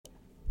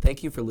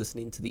Thank you for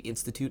listening to the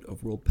Institute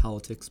of World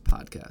Politics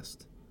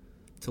podcast.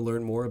 To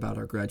learn more about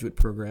our graduate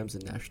programs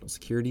in national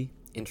security,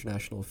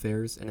 international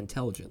affairs, and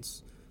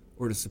intelligence,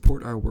 or to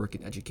support our work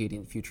in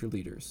educating future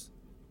leaders,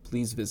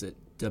 please visit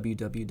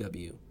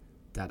www.iwp.edu.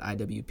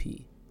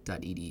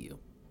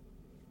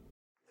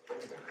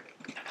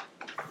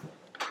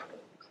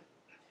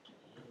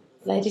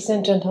 Ladies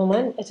and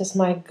gentlemen, it is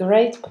my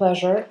great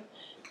pleasure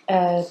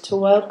to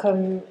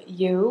welcome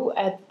you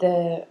at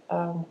the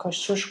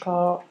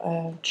Kościuszko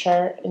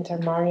Chair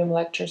Intermarium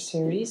Lecture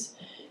Series.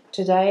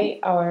 Today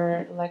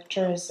our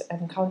lecture is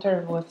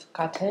Encounter with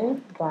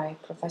Katyn by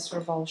Professor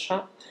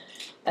Wolsza.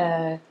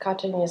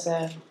 Katyn is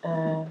a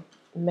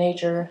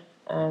major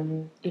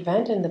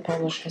event in the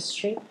Polish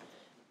history,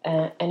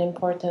 an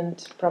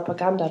important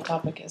propaganda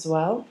topic as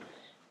well.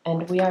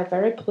 And we are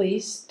very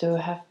pleased to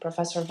have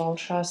Professor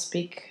Wolsza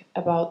speak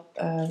about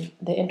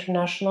the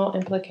international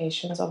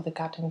implications of the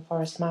Katyn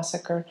Forest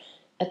Massacre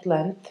at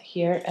length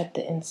here at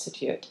the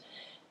Institute.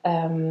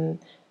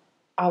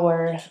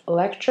 Our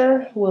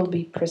lecture will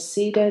be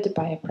preceded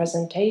by a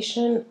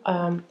presentation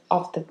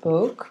of the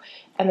book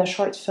and a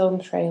short film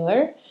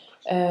trailer,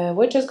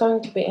 which is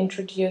going to be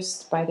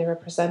introduced by the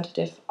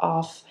representative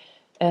of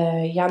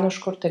Janusz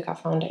Kurtyka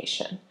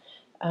Foundation.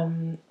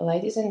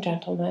 Ladies and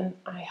gentlemen,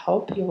 I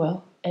hope you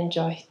will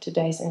enjoy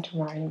today's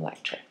Intermarium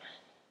lecture.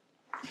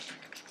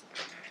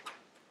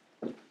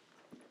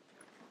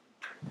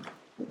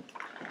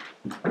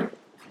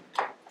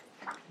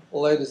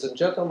 Ladies and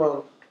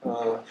gentlemen,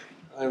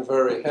 I'm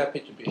very happy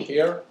to be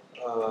here.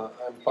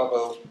 I'm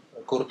Paweł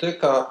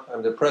Kurtyka.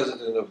 I'm the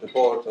president of the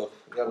board of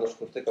Janusz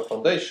Kurtyka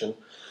Foundation,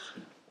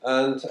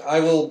 and I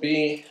will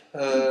be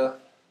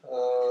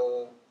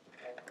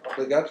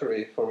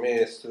obligatory for me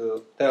is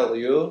to tell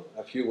you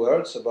a few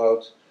words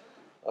about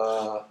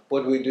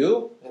what we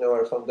do in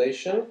our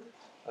foundation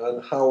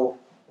and how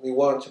we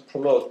want to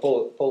promote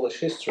Polish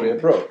history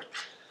abroad.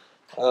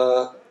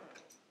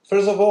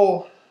 First of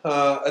all,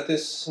 it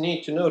is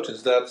neat to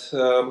notice that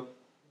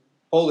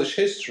Polish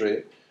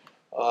history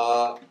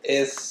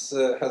has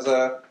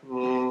a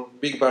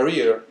big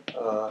barrier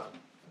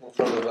in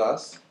front of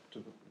us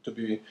to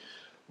be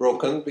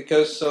broken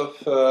because of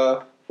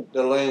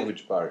the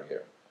language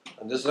barrier.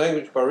 And this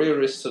language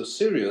barrier is so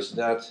serious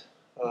that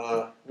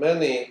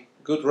many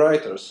good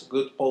writers,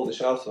 good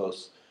Polish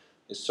authors,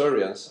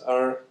 historians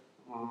are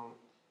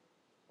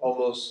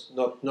almost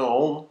not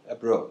known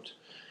abroad.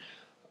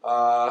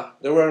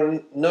 There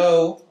were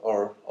no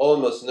or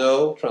almost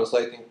no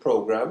translating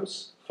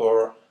programs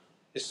for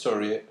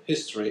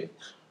history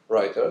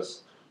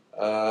writers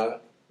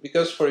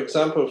because, for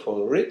example, for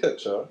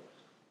literature,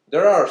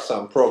 there are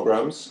some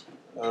programs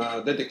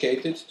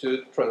dedicated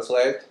to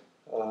translate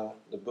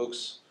the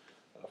books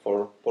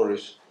for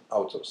Polish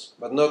authors,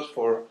 but not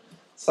for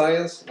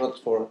science, not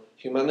for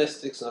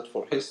humanistics, not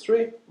for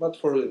history, but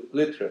for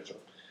literature.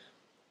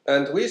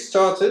 And we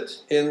started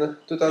in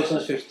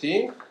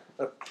 2015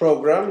 a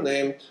program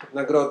named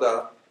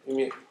Nagroda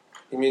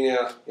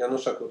imienia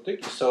Janusza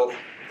Kurtyki, so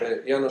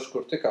the Janusz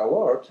Kurtyka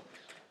Award.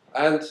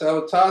 And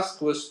our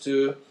task was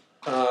to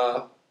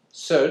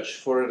search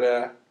for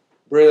the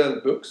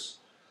brilliant books,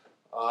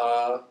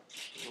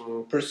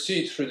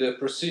 proceed through the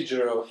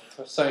procedure of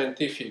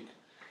scientific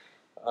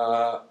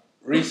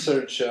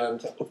research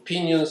and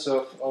opinions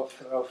of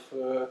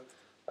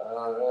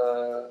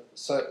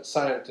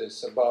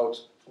scientists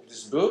about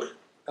this book.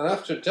 And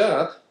after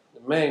that,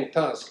 the main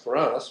task for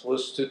us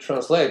was to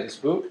translate this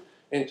book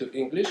into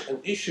English and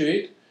issue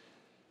it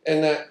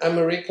in an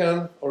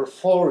American or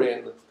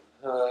foreign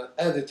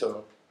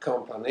editor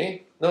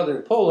company, not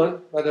in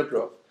Poland, but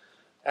abroad.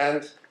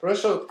 And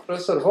Professor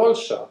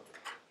Wolsza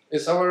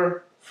is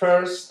our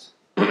first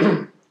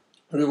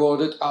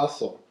rewarded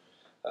author.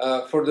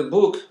 For the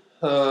book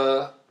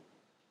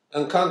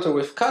Encounter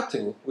with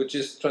Katyn, which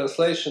is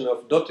translation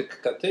of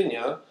Dotyk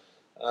Katynia,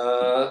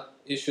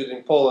 issued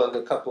in Poland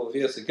a couple of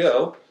years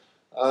ago,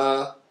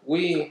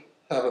 we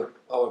have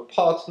our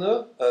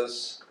partner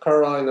as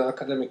Carolina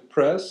Academic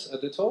Press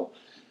editor,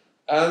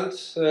 and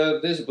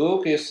this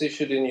book is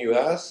issued in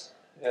US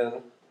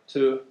in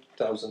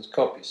 2,000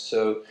 copies.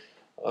 So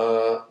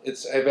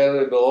it's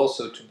available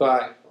also to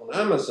buy on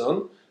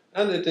Amazon,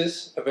 and it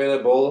is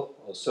available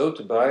also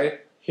to buy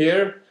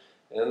here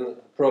in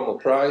promo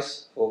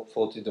price for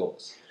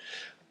 $40.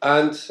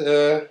 And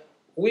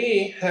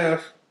we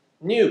have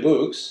new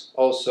books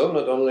also,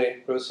 not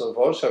only Professor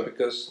Wolsza,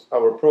 because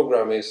our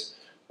program is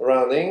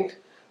running,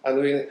 and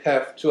we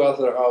have two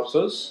other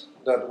authors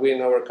that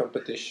win our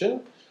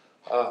competition,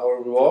 our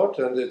reward,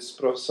 and it's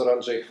Professor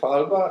Andrzej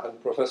Falba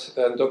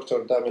and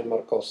Dr. Damian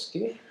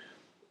Markowski.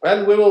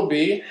 And we will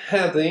be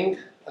having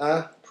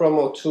a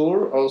promo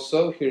tour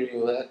also here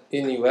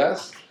in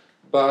US,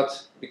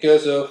 but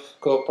because of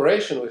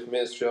cooperation with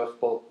Ministry of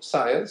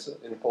Science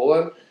in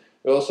Poland,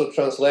 we also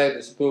translate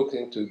this book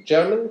into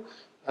German,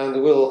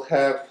 and we'll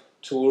have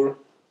tour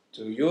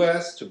to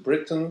US, to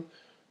Britain,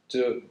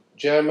 to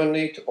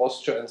Germany, to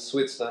Austria and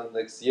Switzerland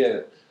next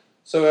year.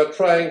 So we're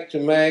trying to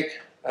make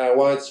a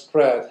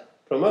widespread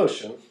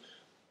promotion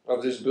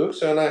of these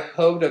books, and I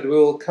hope that we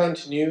will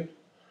continue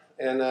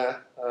in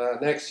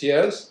next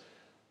years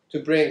to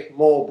bring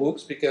more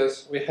books,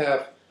 because we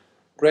have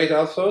great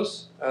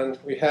authors and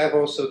we have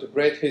also the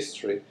great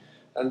history.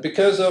 And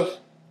because of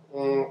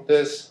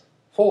these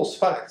false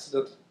facts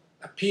that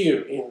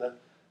appear in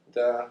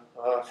the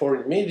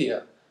foreign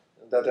media,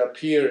 that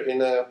appear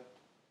in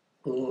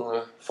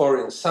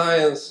foreign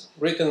science,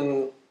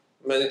 written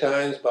many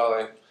times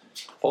by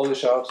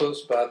Polish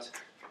authors, but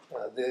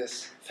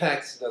these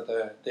facts that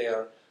they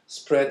are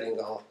spreading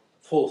are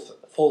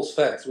false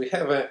facts. We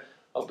have an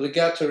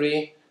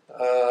obligatory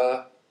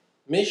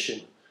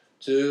mission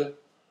to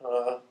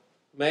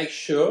make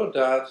sure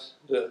that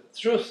the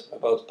truth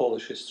about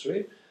Polish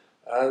history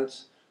and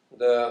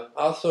the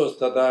authors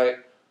that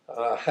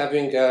are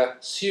having a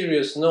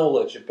serious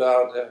knowledge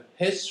about the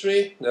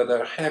history, that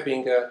are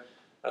having a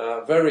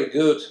very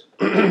good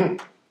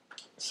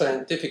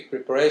scientific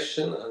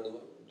preparation and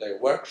their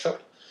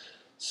workshop,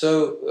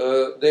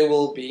 so they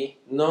will be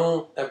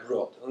known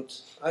abroad. And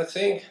I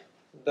think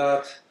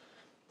that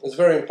it's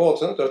very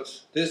important that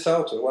this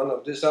author, one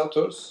of these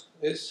authors,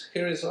 is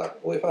here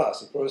with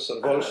us, Professor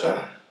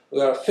Wolsza.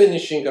 We are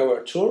finishing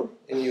our tour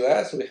in the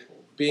US. We've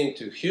been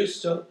to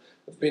Houston,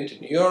 we've been to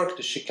New York,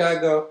 to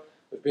Chicago,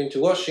 we've been to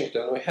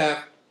Washington. We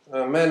have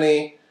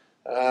many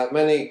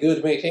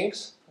good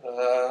meetings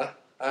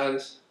and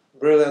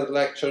brilliant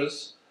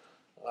lectures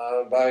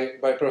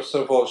by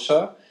Professor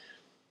Wolsza.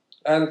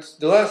 And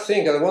the last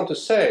thing I want to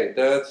say,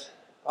 that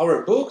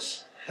our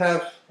books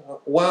have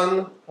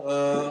one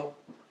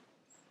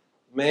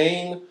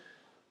main,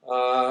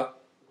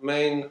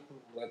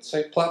 let's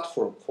say,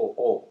 platform for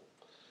all.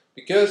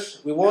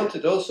 Because we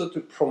wanted also to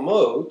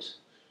promote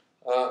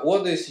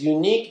what is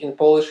unique in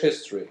Polish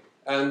history.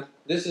 And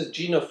this is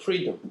gene of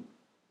freedom.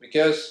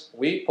 Because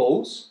we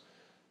Poles,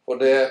 for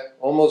the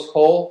almost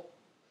whole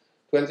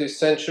 20th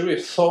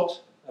century,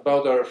 thought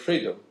about our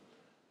freedom.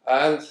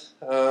 And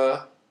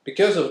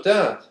because of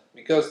that,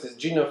 because this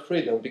gene of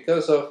freedom,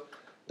 because of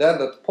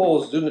that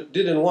Poles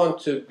didn't want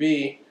to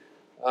be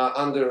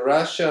under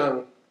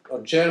Russian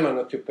or German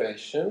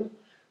occupation,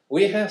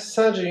 we have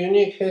such a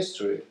unique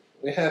history.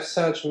 We have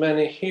such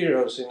many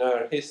heroes in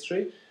our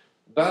history,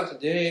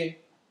 but they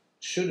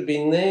should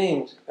be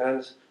named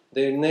and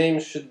their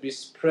names should be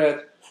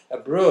spread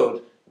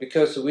abroad,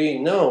 because we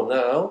know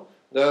now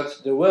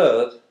that the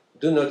world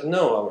do not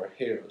know our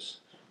heroes.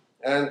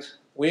 And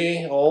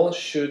we all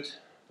should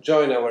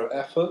join our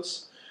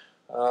efforts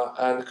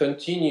and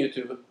continue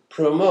to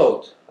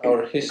promote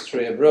our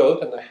history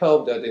abroad, and I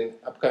hope that in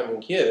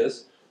upcoming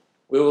years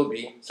we will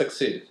be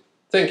succeeded.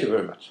 Thank you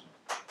very much.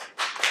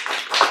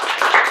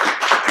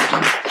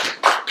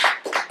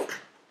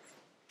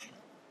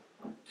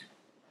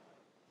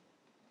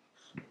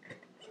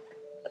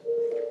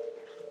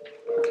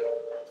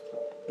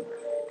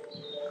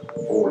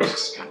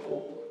 Forests can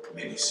hold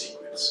many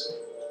secrets,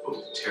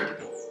 both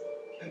terrible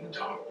and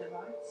dark,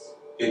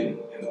 hidden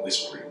in the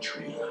whispering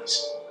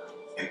trees,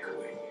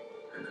 echoing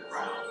in the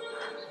ground.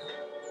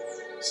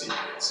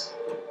 Secrets,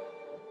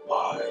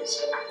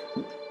 lies,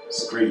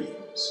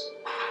 screams,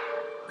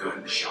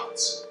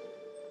 gunshots,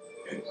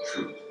 and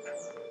truth.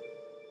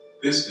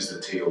 This is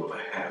the tale of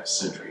a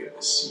half-century of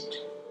deceit,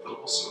 but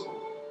also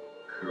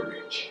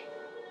courage.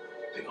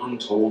 The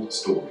untold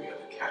story of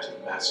the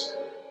Katyn Massacre,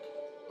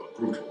 a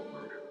brutal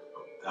murder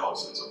of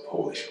thousands of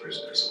Polish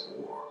prisoners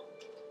of war.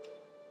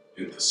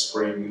 In the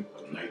spring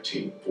of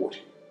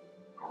 1940,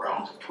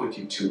 around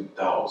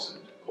 22,000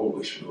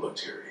 Polish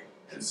military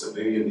and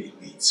civilian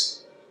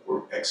elites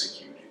were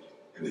executed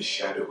in the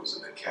shadows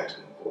of the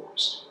Katyn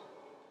forest.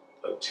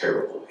 A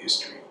terrible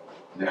history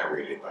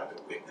narrated by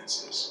the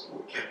witnesses who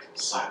were kept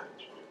silent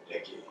for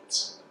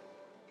decades.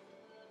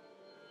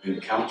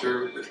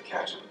 Encounter with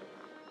Katyn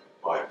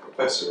by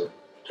Professor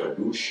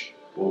Tadeusz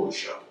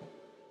Wolsza.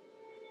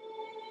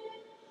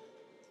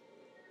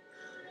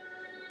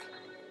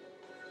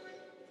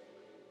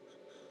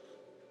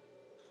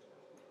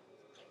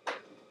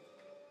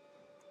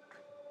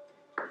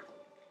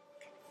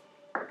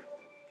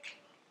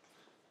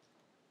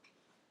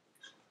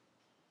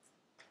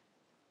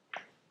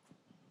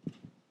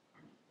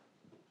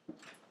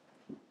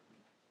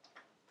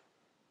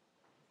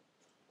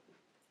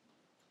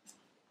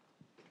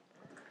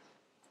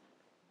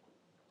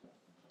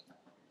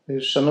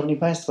 Szanowni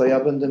Państwo, ja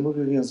będę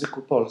mówił w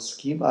języku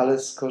polskim, ale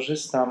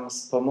skorzystam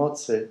z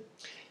pomocy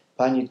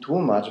pani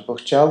tłumacz, bo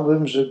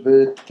chciałbym,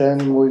 żeby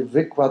ten mój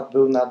wykład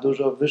był na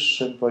dużo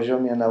wyższym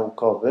poziomie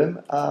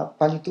naukowym, a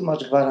pani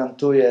tłumacz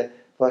gwarantuje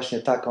właśnie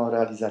taką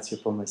realizację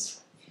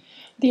pomysłu.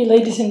 Dear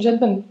ladies and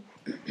gentlemen,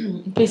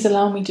 please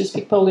allow me to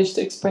speak Polish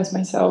to express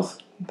myself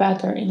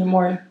better in a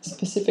more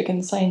specific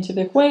and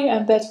scientific way,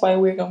 and that's why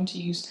we're going to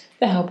use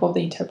the help of the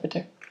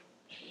interpreter.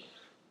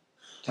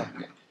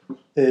 Tak.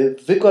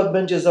 Wykład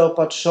będzie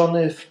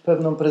zaopatrzony w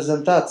pewną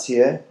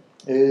prezentację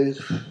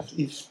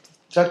i w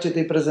trakcie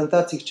tej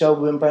prezentacji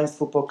chciałbym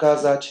Państwu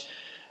pokazać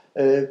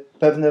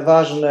pewne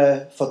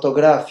ważne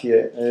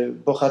fotografie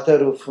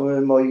bohaterów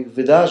moich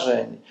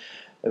wydarzeń,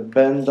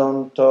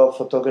 będą to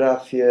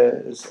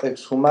fotografie z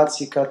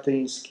ekshumacji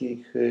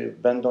katyńskich,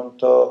 będą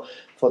to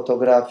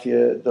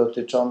fotografie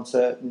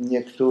dotyczące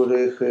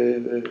niektórych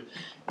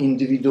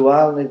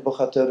indywidualnych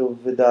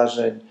bohaterów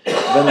wydarzeń,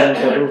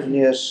 będą to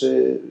również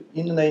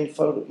inne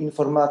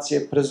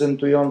informacje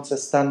prezentujące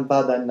stan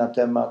badań na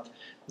temat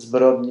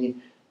zbrodni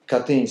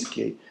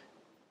katyńskiej.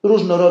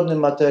 Różnorodny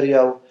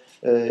materiał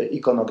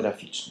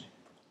ikonograficzny.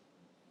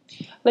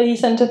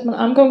 Ladies and gentlemen,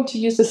 I'm going to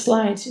use the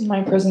slides in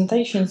my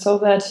presentation so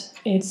that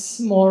it's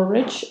more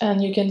rich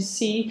and you can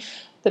see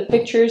the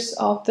pictures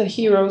of the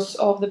heroes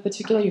of the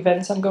particular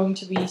events I'm going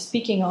to be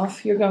speaking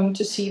of. You're going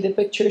to see the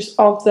pictures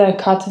of the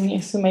Katyn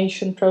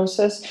exhumation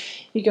process.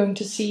 You're going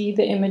to see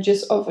the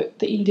images of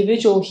the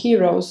individual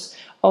heroes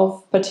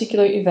of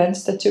particular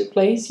events that took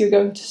place. You're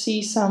going to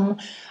see some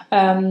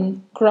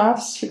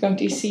graphs. You're going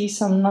to see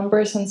some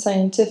numbers and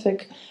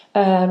scientific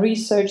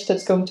research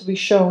that's going to be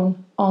shown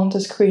on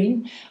the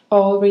screen,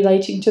 all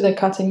relating to the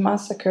Katyn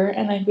Massacre,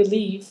 and I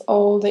believe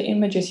all the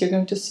images you're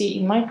going to see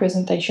in my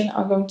presentation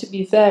are going to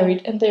be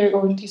varied and they're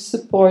going to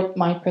support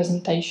my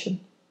presentation.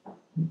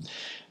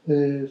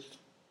 W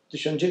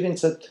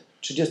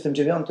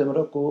 1939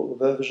 roku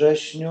we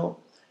wrześniu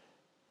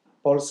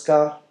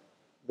Polska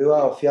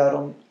była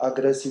ofiarą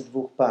agresji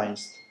dwóch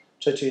państw,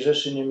 III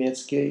Rzeszy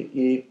Niemieckiej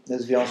i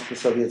Związku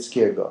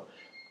Sowieckiego.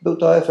 Był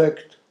to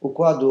efekt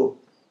układu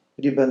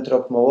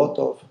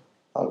Ribbentrop-Mołotow,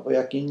 albo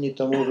jak inni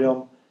to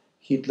mówią,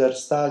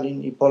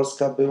 Hitler-Stalin, i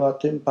Polska była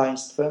tym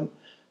państwem,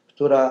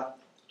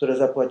 które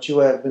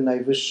zapłaciło jakby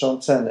najwyższą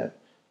cenę.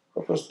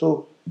 Po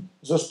prostu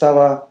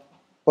została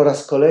po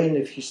raz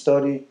kolejny w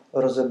historii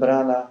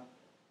rozebrana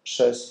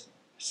przez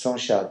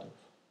sąsiadów.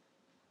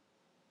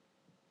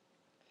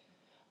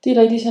 Dear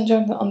ladies and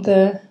gentlemen,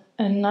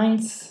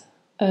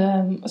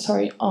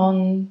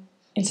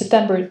 in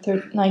September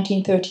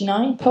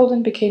 1939,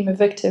 Poland became a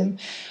victim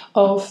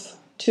of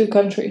two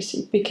countries.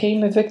 It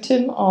became a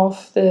victim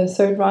of the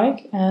Third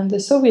Reich and the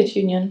Soviet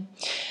Union.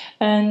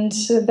 And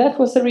that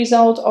was the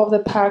result of the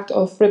pact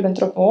of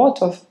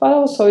Ribbentrop-Molotov, but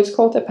also it's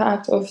called the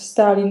pact of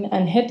Stalin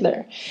and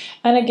Hitler.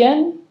 And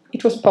again,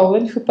 it was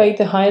Poland who paid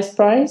the highest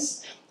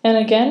price, and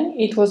again,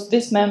 it was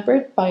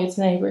dismembered by its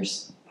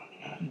neighbors.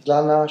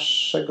 Dla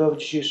naszego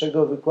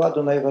dzisiejszego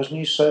wykładu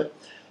najważniejsza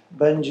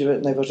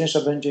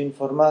będzie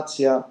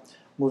informacja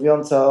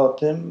mówiąca o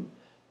tym,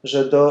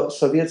 że do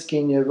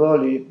sowieckiej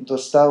niewoli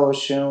dostało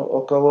się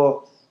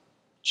około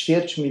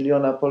 250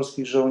 000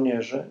 polskich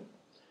żołnierzy.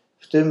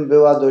 W tym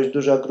była dość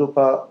duża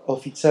grupa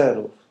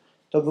oficerów.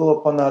 To było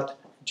ponad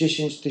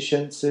 10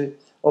 000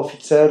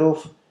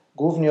 oficerów,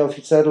 głównie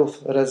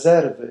oficerów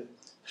rezerwy,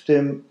 w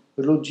tym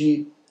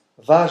ludzi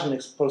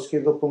ważnych z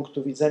polskiego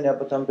punktu widzenia,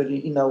 bo tam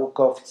byli i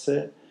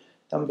naukowcy,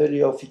 tam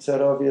byli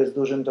oficerowie z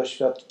dużym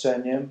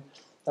doświadczeniem,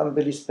 tam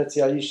byli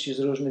specjaliści z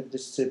różnych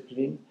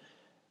dyscyplin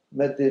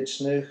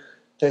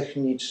medycznych,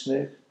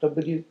 technicznych, to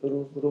byli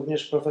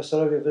również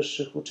profesorowie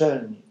wyższych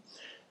uczelni.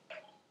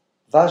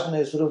 Ważne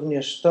jest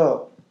również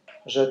to,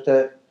 że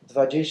te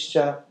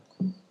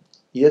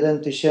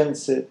 21 000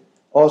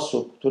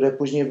 osób, które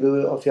później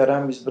były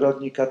ofiarami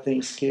zbrodni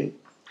katyńskiej,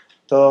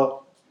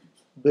 to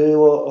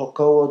było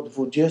około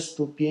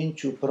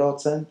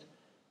 25%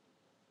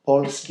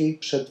 polskiej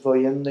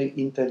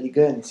przedwojennej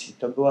inteligencji.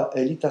 To była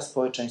elita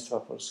społeczeństwa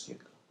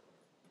polskiego.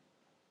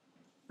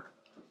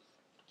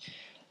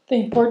 The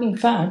important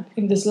fact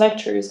in this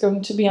lecture is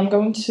going to be, I'm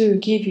going to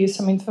give you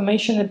some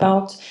information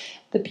about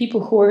the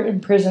people who were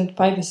imprisoned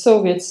by the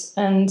Soviets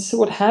and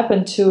what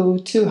happened to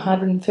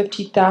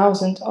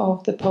 250,000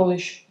 of the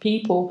Polish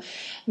people,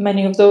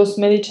 many of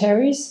those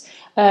militaries,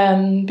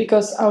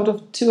 because out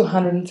of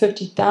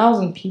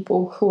 250,000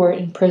 people who were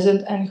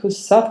imprisoned and who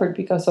suffered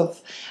because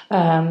of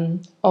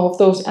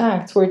those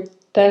acts were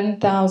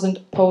 10,000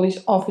 Polish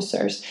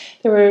officers.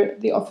 They were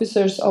the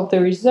officers of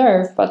the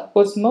reserve, but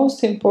what's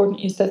most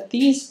important is that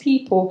these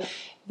people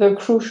were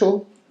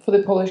crucial for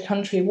the Polish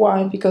country.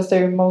 Why? Because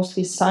they're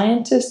mostly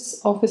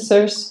scientists,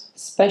 officers,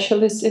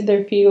 specialists in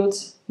their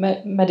fields,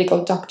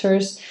 medical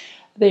doctors.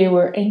 They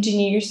were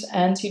engineers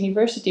and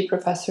university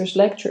professors,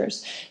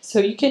 lecturers. So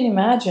you can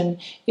imagine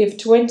if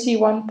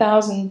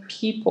 21,000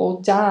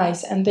 people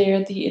dies and they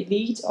are the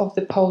elite of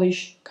the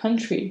Polish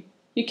country,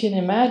 you can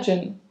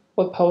imagine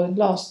what Poland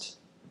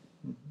lost.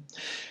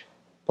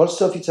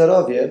 Polscy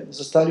oficerowie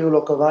zostali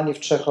ulokowani w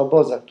 3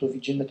 obozach. Tu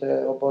widzimy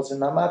te obozy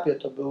na mapie.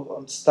 To był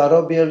on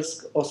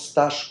Starobielsk,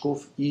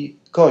 Ostaszków i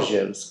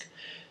Kozielsk.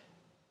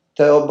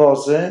 Te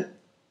obozy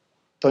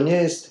to nie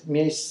jest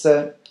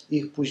miejsce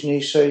ich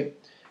późniejszej,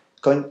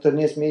 to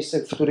nie jest miejsce,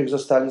 w których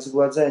zostali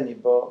zgładzeni,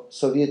 bo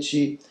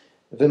Sowieci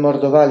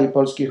wymordowali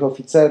polskich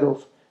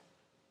oficerów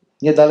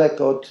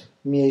niedaleko od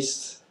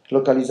miejsc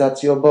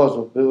lokalizacji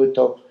obozów. Były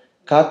to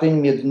Katyń,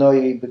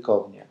 Miednoje i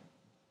Bykownia.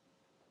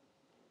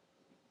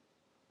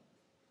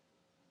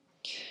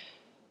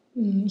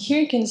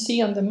 Here you can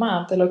see on the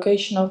map the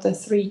location of the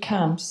 3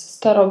 camps,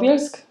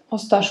 Starobielsk,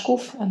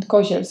 Ostaszków and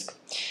Kozielsk.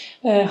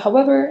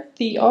 However,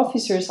 the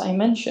officers I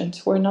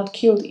mentioned were not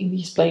killed in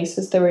these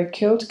places. They were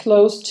killed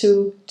close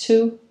to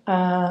 2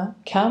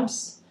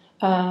 camps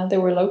they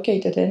were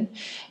located in,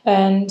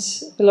 and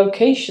the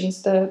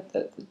locations, the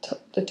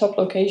top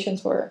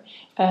locations where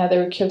they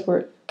were killed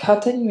were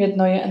Katyn,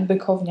 Miednoje and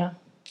Bykownia.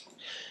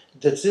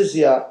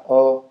 Decyzja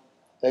o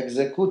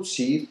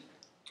egzekucji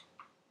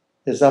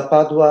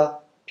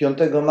zapadła 5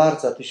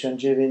 marca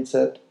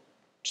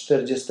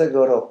 1940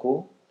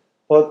 roku.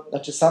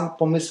 Sam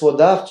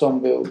pomysłodawcą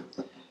był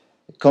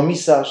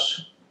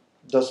komisarz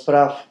do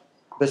spraw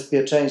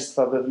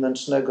bezpieczeństwa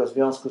wewnętrznego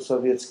Związku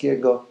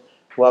Sowieckiego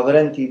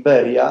Ławrentij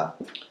Beria,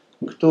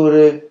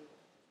 który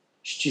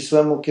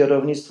ścisłemu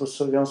kierownictwu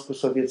Związku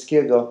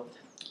Sowieckiego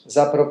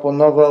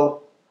zaproponował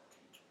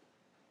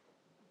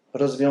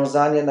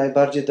rozwiązanie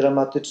najbardziej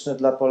dramatyczne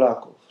dla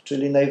Polaków,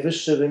 czyli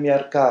najwyższy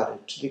wymiar kary,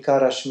 czyli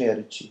kara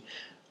śmierci.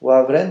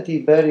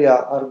 Ławrentij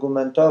Beria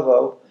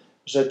argumentował,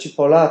 że ci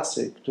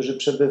Polacy, którzy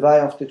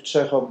przebywają w tych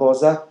 3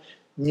 obozach,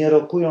 nie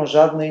rokują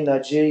żadnej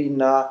nadziei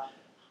na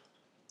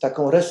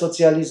taką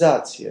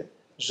resocjalizację,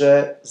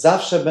 że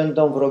zawsze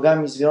będą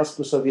wrogami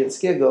Związku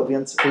Sowieckiego,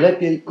 więc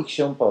lepiej ich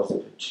się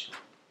pozbyć.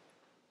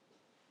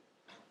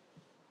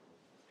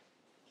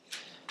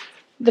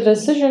 The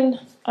decision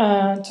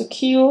to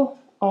kill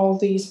all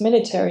these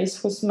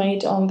militaries was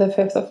made on the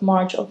 5th of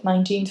March of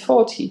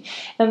 1940,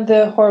 and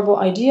the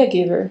horrible idea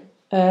giver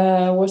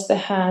was the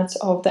head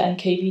of the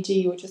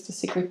NKVD, which is the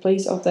secret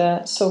police of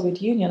the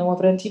Soviet Union,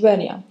 Ławrentij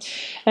Beria.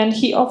 And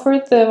he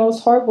offered the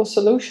most horrible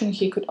solution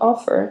he could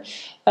offer,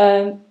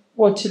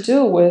 what to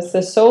do with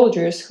the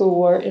soldiers who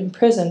were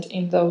imprisoned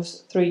in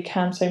those 3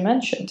 camps I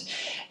mentioned.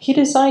 He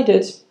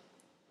decided,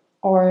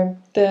 or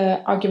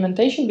the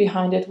argumentation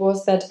behind it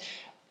was that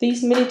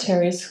these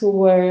militaries who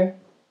were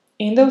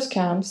in those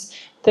camps,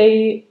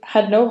 they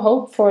had no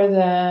hope for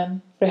the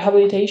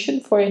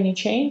rehabilitation, for any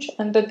change,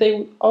 and that they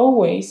would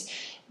always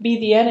be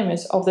the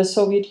enemies of the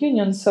Soviet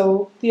Union,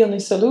 so the only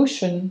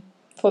solution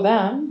for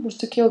them was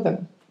to kill them.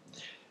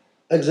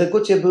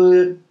 Egzekucje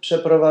były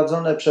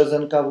przeprowadzone przez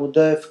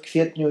NKWD w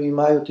kwietniu i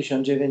maju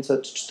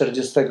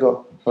 1940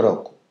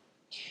 roku.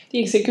 The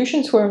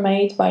executions were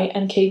made by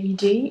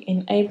NKVD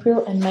in April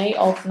and May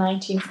of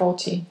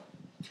 1940.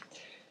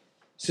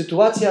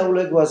 Sytuacja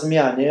uległa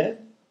zmianie,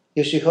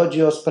 jeśli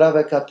chodzi o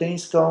sprawę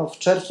katyńską, w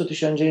czerwcu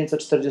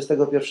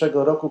 1941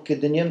 roku,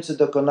 kiedy Niemcy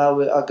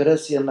dokonały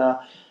agresji na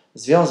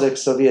Związek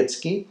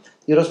Sowiecki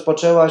i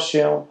rozpoczęła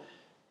się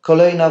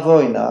kolejna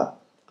wojna,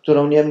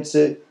 którą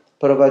Niemcy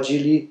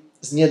prowadzili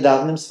z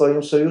niedawnym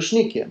swoim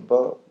sojusznikiem,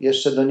 bo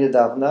jeszcze do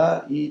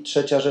niedawna i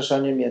III Rzesza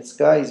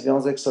Niemiecka i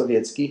Związek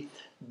Sowiecki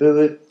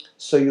były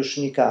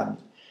sojusznikami.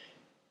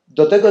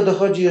 Do tego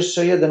dochodzi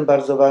jeszcze jeden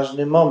bardzo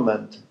ważny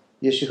moment,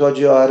 jeśli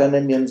chodzi o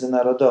arenę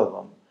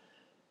międzynarodową.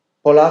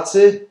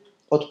 Polacy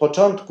od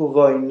początku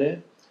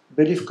wojny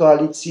byli w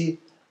koalicji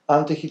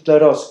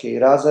antyhitlerowskiej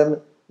razem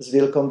z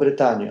Wielką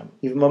Brytanią.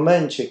 I w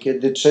momencie,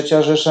 kiedy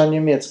III Rzesza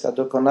Niemiecka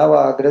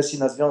dokonała agresji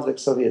na Związek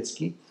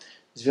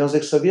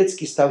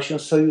Sowiecki stał się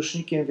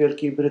sojusznikiem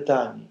Wielkiej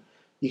Brytanii.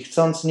 I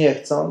chcąc nie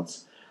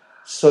chcąc,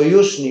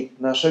 sojusznik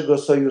naszego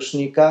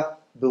sojusznika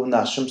był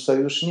naszym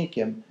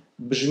sojusznikiem.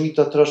 Brzmi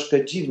to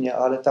troszkę dziwnie,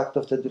 ale tak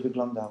to wtedy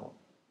wyglądało.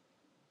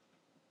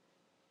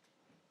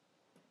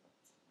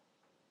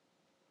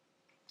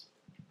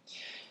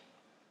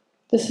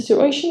 The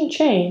situation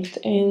changed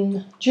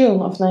in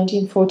June of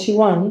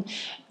 1941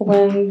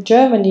 when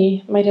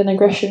Germany made an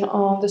aggression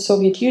on the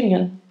Soviet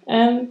Union,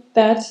 and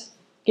that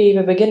gave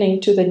a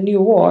beginning to the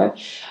new war.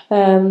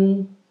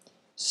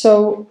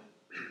 So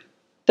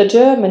the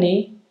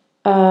Germany,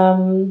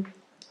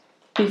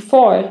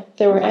 before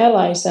they were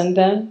allies, and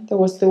then there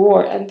was the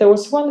war. And there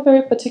was one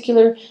very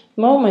particular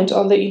moment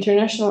on the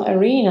international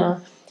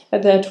arena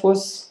that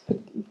was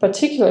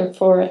particular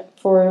for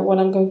what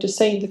I'm going to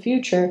say in the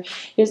future,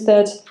 is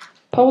that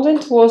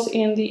Poland was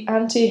in the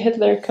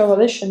anti-Hitler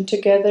coalition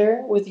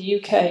together with the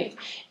UK.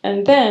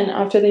 And then,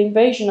 after the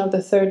invasion of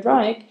the Third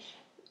Reich,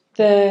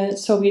 the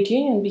Soviet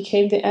Union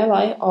became the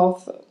ally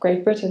of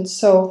Great Britain.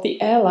 So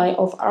the ally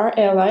of our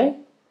ally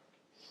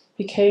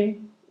became...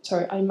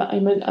 Sorry, I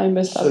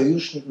messed up.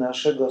 Sojusznik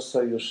naszego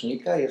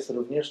sojusznika jest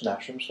również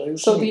naszym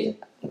sojusznikiem.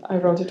 I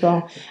wrote it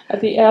wrong.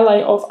 The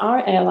ally of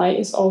our ally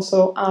is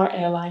also our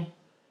ally.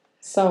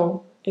 So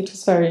it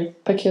was very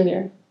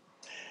peculiar.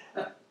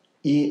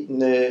 I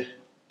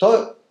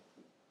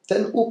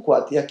ten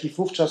układ, jaki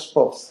wówczas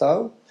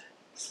powstał,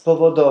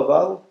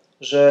 spowodował,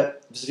 że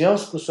w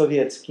Związku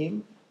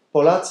Sowieckim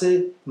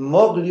Polacy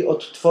mogli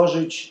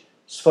odtworzyć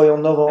swoją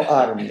nową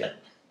armię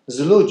z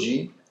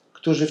ludzi,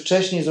 którzy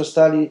wcześniej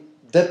zostali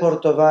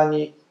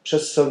deportowani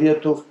przez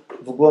Sowietów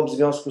w głąb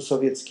Związku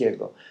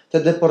Sowieckiego. Te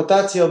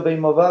deportacje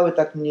obejmowały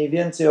tak mniej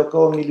więcej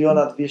około 1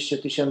 200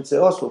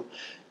 000 osób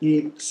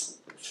i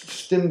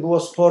w tym było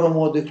sporo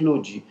młodych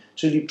ludzi,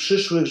 czyli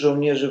przyszłych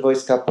żołnierzy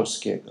Wojska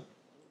Polskiego.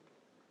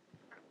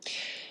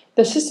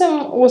 The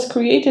system was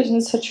created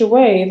in such a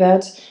way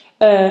that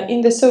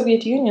in the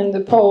Soviet Union, the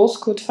Poles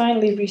could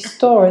finally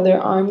restore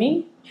their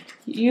army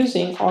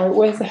using or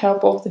with the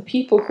help of the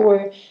people who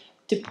were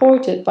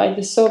deported by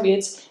the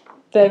Soviets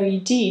very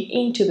deep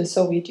into the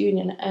Soviet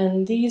Union.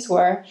 And these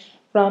were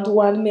around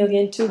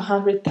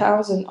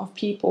 1,200,000 of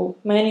people,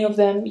 many of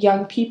them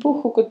young people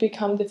who could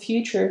become the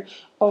future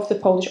of the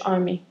Polish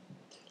army.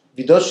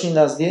 Widoczni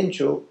na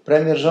zdjęciu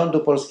premier rządu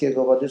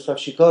polskiego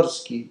Władysław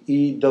Sikorski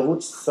i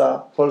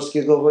dowódca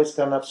polskiego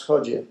wojska na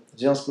wschodzie w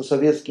Związku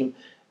Sowieckim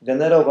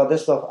generał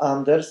Władysław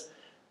Anders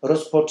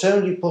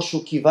rozpoczęli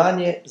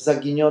poszukiwanie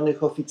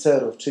zaginionych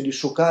oficerów, czyli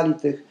szukali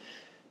tych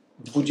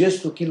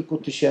 20 kilku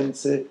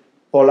tysięcy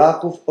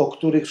Polaków, o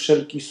których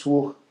wszelki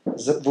słuch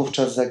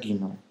wówczas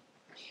zaginął.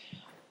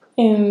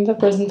 In the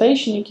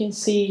presentation, you can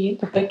see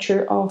the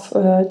picture of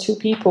two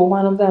people.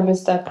 One of them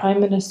is the Prime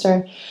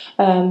Minister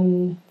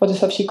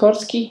Władysław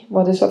Sikorski,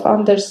 Władysław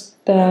Anders,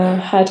 the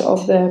head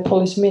of the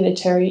Polish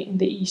military in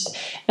the east.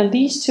 And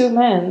these two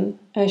men,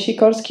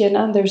 Sikorski and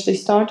Anders, they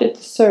started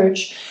the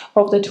search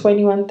of the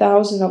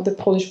 21,000 of the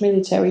Polish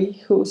military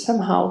who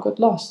somehow got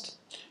lost.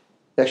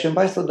 Jak się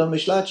Państwo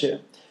domyślacie,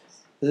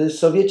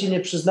 Sowieci nie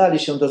przyznali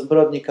się do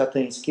zbrodni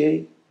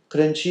katyńskiej,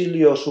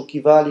 kręcili,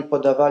 oszukiwali,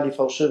 podawali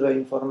fałszywe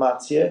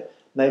informacje.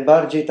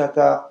 Najbardziej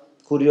taka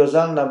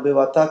kuriozalna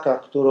była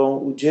taka,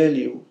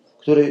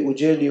 której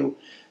udzielił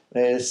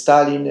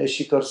Stalin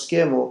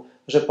Sikorskiemu,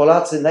 że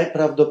Polacy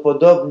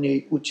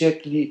najprawdopodobniej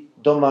uciekli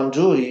do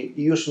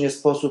Mandżurii i już nie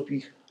sposób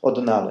ich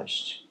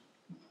odnaleźć.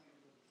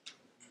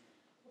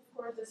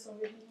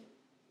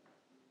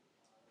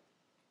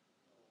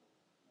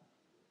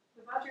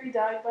 The battery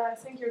died, but I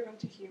think you're going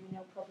to hear me,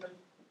 no problem.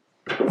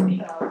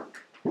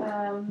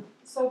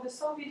 So the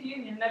Soviet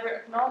Union never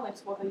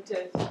acknowledged what they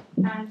did,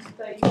 and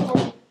it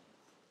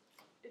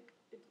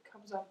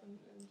comes up and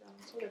down.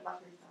 So the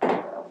battery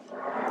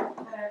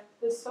died.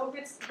 The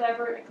Soviets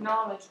never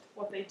acknowledged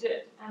what they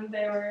did, and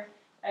they were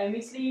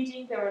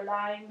misleading, they were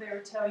lying, they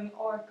were telling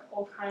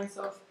all kinds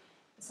of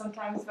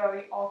sometimes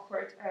very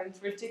awkward and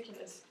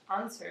ridiculous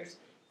answers.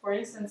 For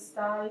instance,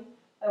 Stalin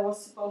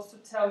was supposed to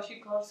tell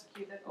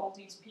Sikorski that all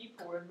these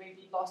people were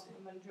maybe lost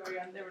in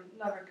Manchuria and they would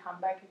never come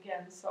back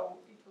again, so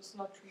it was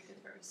not treated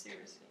very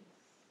seriously.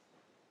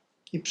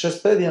 I przez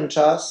pewien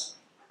czas,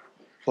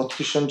 od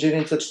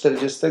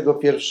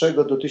 1941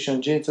 do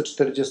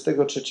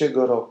 1943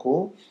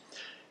 roku,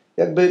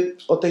 jakby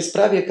o tej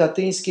sprawie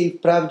katyńskiej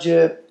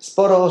wprawdzie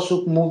sporo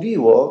osób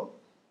mówiło,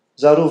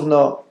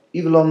 zarówno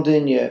i w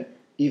Londynie,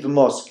 i w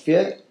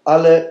Moskwie,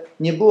 ale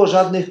nie było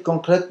żadnych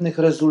konkretnych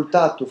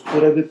rezultatów,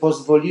 które by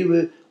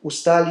pozwoliły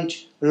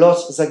ustalić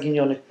los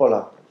zaginionych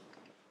Polaków.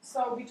 So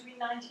between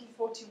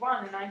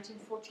 1941 and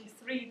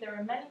 1943 there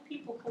were many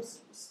people who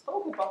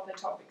spoke about the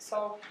topic.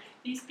 So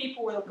these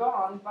people were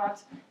gone,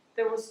 but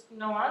there was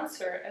no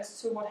answer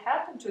as to what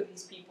happened to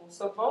these people.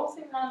 So both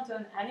in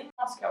London and in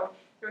Moscow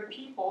there were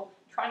people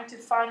trying to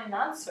find an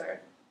answer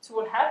to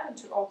what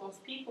happened to all those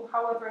people,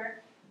 however,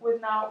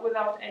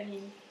 without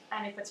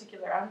any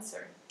particular answer.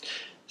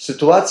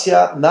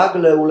 Sytuacja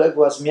nagle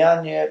uległa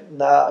zmianie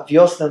na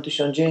wiosnę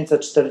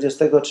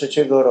 1943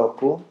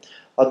 roku,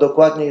 a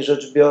dokładniej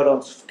rzecz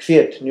biorąc w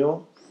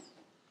kwietniu,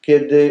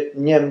 kiedy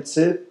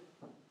Niemcy,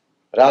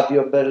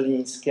 radio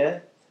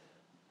berlińskie,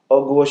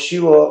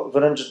 ogłosiło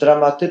wręcz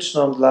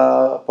dramatyczną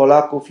dla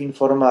Polaków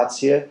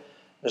informację,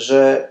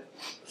 że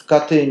w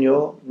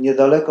Katyniu,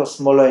 niedaleko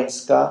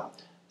Smoleńska,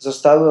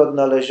 zostały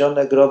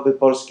odnalezione groby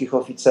polskich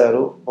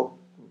oficerów, bo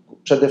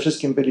przede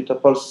wszystkim byli to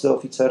polscy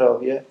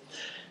oficerowie,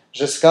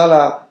 że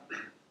skala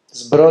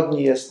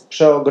zbrodni jest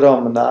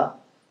przeogromna,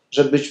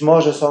 że być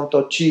może są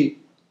to ci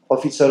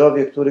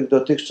oficerowie, których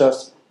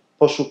dotychczas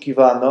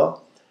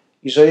poszukiwano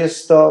i że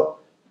jest to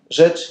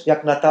rzecz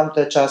jak na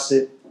tamte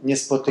czasy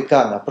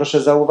niespotykana.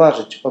 Proszę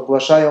zauważyć,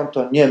 ogłaszają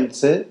to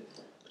Niemcy,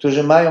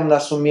 którzy mają na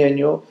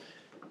sumieniu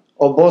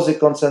obozy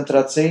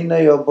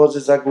koncentracyjne i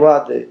obozy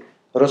zagłady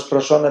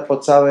rozproszone po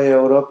całej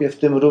Europie, w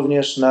tym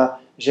również na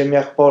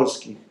ziemiach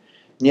polskich.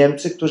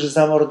 Niemcy, którzy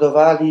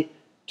zamordowali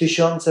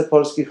tysiące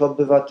polskich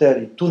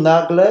obywateli. Tu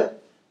nagle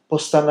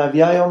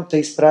postanawiają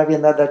tej sprawie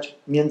nadać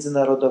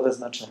międzynarodowe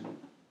znaczenie.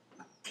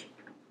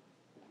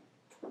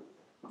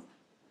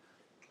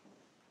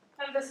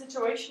 And the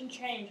situation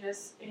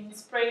changes in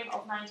spring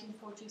of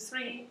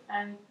 1943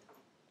 and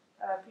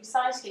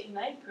precisely in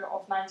April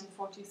of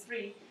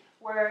 1943,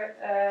 where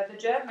the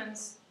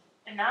Germans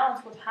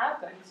announced what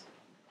happened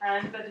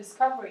and the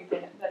discovery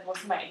that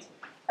was made.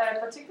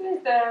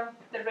 Particularly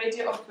the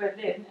radio of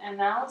Berlin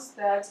announced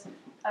that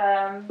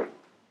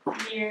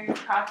near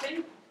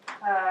Katyn,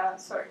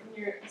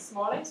 near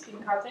Smolensk in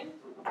Katyn,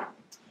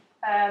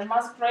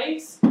 mass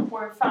graves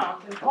were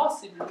found, and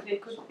possibly they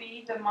could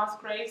be the mass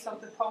graves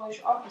of the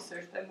Polish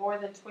officers, the more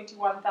than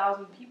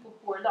 21,000 people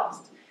who were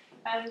lost.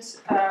 And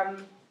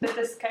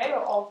the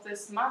scale of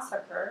this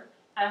massacre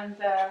and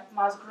the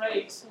mass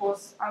graves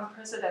was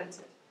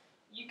unprecedented.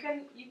 You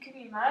can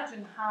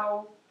imagine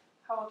how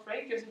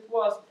outrageous it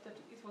was that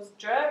it was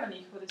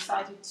Germany who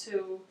decided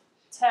to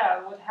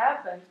tell what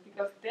happened,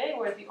 because they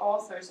were the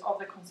authors of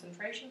the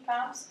concentration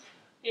camps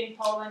in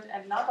Poland,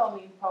 and not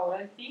only in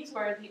Poland. These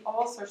were the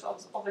authors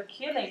of the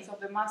killings, of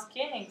the mass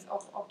killings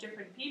of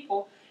different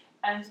people,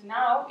 and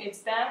now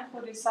it's them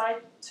who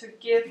decide to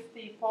give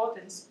the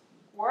importance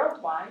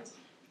worldwide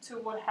to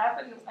what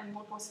happened and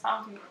what was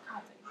found in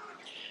Katyn.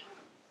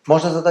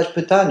 Można zadać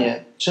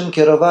pytanie, czym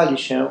kierowali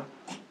się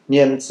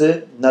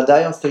Niemcy,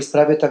 nadając tej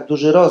sprawie tak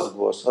duży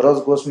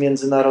rozgłos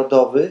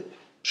międzynarodowy,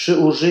 przy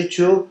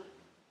użyciu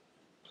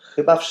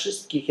chyba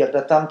wszystkich, jak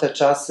na tamte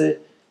czasy,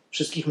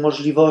 wszystkich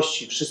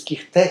możliwości,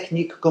 wszystkich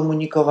technik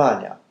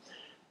komunikowania.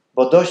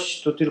 Bo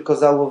dość tu tylko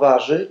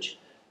zauważyć,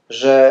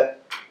 że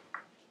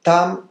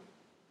tam,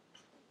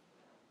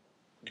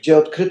 gdzie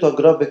odkryto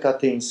groby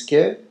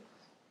katyńskie,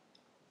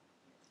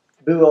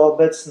 były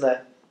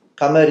obecne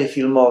kamery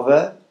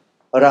filmowe,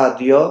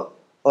 radio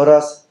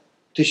oraz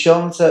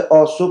tysiące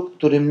osób,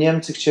 którym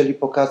Niemcy chcieli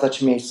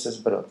pokazać miejsce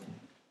zbrodni.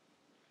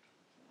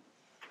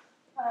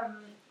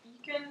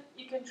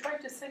 You can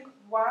try to think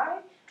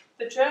why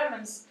the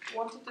Germans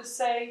wanted to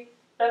say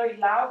very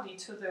loudly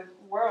to the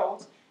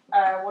world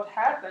what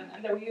happened,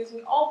 and they were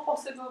using all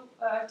possible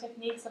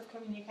techniques of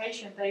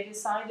communication. They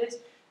decided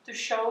to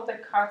show the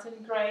Katyn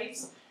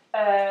graves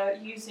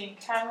using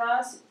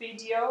cameras,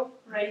 video,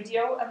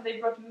 radio, and they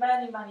brought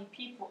many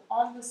people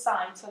on the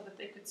side so that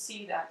they could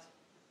see that.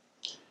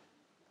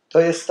 To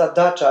jest ta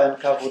dacza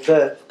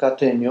NKWD w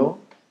Katyniu,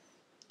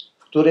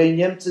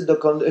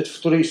 w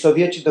której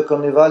Sowieci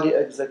dokonywali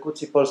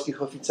egzekucji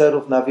polskich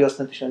oficerów na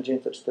wiosnę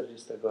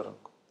 1940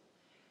 roku.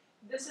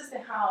 This is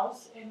the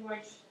house in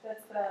which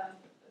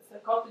the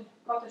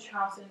cottage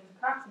house in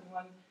Katyn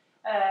when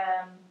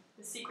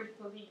the secret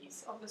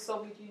police of the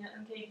Soviet Union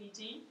and KGB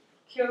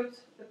killed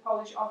the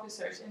Polish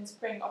officers in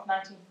spring of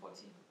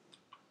 1940.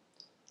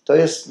 To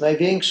jest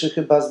największy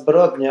chyba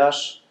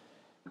zbrodniarz,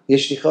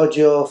 jeśli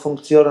chodzi o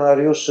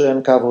funkcjonariuszy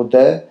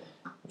NKWD,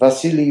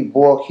 Wasilij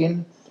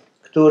Błochin,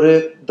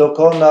 który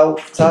dokonał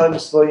w całym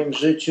swoim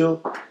życiu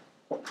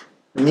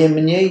nie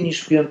mniej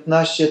niż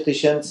 15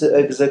 000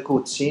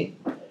 egzekucji,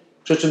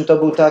 przy czym to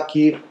był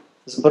taki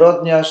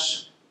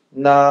zbrodniarz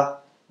na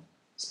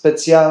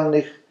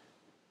specjalnych,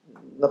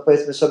 no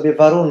powiedzmy sobie,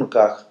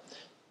 warunkach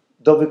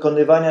do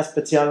wykonywania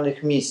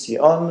specjalnych misji.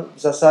 On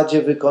w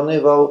zasadzie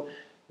wykonywał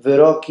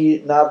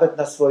wyroki nawet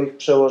na swoich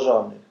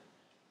przełożonych.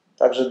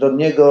 Także do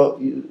niego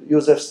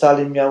Józef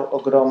Stalin miał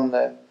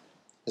ogromne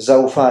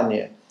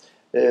zaufanie.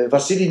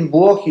 Wasilij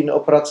Błochin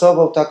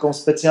opracował taką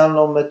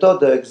specjalną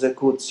metodę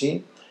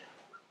egzekucji.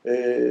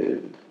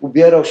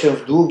 Ubierał się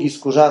w długi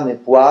skórzany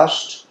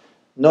płaszcz,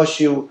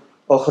 nosił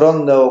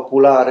ochronne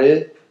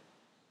okulary,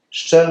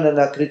 szczelne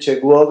nakrycie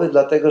głowy,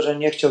 dlatego że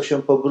nie chciał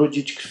się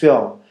pobrudzić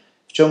krwią.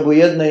 W ciągu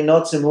jednej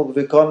nocy mógł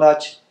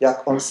wykonać,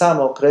 jak on sam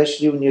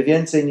określił, nie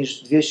więcej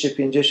niż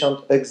 250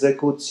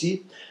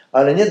 egzekucji,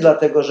 ale nie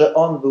dlatego, że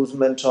on był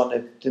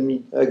zmęczony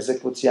tymi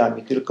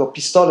egzekucjami, tylko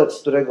pistolet,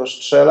 z którego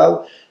strzelał,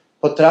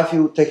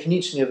 potrafił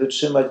technicznie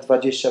wytrzymać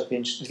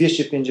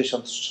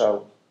 250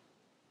 strzałów.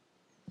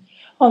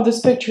 On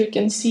this picture you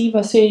can see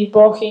Wasilij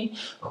Błochin,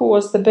 who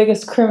was the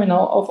biggest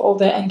criminal of all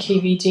the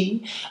NKVD,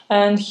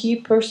 and he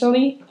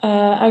personally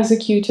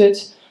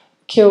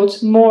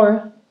killed more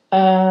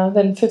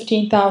than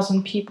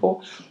 15,000 people.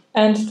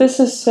 And this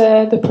is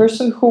the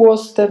person who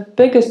was the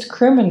biggest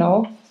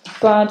criminal,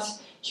 but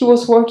he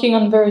was working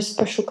on very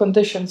special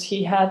conditions.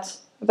 He had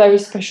very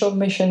special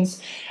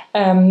missions.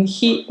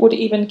 He would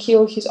even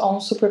kill his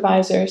own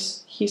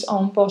supervisors, his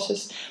own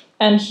bosses.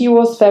 And he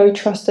was very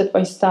trusted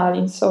by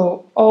Stalin.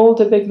 So all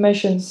the big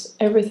missions,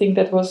 everything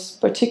that was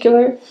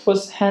particular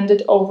was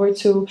handed over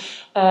to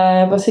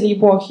Wasilij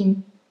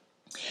Błochin.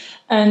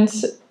 And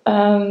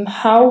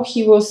how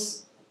he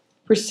was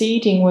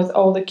proceeding with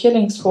all the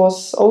killings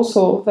was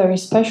also very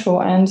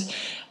special. And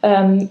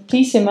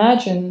please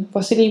imagine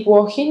Wasilij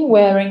Błochin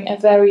wearing a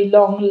very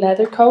long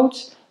leather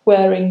coat,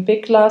 wearing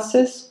big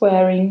glasses,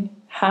 wearing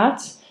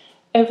hat,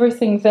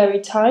 everything very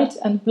tight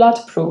and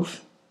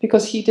blood-proof,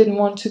 because he didn't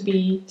want to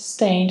be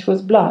stained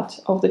with blood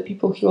of the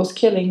people he was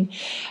killing.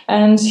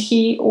 And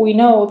we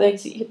know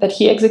that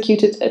he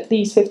executed at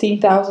least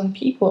 15,000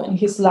 people in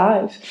his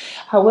life.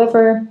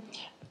 However,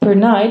 per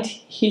night,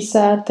 he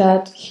said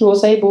that he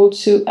was able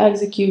to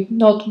execute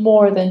not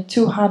more than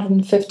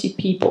 250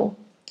 people.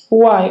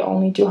 Why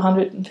only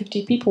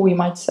 250 people, we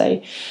might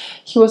say?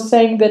 He was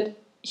saying that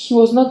he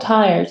was not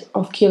tired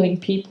of killing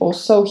people,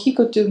 so he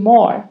could do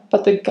more,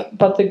 but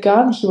the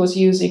gun he was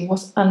using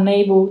was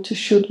unable to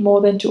shoot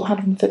more than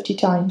 250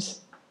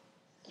 times.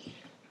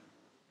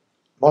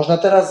 Można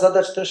teraz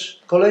zadać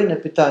też kolejne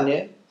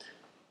pytanie,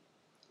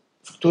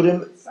 w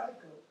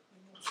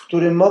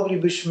którym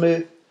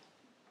moglibyśmy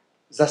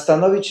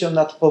zastanowić się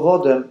nad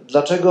powodem,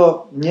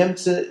 dlaczego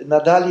Niemcy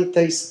nadali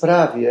tej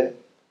sprawie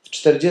w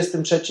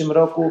 1943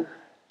 roku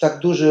tak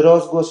duży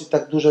rozgłos i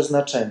tak duże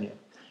znaczenie.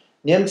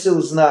 Niemcy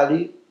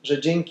uznali,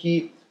 że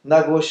dzięki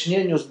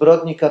nagłośnieniu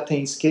zbrodni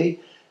katyńskiej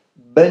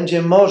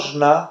będzie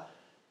można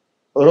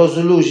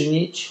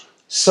rozluźnić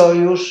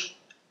sojusz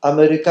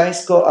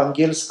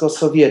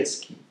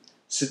amerykańsko-angielsko-sowiecki.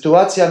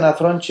 Sytuacja na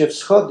froncie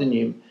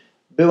wschodnim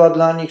była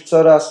dla nich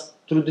coraz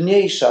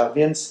trudniejsza,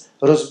 więc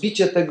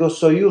rozbicie tego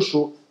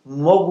sojuszu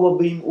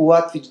mogłoby im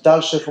ułatwić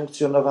dalsze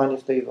funkcjonowanie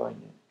w tej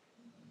wojnie.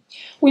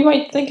 We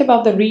might think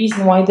about the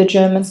reason why the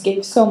Germans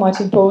gave so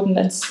much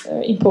importance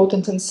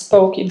and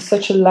spoke in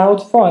such a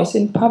loud voice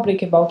in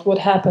public about what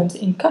happened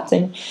in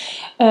Katyn.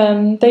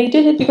 They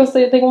did it because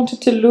they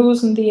wanted to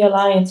loosen the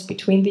alliance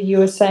between the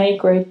USA,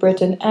 Great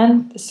Britain,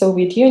 and the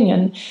Soviet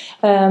Union,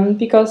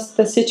 because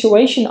the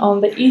situation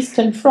on the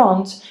Eastern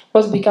Front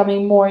was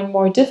becoming more and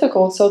more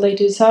difficult. So they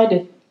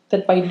decided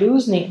that by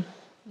loosening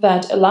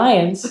that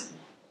alliance,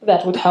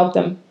 that would help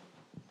them.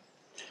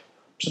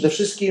 Przede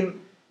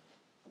wszystkim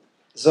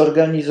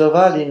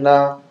zorganizowali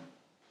na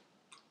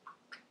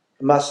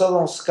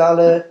masową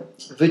skalę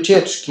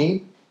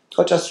wycieczki,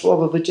 chociaż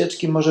słowo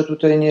wycieczki może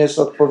tutaj nie jest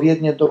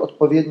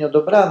odpowiednio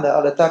dobrane,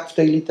 ale tak w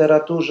tej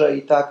literaturze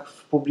i tak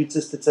w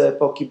publicystyce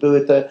epoki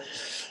były te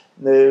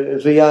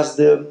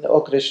wyjazdy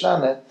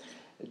określane,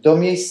 do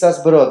miejsca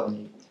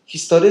zbrodni.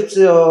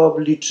 Historycy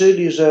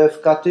obliczyli, że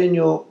w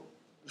Katyniu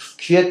w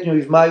kwietniu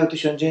i w maju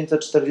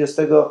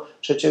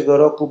 1943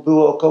 roku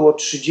było około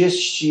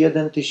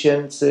 31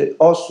 000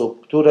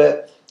 osób,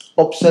 które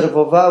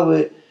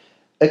obserwowały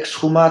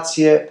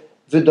ekshumację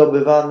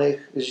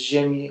wydobywanych z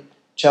ziemi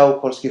ciał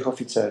polskich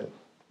oficerów.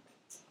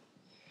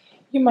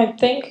 You might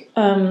think,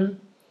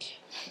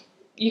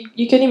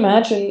 you can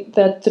imagine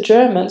that the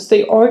Germans,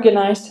 they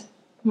organized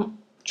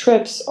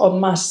trips on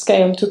mass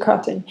scale to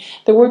Katyn.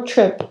 The word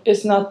trip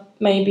is not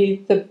maybe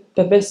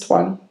the best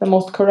one, the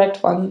most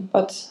correct one,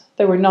 but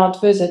they were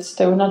not visits,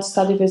 they were not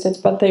study visits,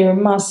 but they were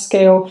mass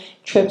scale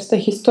trips. The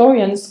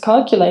historians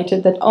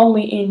calculated that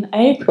only in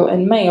April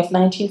and May of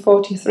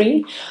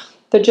 1943,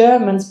 the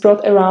Germans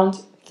brought around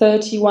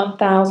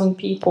 31,000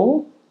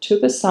 people to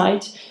the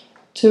site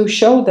to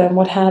show them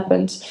what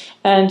happened.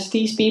 And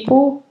these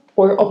people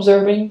were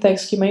observing the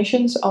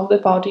exhumations of the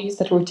bodies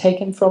that were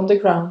taken from the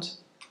ground.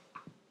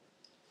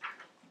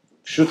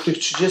 Wśród tych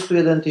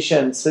 31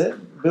 000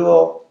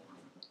 było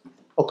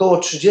około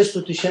 30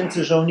 000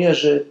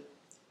 żołnierzy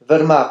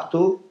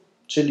Wehrmachtu,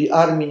 czyli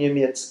armii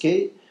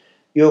niemieckiej,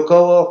 i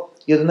około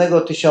 1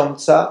 000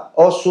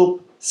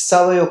 osób z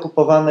całej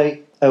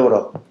okupowanej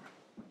Europy.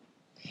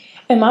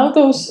 Among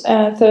those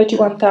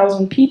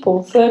 31,000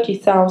 people,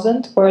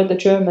 30,000 were the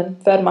German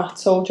Wehrmacht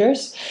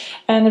soldiers,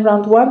 and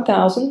around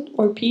 1,000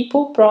 were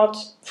people brought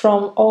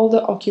from all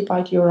the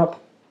occupied Europe.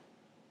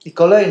 I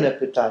kolejne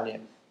pytanie.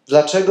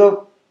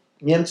 Dlaczego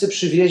Niemcy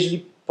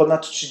przywieźli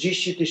ponad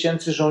 30 000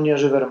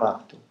 żołnierzy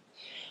Wehrmachtu?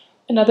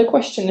 Another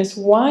question is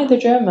why the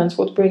Germans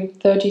would bring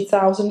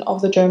 30,000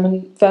 of the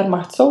German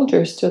Wehrmacht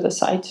soldiers to the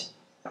site.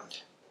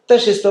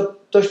 Też jest to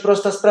dość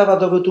prosta sprawa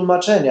do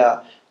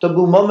wytłumaczenia. To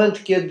był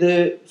moment,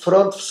 kiedy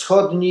front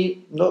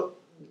wschodni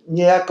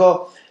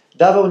niejako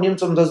dawał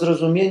Niemcom do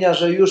zrozumienia,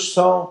 że już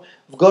są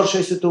w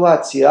gorszej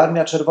sytuacji.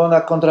 Armia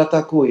Czerwona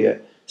kontratakuje.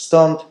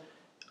 Stąd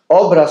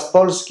obraz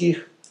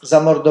polskich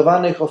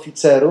zamordowanych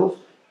oficerów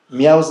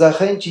miał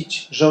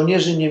zachęcić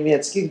żołnierzy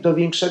niemieckich do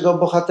większego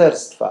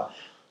bohaterstwa.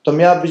 To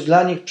miała być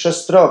dla nich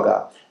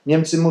przestroga.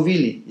 Niemcy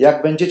mówili,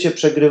 jak będziecie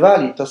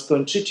przegrywali, to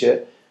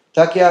skończycie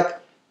tak, jak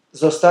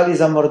zostali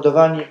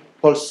zamordowani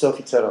polscy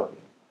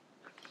oficerowie.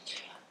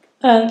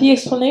 And the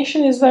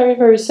explanation is very,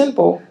 very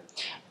simple.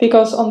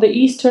 Because on the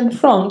Eastern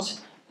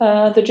Front,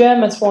 the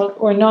Germans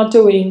were not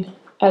doing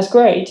as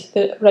great.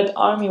 The Red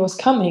Army was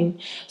coming.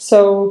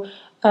 So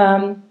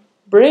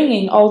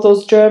bringing all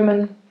those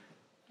German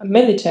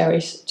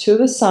militaries to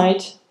the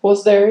site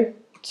was there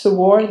to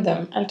warn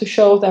them and to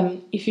show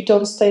them, if you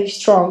don't stay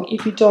strong,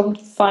 if you don't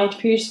fight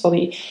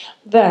peacefully,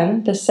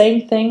 then the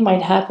same thing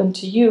might happen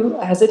to you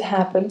as it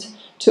happened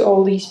to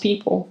all these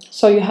people.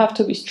 So you have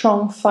to be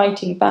strong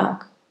fighting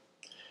back.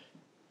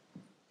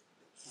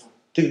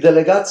 W tych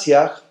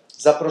delegacjach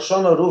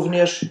zaproszono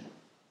również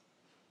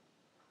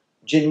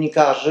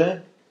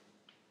dziennikarzy,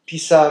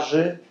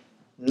 pisarzy,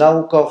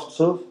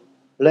 naukowców,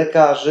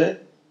 lekarzy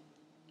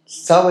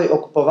z całej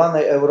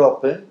okupowanej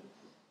Europy,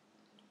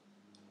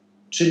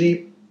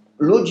 czyli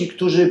ludzi,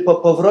 którzy po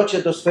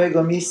powrocie do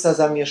swojego miejsca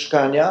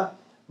zamieszkania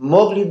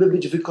mogliby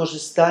być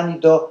wykorzystani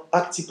do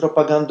akcji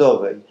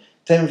propagandowej.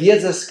 Tę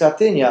wiedzę z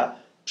Katynia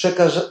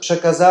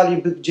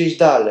przekazaliby gdzieś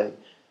dalej,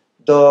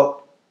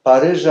 do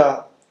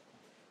Paryża,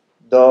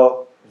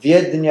 do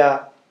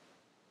Wiednia,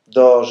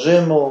 do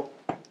Rzymu,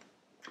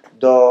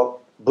 do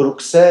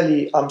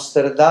Brukseli,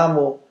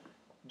 Amsterdamu,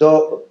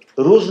 do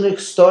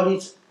różnych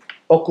stolic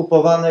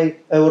okupowanej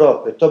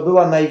Europy. To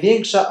była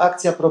największa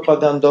akcja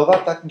propagandowa,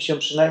 tak mi się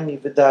przynajmniej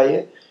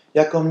wydaje,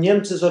 jaką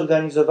Niemcy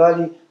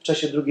zorganizowali w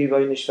czasie II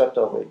wojny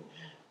światowej.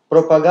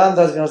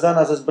 Propaganda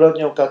związana ze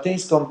zbrodnią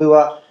katyńską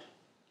była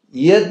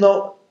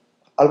jedną,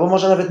 albo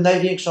może nawet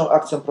największą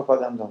akcją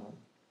propagandową.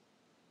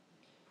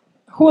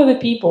 Who are the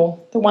people,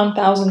 the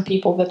 1,000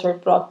 people that were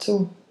brought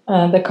to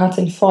the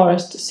Katyn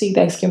forest to see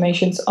the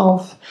exhumations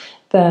of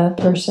the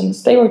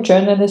persons? They were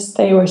journalists,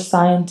 they were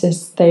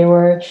scientists, they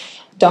were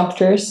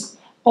doctors,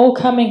 all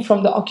coming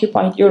from the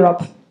occupied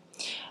Europe.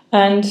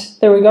 And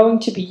they were going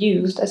to be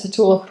used as a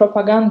tool of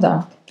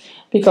propaganda,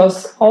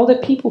 because all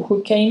the people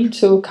who came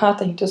to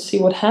Katyn to see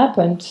what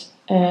happened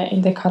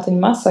in the Katyn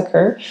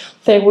Massacre,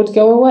 they would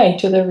go away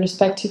to their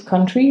respective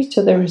countries,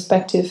 to their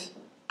respective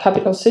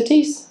capital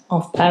cities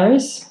of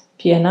Paris,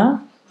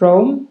 Vienna,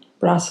 Rome,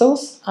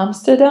 Brussels,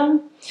 Amsterdam,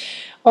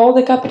 all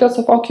the capitals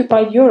of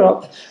occupied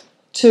Europe,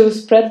 to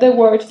spread the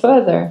word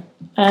further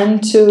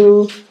and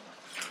to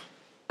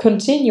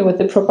continue with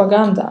the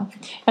propaganda.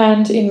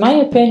 And in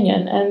my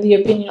opinion, and the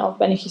opinion of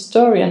many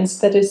historians,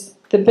 that is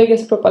the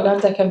biggest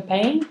propaganda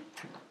campaign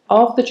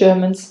of the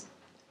Germans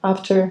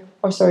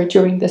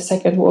during the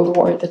Second World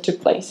War that took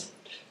place.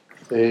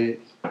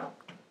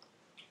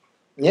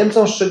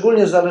 Niemcom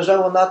szczególnie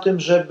zależało na tym,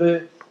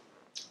 żeby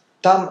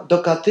tam do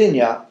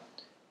Katynia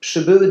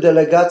przybyły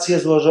delegacje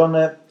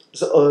złożone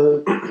z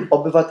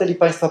obywateli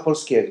państwa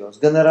polskiego, z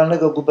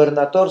generalnego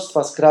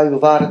gubernatorstwa, z kraju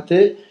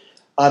Warty,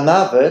 a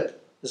nawet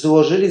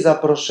złożyli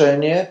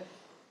zaproszenie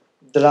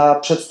dla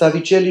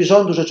przedstawicieli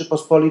rządu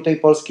Rzeczypospolitej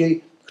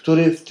Polskiej,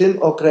 który w tym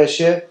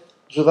okresie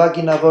z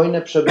uwagi na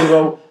wojnę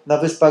przebywał na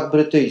Wyspach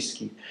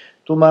Brytyjskich.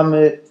 Tu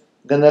mamy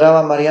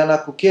generała Mariana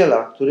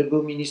Kukiela, który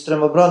był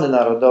ministrem obrony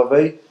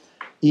narodowej,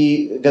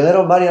 i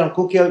generał Marian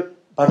Kukiel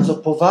bardzo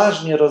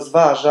poważnie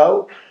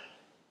rozważał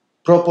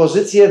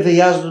propozycję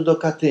wyjazdu do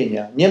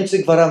Katynia. Niemcy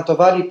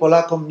gwarantowali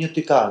Polakom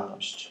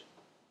nietykalność.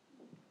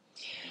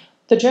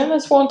 The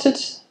Germans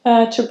wanted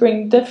to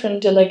bring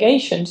different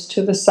delegations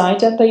to the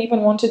site, and they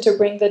even wanted to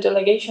bring the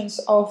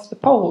delegations of the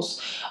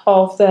Poles,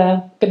 of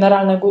the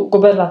Generalne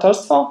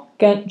Gubernatorstwo,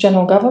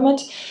 general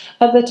government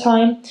at the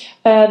time.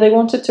 They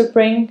wanted to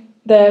bring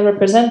the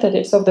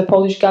representatives of the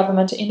Polish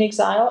government in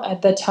exile.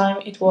 At that time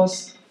it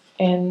was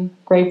in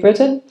Great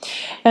Britain,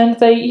 and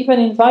they even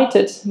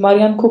invited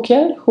Marian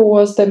Kukiel, who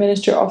was the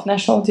Minister of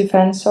National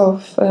Defense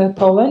of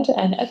Poland,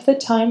 and at the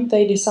time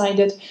they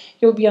decided,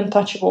 you'll be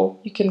untouchable,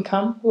 you can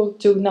come, we'll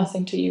do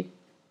nothing to you.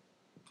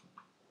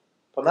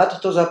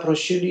 Ponadto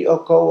zaprosili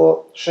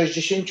około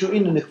 60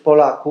 innych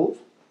Polaków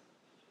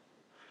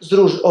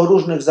o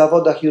różnych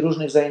zawodach i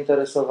różnych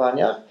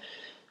zainteresowaniach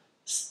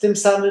z tym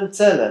samym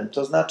celem,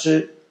 to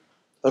znaczy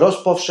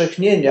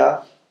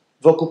rozpowszechnienia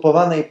w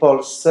okupowanej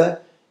Polsce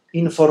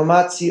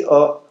informacji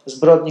o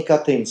zbrodni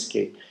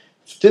katyńskiej.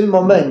 W tym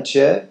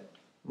momencie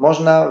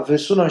można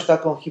wysunąć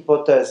taką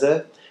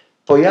hipotezę,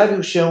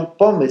 pojawił się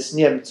pomysł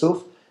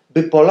Niemców,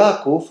 by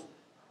Polaków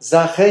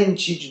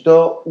zachęcić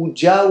do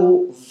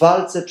udziału w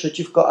walce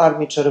przeciwko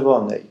Armii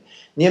Czerwonej.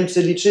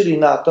 Niemcy liczyli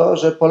na to,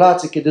 że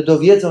Polacy, kiedy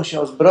dowiedzą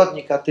się o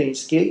zbrodni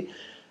katyńskiej,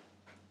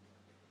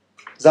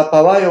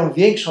 zapałają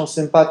większą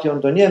sympatią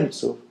do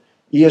Niemców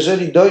i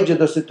jeżeli dojdzie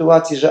do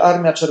sytuacji, że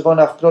Armia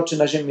Czerwona wkroczy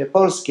na ziemię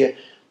polskie,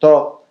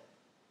 to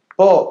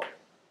po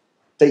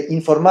tej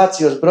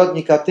informacji o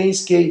zbrodni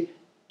katyńskiej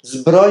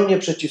zbrojnie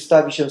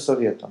przeciwstawi się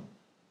Sowietom.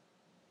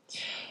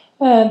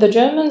 The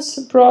Germans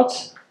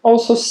brought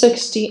also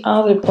 60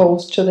 other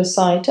Poles to the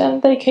site,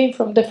 and they came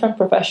from different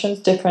professions,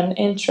 different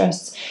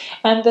interests,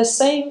 and the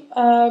same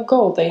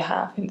goal they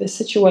have in this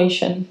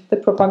situation, the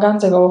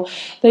propaganda goal.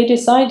 They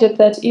decided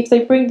that if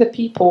they bring the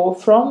people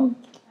from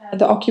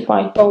the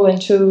occupied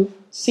Poland to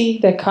see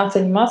the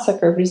Katyn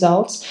Massacre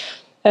results,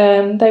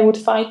 they would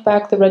fight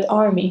back the Red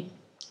Army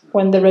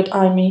when the Red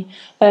Army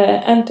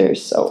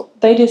enters. So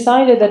they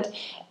decided that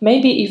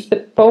maybe if the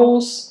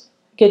Poles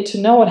get to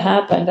know what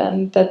happened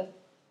and that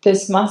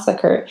this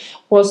massacre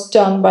was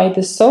done by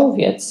the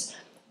Soviets,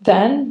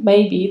 then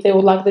maybe they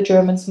would like the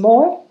Germans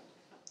more,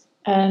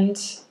 and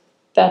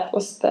that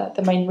was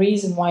the main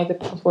reason why the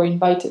Poles were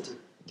invited.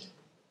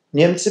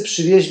 Niemcy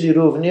przywieźli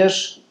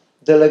również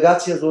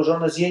delegacje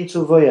złożone z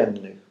jeńców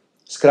wojennych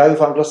z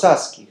krajów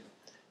anglosaskich,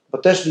 bo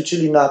też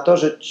liczyli na to,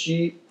 że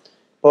ci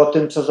po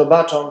tym, co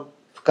zobaczą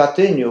w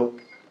Katyniu,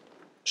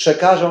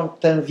 przekażą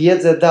tę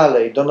wiedzę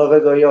dalej do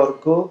Nowego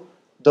Jorku,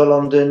 do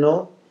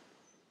Londynu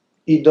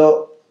i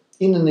do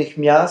innych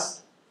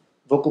miast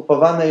w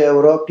okupowanej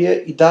Europie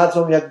i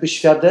dadzą jakby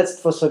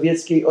świadectwo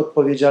sowieckiej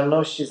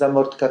odpowiedzialności za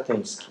mord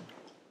katyński.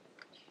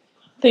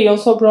 They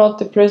also brought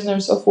the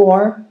prisoners of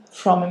war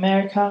from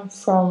America,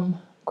 from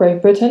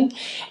Great Britain,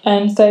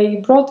 and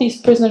they brought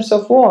these prisoners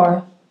of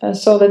war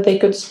so that they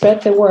could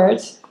spread the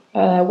word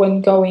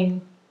when going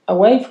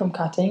away from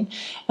Katyn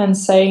and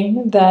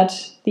saying that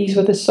these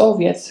were the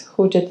Soviets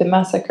who did the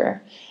massacre,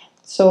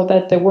 so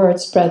that the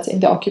word spreads in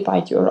the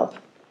occupied Europe.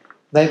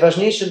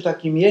 Najważniejszym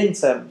takim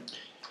jeńcem,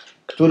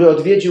 który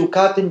odwiedził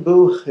Katyn,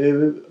 był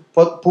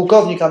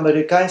pułkownik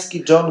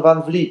amerykański John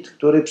Van Vliet,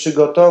 który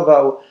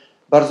przygotował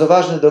bardzo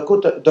ważny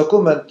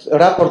dokument,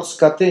 raport z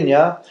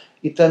Katynia,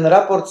 i ten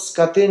raport z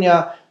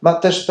Katynia ma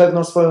też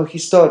pewną swoją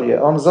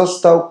historię. On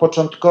został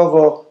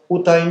początkowo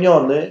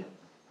utajniony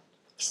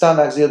w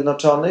Stanach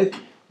Zjednoczonych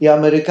i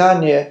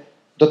Amerykanie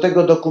do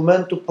tego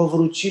dokumentu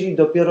powrócili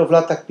dopiero w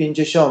latach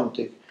 50.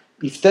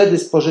 i wtedy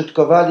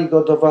spożytkowali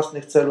go do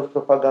własnych celów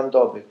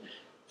propagandowych.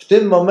 W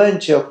tym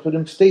momencie, o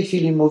którym w tej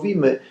chwili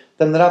mówimy,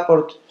 ten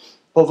raport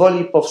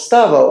powoli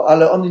powstawał,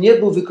 ale on nie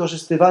był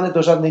wykorzystywany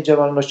do żadnej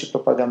działalności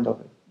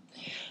propagandowej.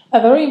 A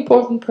very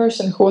important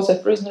person who was a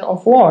prisoner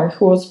of war,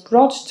 who was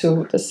brought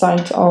to the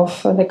site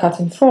of the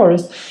Katyn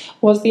forest,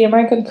 was the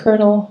American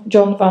Colonel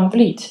John Van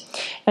Vliet,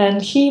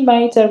 and he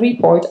made a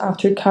report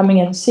after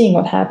coming and seeing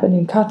what happened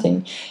in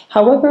Katyn.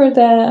 However,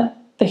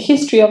 the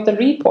history of the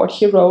report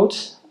he wrote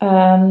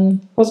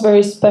was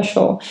very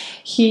special.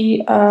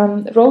 He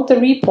wrote the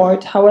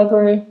report,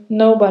 however,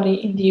 nobody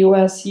in the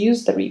US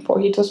used the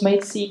report. It was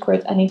made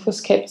secret and it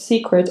was kept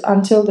secret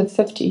until the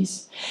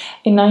 50s.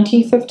 In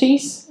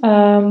 1950s,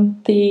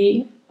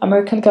 the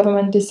American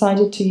government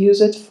decided to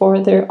use it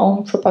for their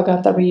own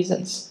propaganda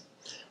reasons.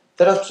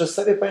 Teraz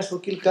przedstawię Państwu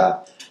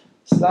kilka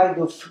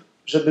slajdów,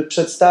 żeby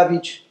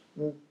przedstawić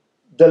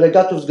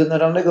delegatów z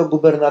Generalnego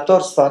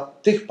Gubernatorstwa,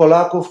 tych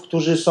Polaków,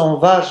 którzy są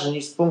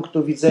ważni z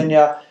punktu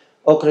widzenia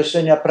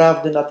określenia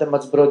prawdy na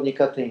temat zbrodni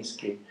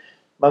katyńskiej.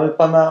 Mamy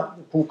pana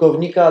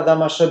pułkownika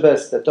Adama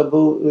Szebestę. To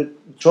był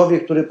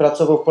człowiek, który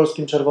pracował w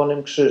Polskim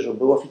Czerwonym Krzyżu,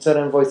 był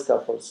oficerem Wojska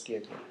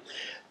Polskiego.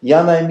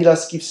 Jana Emila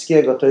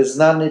Skiwskiego, to jest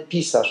znany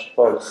pisarz w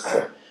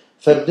Polsce.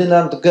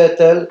 Ferdynand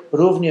Goethel,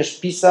 również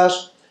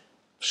pisarz.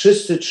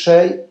 Wszyscy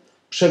trzej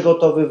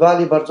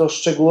przygotowywali bardzo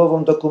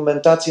szczegółową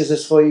dokumentację ze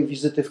swojej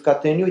wizyty w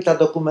Katyniu i ta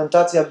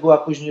dokumentacja była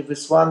później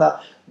wysłana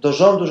do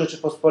rządu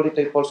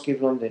Rzeczypospolitej Polskiej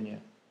w Londynie.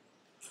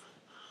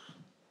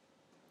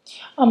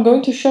 I'm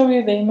going to show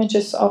you the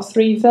images of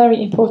three very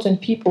important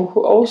people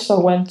who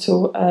also went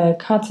to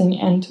Katyn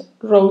and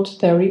wrote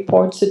their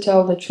reports to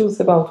tell the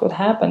truth about what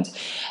happened.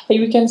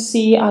 You can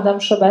see Adam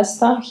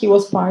Szebesta. He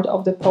was part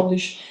of the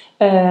Polish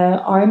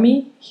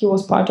army. He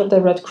was part of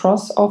the Red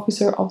Cross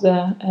officer of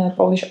the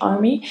Polish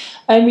army.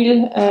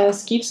 Emil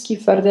Skiwski,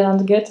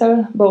 Ferdynand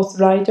Goethel, both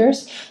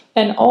writers.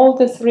 And all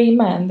the three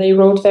men, they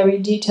wrote very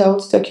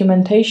detailed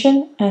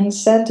documentation and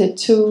sent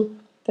it to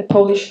the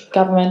Polish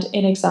government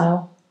in exile.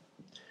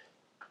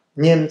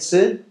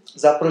 Niemcy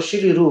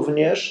zaprosili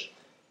również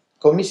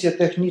Komisję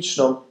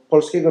Techniczną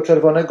Polskiego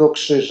Czerwonego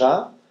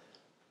Krzyża,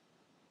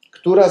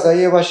 która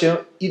zajęła się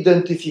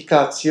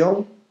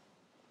identyfikacją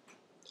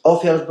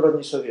ofiar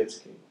zbrodni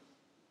sowieckiej.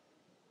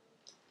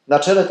 Na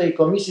czele tej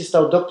komisji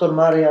stał dr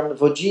Marian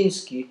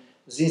Wodziński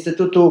z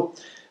Instytutu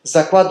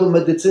Zakładu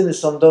Medycyny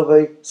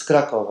Sądowej z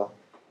Krakowa.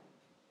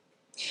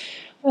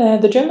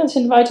 The Germans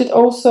invited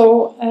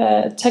also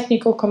a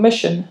technical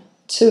commission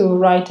to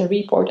write a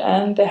report,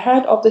 and the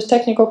head of the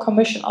technical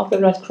commission of the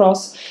Red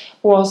Cross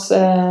was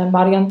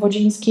Marian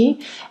Wodziński,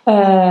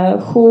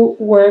 who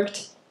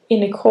worked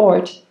in a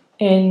court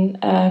in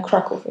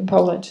Kraków in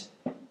Poland.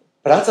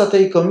 Praca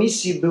tej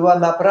komisji była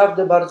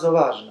naprawdę bardzo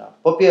ważna.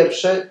 Po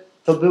pierwsze,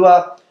 to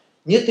była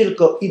nie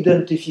tylko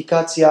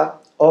identyfikacja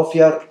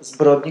ofiar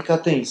zbrodni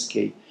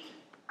katyńskiej.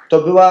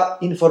 To była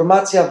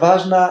informacja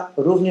ważna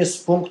również z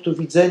punktu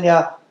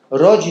widzenia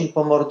rodzin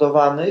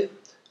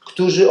pomordowanych,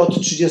 którzy od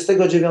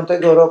 1939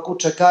 roku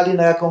czekali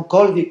na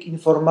jakąkolwiek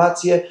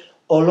informację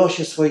o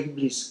losie swoich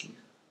bliskich.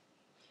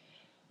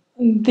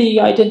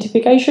 The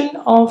identification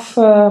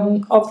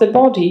of the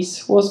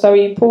bodies was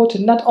very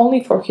important, not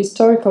only for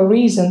historical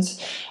reasons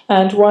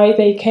and why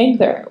they came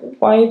there,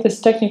 why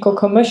this technical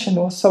commission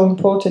was so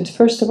important.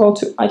 First of all,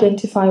 to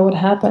identify what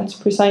happened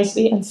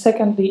precisely, and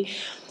secondly,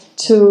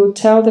 to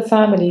tell the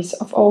families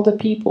of all the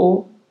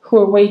people who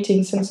were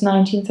waiting since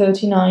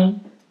 1939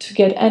 to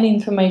get any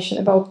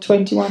information about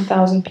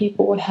 21,000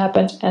 people, what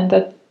happened, and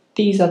that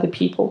these are the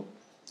people.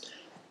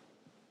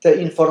 Te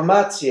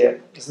informacje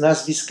z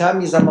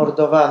nazwiskami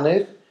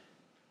zamordowanych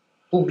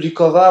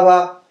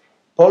publikowała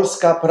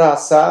polska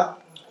prasa,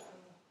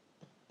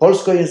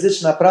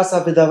 polskojęzyczna prasa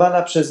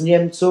wydawana przez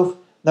Niemców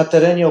na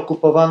terenie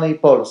okupowanej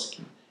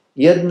Polski.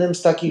 Jednym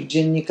z takich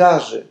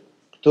dziennikarzy,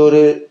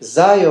 który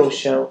zajął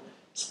się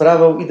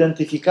sprawą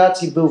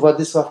identyfikacji, był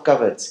Władysław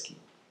Kawecki.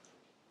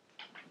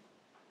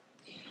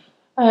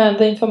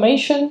 The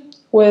information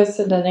with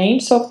the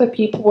names of the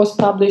people was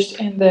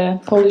published in the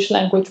Polish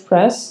language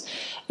press.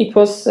 It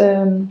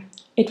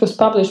was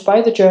published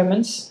by the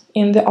Germans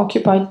in the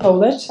occupied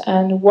Poland,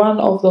 and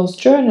one of those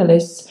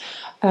journalists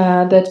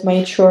that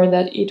made sure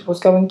that it was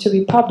going to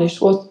be published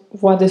was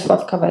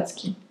Władysław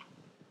Kawecki.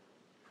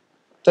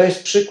 To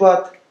jest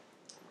przykład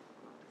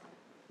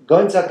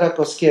gońca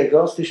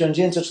krakowskiego z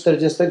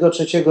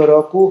 1943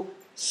 roku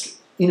z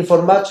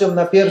informacją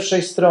na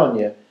pierwszej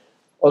stronie.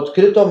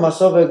 Odkryto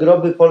masowe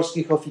groby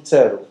polskich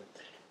oficerów.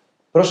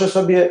 Proszę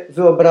sobie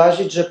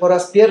wyobrazić, że po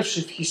raz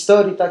pierwszy w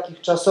historii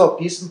takich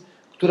czasopism,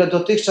 które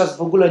dotychczas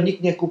w ogóle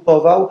nikt nie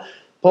kupował,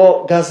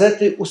 po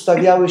gazety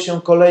ustawiały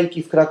się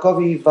kolejki w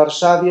Krakowie i w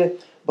Warszawie,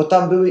 bo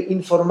tam były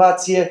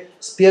informacje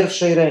z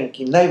pierwszej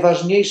ręki,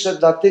 najważniejsze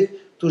dla tych,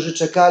 którzy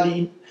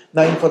czekali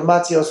na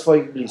informacje o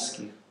swoich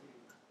bliskich.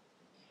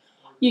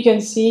 You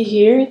can see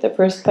here the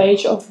first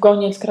page of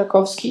Goniec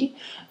Krakowski,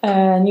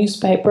 a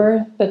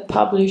newspaper that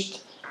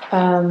published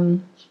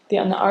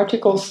an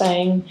article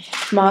saying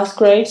mass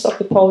graves of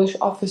the Polish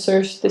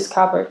officers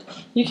discovered.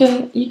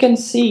 You can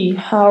see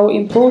how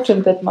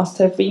important that must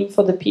have been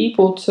for the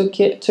people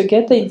to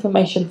get the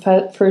information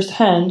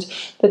firsthand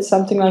that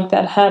something like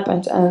that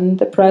happened. And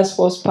the press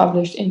was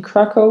published in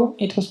Krakow,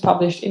 it was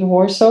published in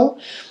Warsaw,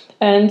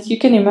 and you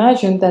can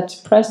imagine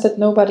that press that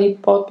nobody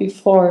bought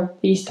before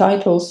these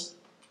titles,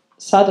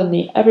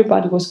 suddenly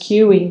everybody was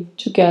queuing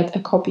to get a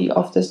copy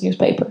of this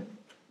newspaper.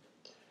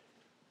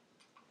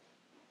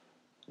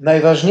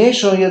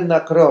 Najważniejszą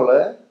jednak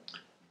rolę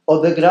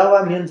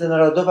odegrała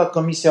Międzynarodowa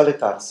Komisja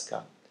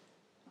Lekarska.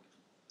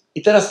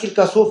 I teraz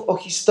kilka słów o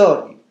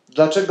historii.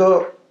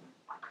 Dlaczego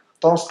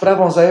tą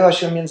sprawą zajęła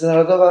się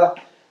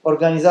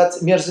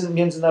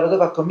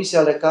Międzynarodowa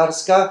Komisja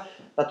Lekarska,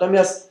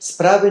 natomiast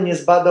sprawy nie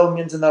zbadał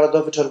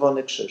Międzynarodowy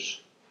Czerwony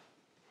Krzyż.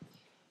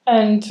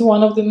 And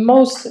one of the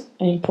most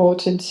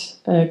important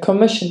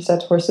commissions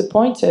that was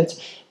appointed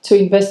to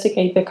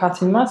investigate the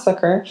Katyn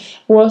Massacre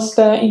was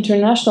the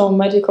International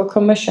Medical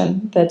Commission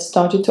that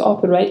started to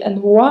operate, and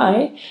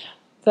why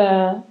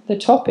the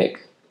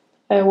topic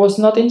was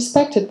not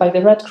inspected by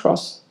the Red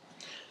Cross.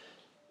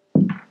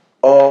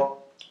 O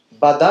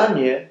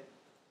badanie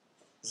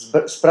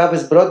sprawy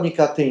zbrodni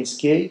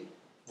katyńskiej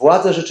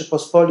władze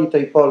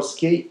Rzeczypospolitej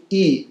Polskiej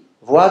i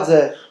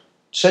władze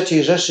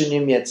III Rzeszy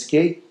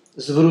Niemieckiej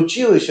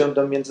zwróciły się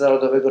do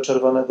Międzynarodowego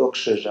Czerwonego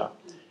Krzyża,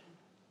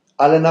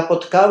 ale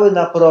napotkały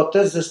na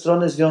protest ze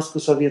strony Związku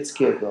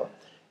Sowieckiego.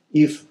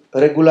 I w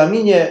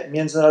regulaminie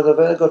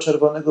Międzynarodowego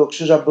Czerwonego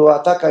Krzyża była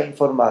taka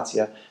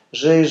informacja,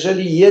 że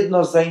jeżeli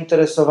jedno z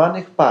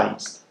zainteresowanych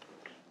państw,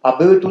 a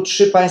były tu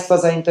 3 państwa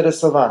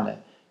zainteresowane,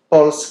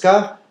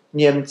 Polska,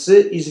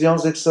 Niemcy i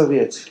Związek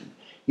Sowiecki,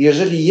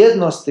 jeżeli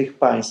jedno z tych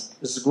państw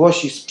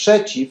zgłosi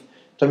sprzeciw,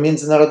 to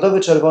Międzynarodowy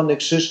Czerwony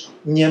Krzyż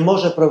nie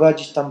może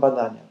prowadzić tam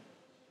badania.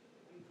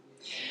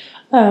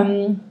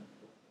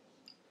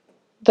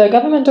 The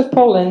government of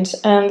Poland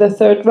and the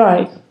Third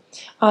Reich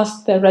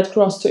asked the Red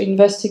Cross to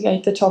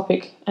investigate the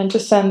topic and to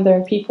send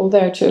their people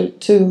there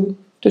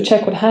to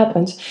check what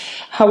happened.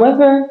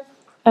 However,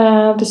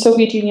 the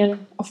Soviet Union,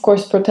 of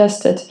course,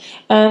 protested,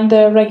 and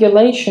the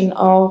regulation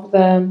of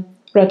the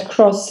Red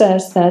Cross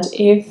says that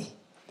if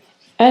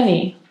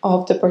any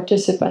of the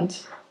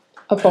participants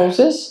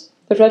opposes,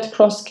 the Red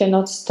Cross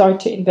cannot start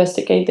to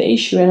investigate the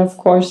issue. And of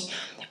course,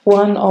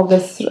 one of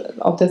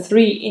the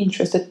 3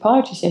 interested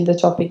parties in the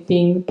topic,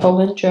 being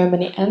Poland,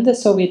 Germany, and the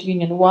Soviet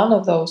Union, one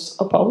of those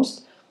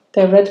opposed,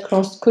 the Red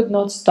Cross could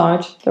not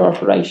start their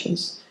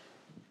operations.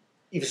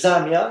 I w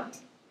zamian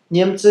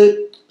Niemcy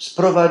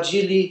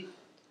sprowadzili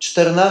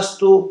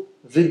 14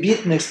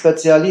 wybitnych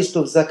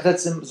specjalistów z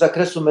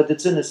zakresu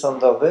medycyny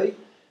sądowej,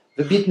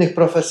 wybitnych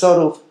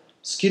profesorów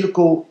z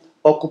kilku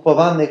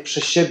okupowanych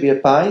przez siebie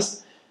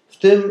państw, w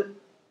tym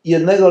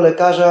jednego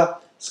lekarza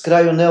z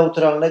kraju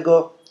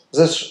neutralnego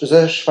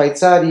ze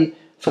Szwajcarii,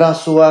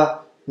 François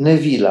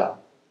Neville'a.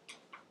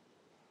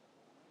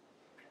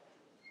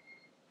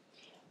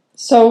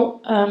 So,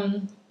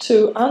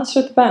 to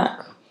answer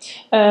back,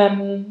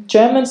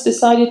 Germans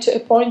decided to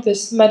appoint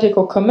this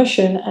medical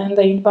commission, and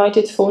they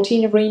invited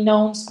 14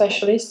 renowned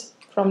specialists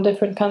from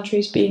different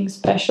countries, being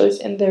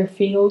specialists in their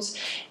fields,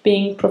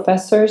 being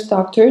professors,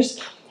 doctors,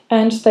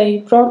 and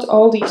they brought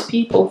all these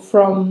people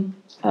from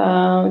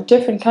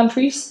different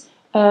countries.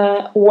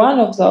 One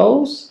of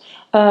those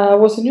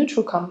was a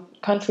neutral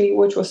country,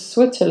 which was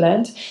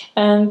Switzerland,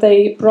 and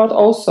they brought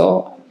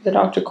also the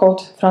doctor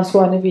called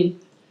François Neville.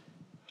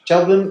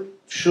 Chciałbym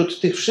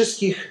wśród tych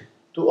wszystkich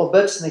tu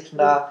obecnych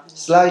na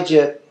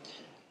slajdzie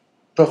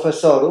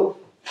profesorów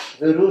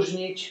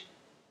wyróżnić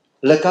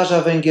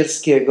lekarza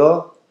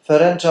węgierskiego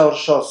Ferencza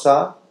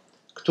Orszosa,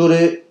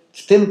 który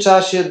w tym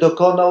czasie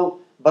dokonał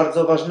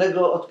bardzo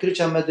ważnego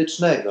odkrycia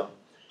medycznego.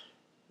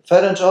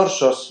 Ferenc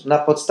Orszos na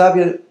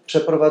podstawie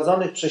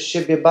przeprowadzonych przez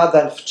siebie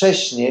badań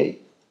wcześniej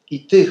i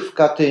tych w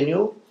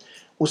Katyniu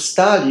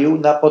ustalił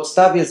na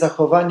podstawie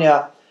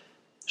zachowania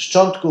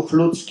szczątków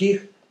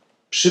ludzkich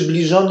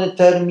przybliżony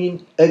termin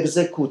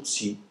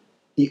egzekucji.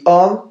 I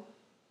on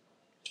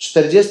w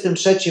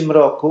 1943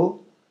 roku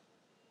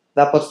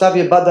na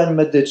podstawie badań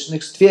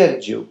medycznych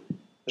stwierdził,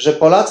 że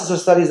Polacy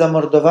zostali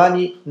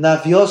zamordowani na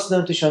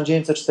wiosnę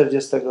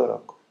 1940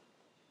 roku.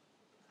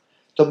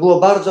 To było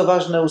bardzo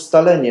ważne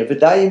ustalenie.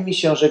 Wydaje mi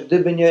się, że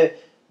gdyby nie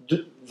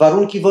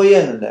warunki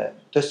wojenne,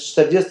 to jest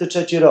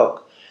 1943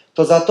 rok,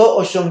 to za to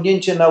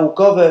osiągnięcie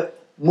naukowe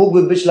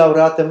mógłby być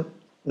laureatem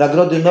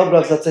Nagrody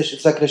Nobla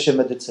w zakresie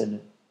medycyny.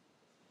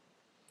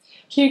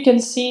 Here you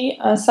can see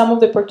some of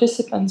the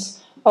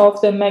participants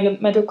of the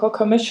medical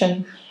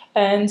commission,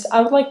 and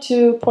I would like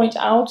to point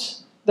out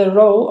the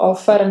role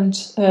of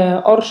Ferenc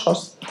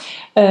Orszos.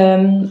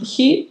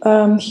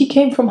 He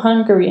came from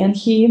Hungary, and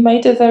he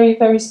made a very,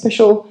 very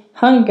special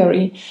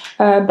Hungary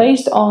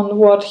based on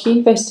what he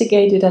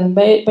investigated and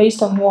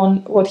based on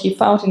what he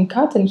found in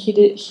Katyn.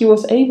 He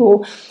was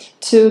able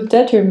to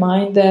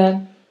determine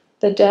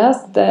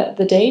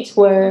the date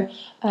where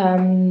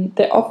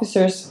the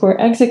officers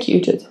were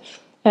executed.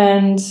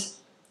 And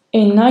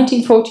in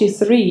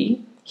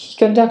 1943, he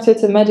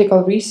conducted a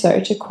medical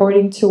research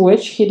according to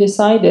which he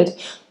decided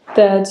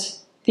that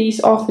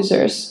these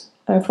officers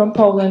from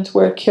Poland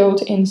were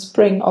killed in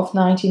spring of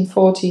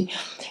 1940.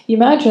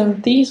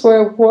 Imagine, these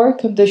were war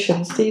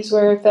conditions, these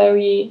were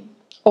very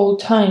old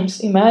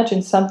times.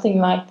 Imagine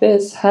something like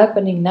this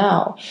happening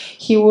now.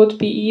 He would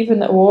be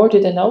even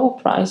awarded a Nobel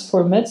Prize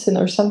for medicine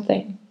or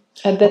something.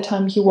 At that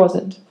time he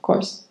wasn't, of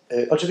course.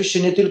 Oczywiście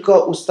nie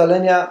tylko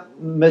ustalenia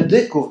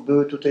medyków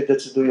były tutaj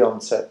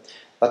decydujące,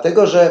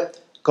 dlatego że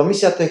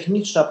Komisja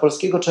Techniczna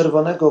Polskiego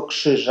Czerwonego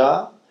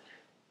Krzyża,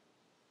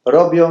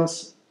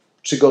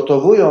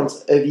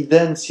 przygotowując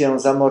ewidencję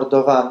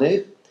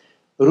zamordowanych,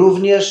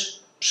 również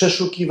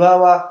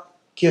przeszukiwała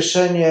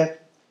kieszenie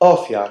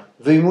ofiar,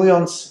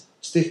 wyjmując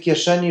z tych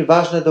kieszeni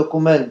ważne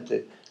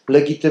dokumenty,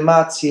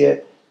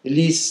 legitymacje,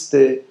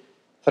 listy,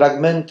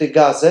 fragmenty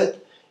gazet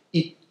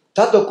i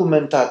ta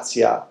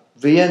dokumentacja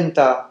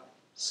wyjęta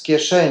z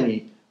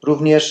kieszeni,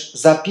 również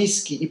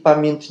zapiski i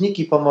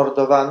pamiętniki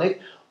pomordowanych,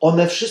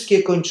 one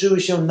wszystkie kończyły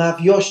się na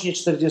wiośnie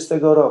 40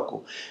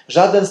 roku.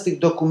 Żaden z tych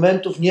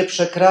dokumentów nie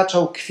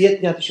przekraczał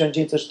kwietnia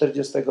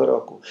 1940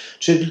 roku.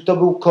 Czyli to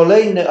był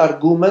kolejny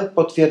argument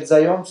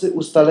potwierdzający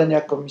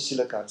ustalenia komisji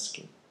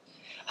lekarskiej.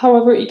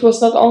 However, it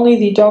was not only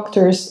the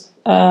doctors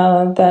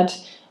that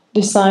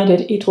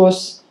decided it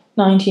was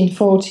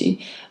 1940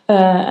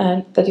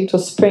 and that it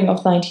was spring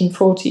of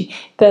 1940.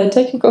 The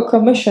Technical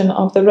Commission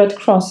of the Red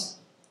Cross,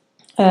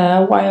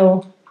 while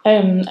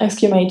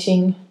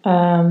exhumating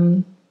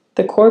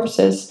the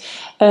corpses,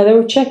 they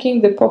were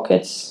checking the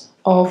pockets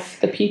of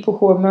the people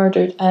who were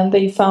murdered, and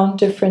they found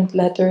different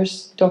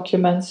letters,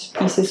 documents,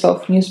 pieces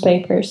of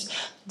newspapers,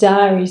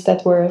 diaries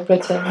that were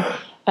written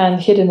and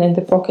hidden in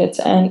the pockets.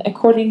 And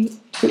according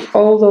to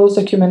all those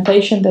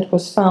documentation that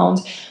was found,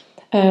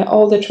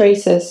 all the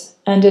traces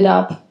ended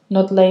up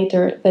not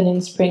later than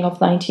in spring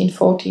of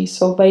 1940.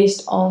 So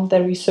based on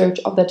the research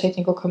of the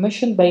Technical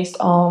Commission, based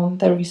on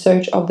the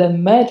research of the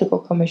Medical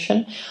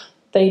Commission,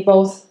 they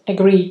both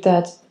agreed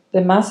that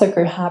the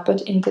massacre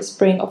happened in the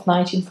spring of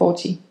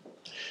 1940.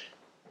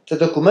 Te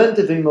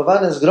dokumenty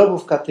wyjmowane z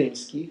grobów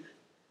katyńskich,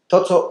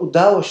 to co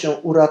udało się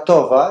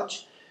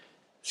uratować,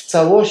 w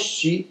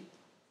całości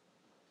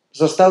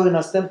zostały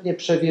następnie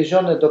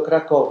przewiezione do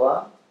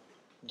Krakowa,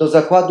 do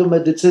Zakładu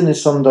Medycyny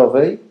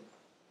Sądowej,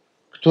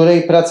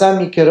 której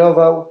pracami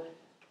kierował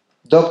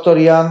dr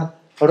Jan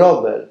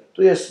Robel.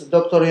 Tu jest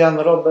dr Jan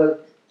Robel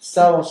z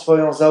całą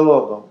swoją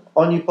załogą.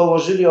 Oni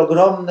położyli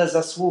ogromne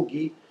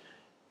zasługi,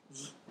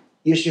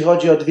 jeśli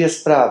chodzi o dwie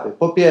sprawy.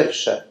 Po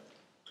pierwsze,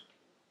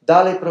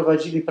 dalej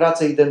prowadzili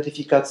prace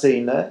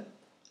identyfikacyjne,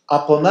 a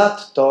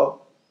ponadto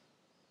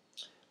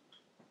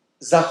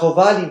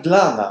zachowali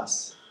dla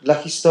nas, dla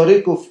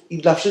historyków i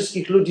dla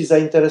wszystkich ludzi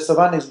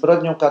zainteresowanych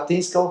zbrodnią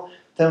katyńską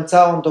tę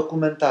całą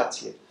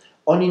dokumentację.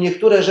 Oni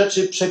niektóre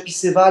rzeczy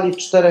przepisywali w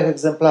 4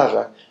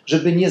 egzemplarzach,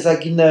 żeby nie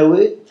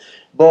zaginęły,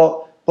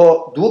 bo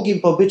po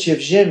długim pobycie w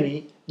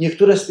ziemi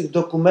niektóre z tych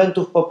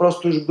dokumentów po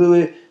prostu już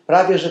były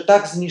prawie że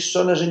tak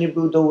zniszczone, że nie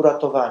były do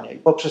uratowania i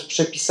poprzez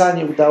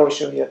przepisanie udało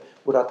się je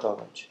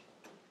uratować.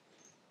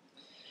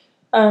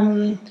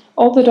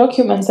 All the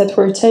documents that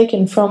were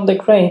taken from the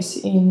graves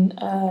in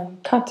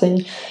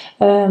Katyn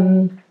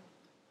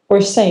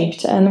were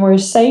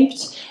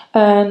saved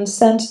and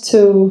sent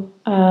to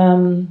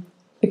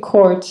the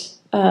court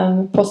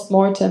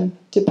post-mortem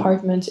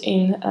department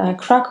in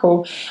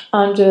Krakow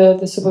under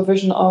the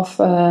supervision of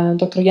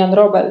Dr. Jan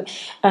Robel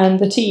and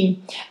the team.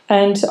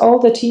 And all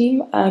the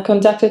team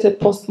conducted a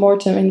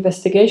post-mortem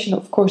investigation,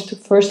 of course, to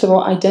first of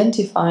all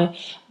identify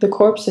the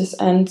corpses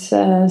and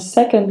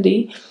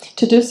secondly,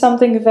 to do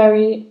something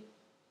very,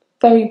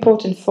 very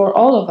important for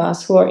all of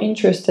us who are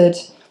interested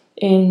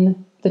in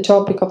the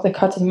topic of the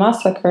Katyn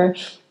Massacre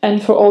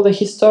and for all the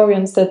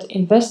historians that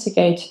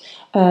investigate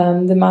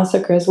the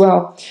massacre as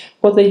well.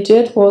 What they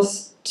did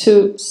was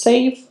to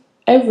save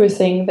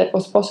everything that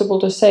was possible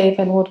to save,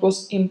 and what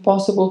was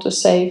impossible to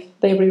save,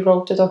 they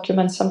rewrote the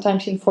documents,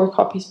 sometimes in 4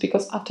 copies,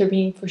 because after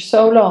being for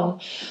so long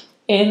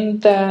in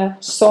the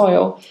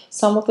soil,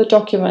 some of the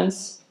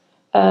documents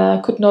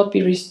could not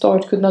be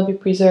restored, could not be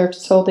preserved,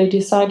 so they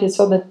decided,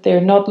 so that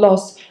they're not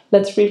lost,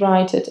 let's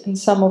rewrite it, and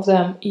some of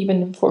them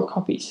even in 4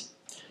 copies.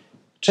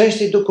 Część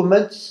tej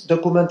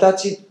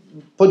dokumentacji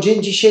po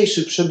dzień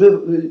dzisiejszy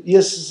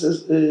jest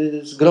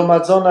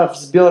zgromadzona w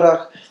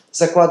zbiorach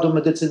Zakładu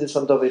Medycyny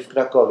Sądowej w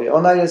Krakowie.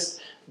 Ona jest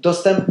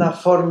dostępna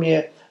w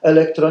formie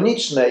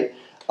elektronicznej,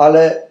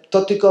 ale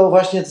to tylko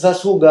właśnie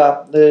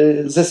zasługa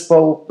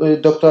zespołu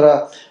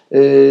doktora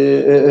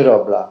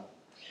Robla.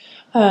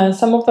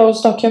 Some of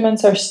those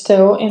documents are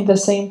still in the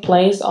same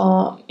place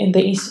in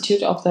the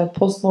Institute of the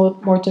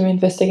Post-Mortem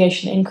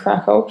Investigation in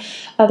Krakow.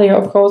 They are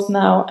of course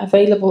now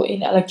available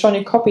in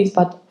electronic copies,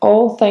 but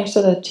all thanks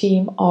to the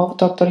team of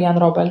Dr. Jan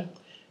Robel.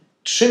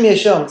 3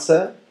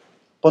 miesiące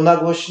po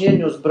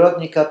nagłośnieniu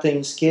zbrodni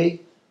katyńskiej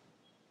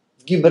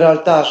w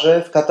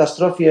Gibraltarze w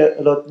katastrofie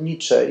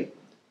lotniczej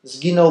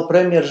zginął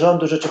premier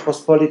rządu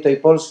Rzeczypospolitej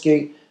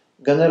Polskiej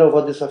generał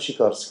Władysław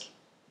Sikorski.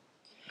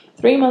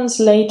 3 months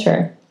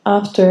later,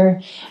 after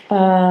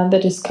the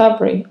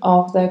discovery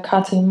of the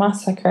Katyn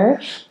Massacre,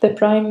 the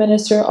Prime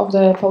Minister of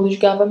the Polish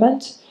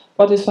government,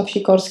 Władysław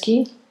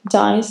Sikorski,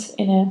 dies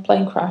in a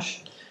plane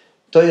crash.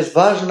 To jest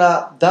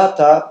ważna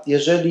data,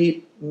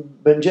 jeżeli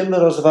będziemy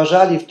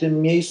rozważali w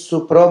tym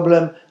miejscu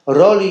problem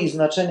roli i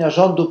znaczenia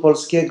rządu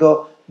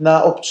polskiego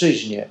na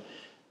obczyźnie.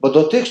 Bo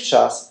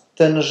dotychczas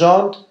ten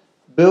rząd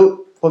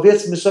był,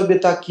 powiedzmy sobie,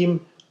 takim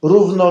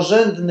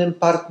równorzędnym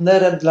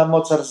partnerem dla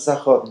mocarstw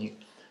zachodnich.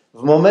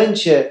 W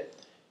momencie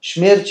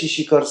śmierci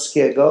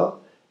Sikorskiego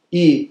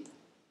i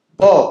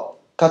po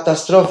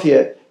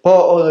katastrofie,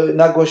 po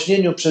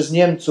nagłośnieniu przez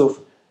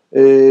Niemców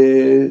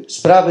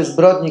sprawy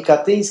zbrodni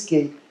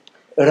katyńskiej,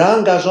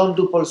 ranga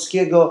rządu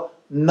polskiego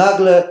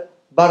nagle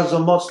bardzo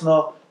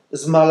mocno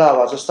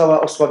zmalała,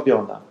 została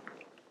osłabiona.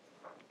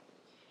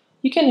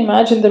 You can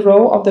imagine the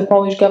role of the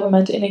Polish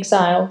government in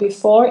exile.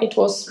 Before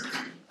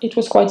it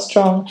was quite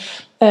strong.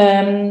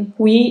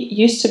 We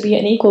used to be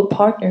an equal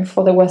partner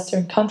for the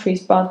Western countries,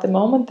 but the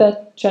moment that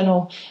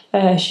General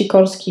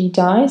Sikorski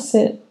dies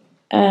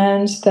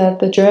and that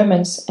the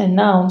Germans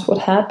announced what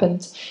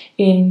happened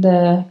in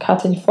the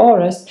Katyn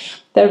forest,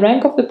 the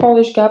rank of the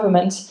Polish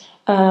government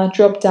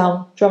dropped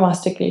down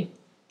dramatically.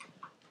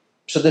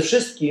 Przede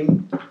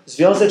wszystkim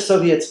Związek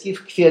Sowiecki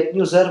w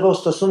kwietniu zerwał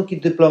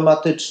stosunki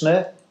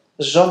dyplomatyczne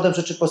z rządem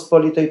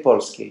Rzeczypospolitej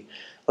Polskiej.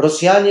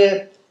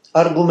 Rosjanie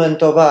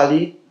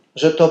argumentowali,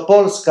 że to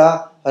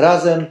Polska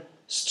razem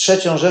z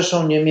III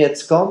Rzeszą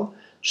Niemiecką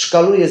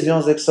szkaluje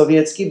Związek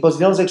Sowiecki, bo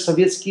Związek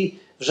Sowiecki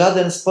w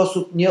żaden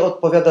sposób nie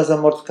odpowiada za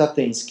mord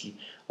katyński.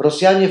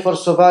 Rosjanie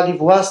forsowali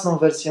własną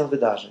wersję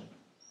wydarzeń.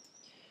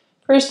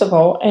 First of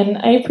all, in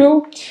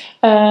April,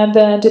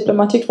 the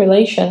diplomatic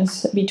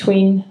relations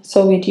between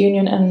Soviet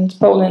Union and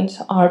Poland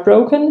are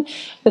broken.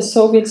 The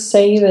Soviets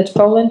say that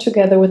Poland,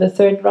 together with the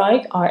Third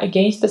Reich, are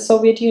against the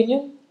Soviet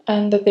Union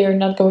and that they are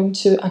not going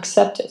to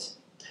accept it.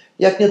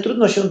 Jak nie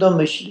trudno się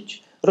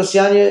domyślić,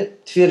 Rosjanie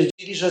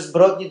twierdzili, że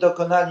zbrodni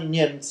dokonali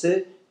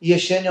Niemcy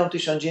jesienią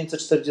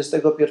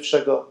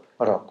 1941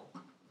 roku.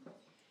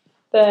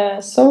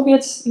 The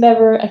Soviets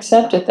never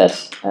accepted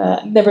that,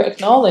 never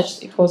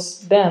acknowledged it was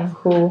them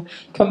who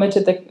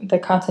committed the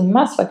Katyn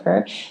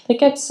Massacre. They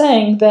kept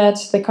saying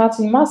that the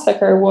Katyn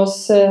Massacre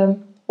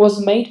was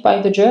made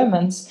by the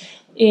Germans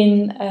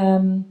in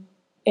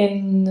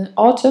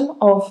autumn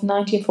of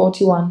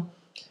 1941.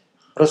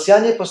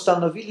 Rosjanie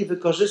postanowili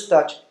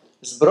wykorzystać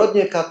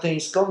zbrodnię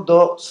katyńską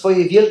do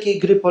swojej wielkiej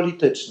gry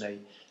politycznej.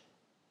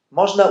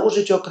 Można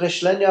użyć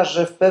określenia,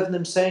 że w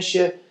pewnym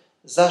sensie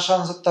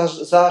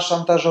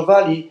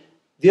zaszantażowali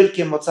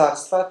wielkie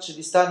mocarstwa,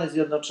 czyli Stany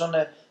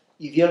Zjednoczone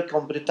i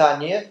Wielką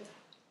Brytanię,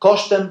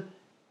 kosztem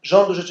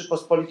rządu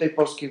Rzeczypospolitej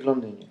Polskiej w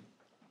Londynie.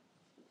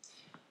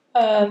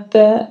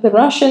 The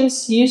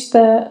Russians used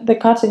the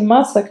Katyn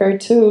Massacre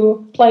to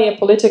play a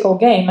political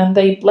game, and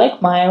they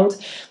blackmailed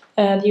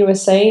the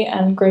USA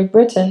and Great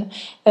Britain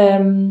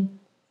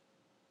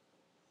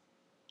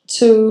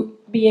to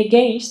be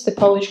against the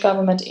Polish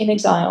government in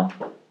exile.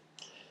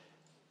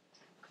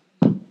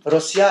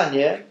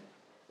 Rosjanie,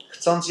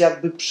 chcąc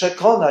jakby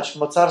przekonać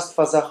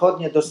mocarstwa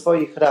zachodnie do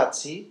swoich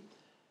racji,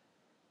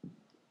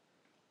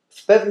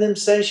 w pewnym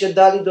sensie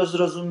dali do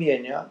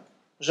zrozumienia,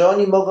 że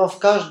oni mogą w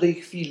każdej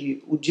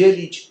chwili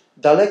udzielić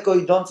daleko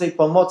idącej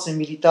pomocy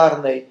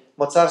militarnej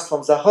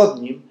mocarstwom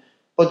zachodnim,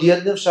 pod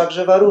jednym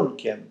wszakże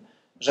warunkiem,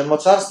 że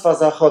mocarstwa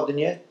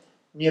zachodnie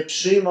nie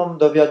przyjmą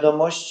do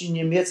wiadomości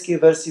niemieckiej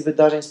wersji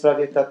wydarzeń w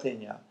sprawie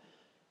Katynia.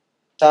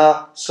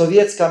 Ta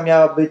sowiecka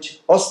miała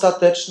być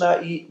ostateczna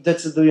i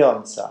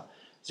decydująca.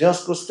 W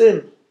związku z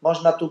tym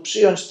można tu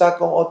przyjąć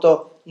taką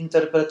oto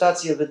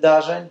interpretację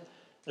wydarzeń,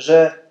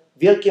 że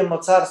wielkie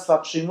mocarstwa,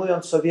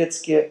 przyjmując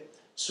sowieckie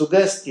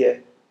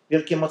sugestie,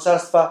 wielkie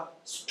mocarstwa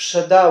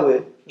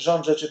sprzedały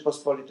rząd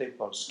Rzeczypospolitej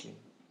Polskiej.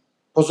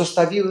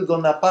 Pozostawiły go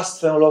na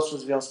pastwę losu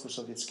Związku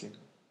Sowieckiego.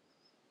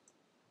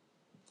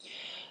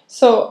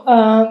 So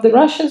the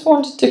Russians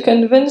wanted to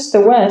convince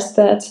the West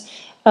that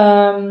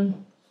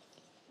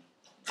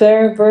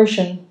their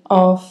version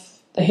of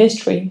the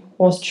history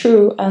was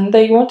true, and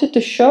they wanted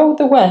to show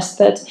the West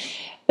that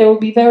they would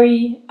be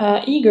very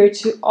eager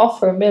to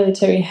offer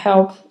military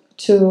help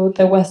to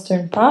the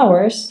Western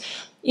powers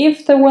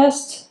if the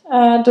West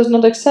does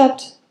not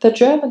accept the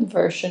German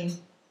version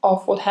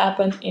of what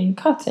happened in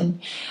Katyn.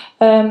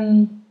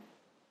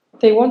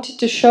 They wanted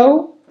to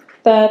show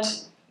that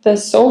the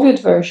Soviet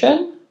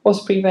version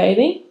was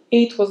prevailing,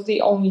 it was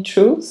the only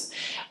truth,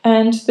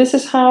 and this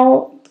is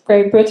how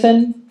Great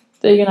Britain,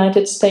 the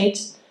United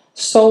States,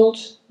 sold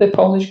the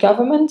Polish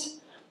government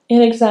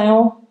in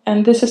exile,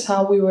 and this is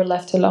how we were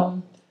left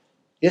alone.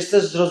 Jest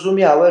też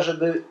zrozumiałe,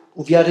 żeby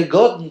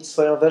uwiarygodnić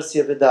swoją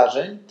wersję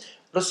wydarzeń,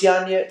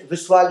 Rosjanie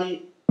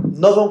wysłali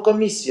nową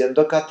komisję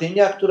do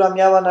Katynia, która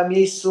miała na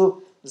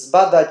miejscu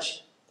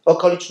zbadać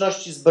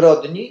okoliczności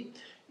zbrodni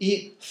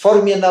i w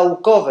formie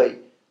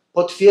naukowej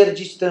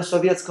potwierdzić tę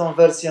sowiecką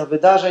wersję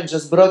wydarzeń, że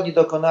zbrodni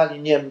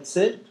dokonali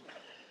Niemcy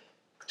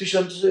w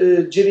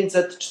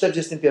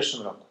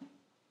 1941 roku.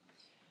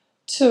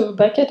 To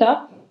back it up,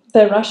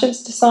 the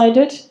Russians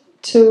decided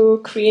to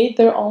create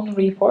their own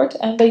report,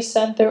 and they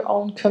sent their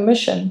own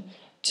commission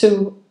to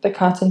the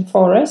Katyn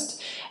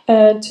forest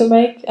to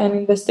make an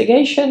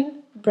investigation,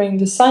 bring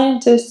the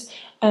scientists,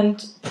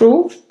 and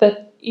prove that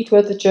it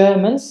were the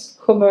Germans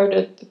who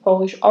murdered the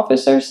Polish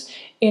officers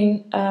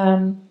in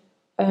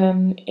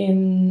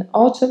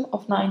autumn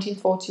of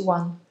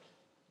 1941.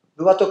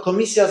 Była to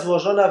komisja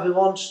złożona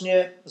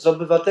wyłącznie z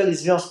obywateli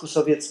Związku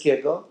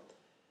Sowieckiego.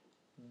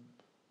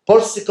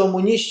 Polscy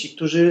komuniści,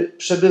 którzy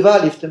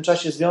przebywali w tym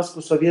czasie w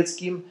Związku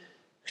Sowieckim,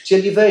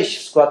 chcieli wejść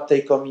w skład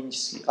tej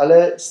komisji,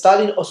 ale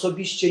Stalin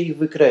osobiście ich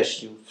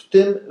wykreślił, w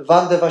tym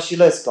Wandę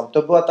Wasilewską.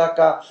 To była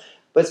taka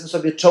powiedzmy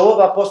sobie,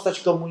 czołowa postać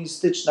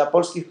komunistyczna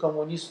polskich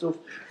komunistów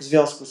w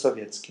Związku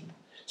Sowieckim.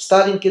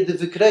 Stalin, kiedy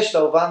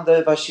wykreślał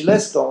Wandę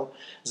Wasilewską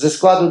ze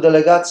składu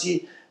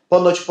delegacji,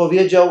 ponoć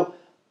powiedział,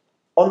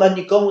 ona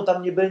nikomu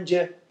tam nie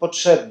będzie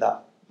potrzebna,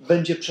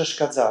 będzie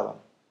przeszkadzała.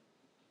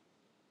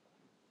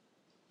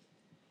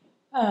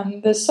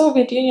 The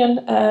Soviet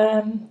Union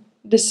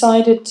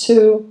decided to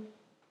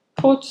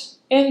put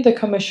in the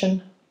commission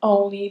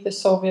only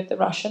the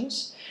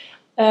Russians,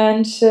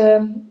 and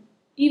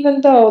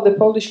even though the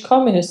Polish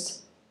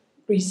communists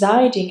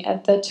residing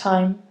at that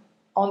time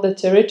on the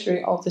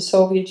territory of the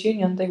Soviet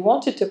Union, they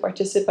wanted to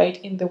participate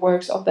in the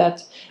works of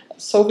that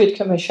Soviet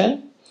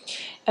Commission,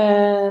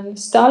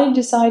 Stalin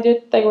decided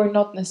they were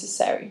not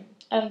necessary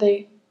and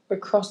they were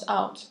crossed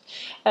out.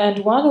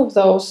 And one of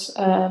those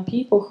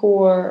people who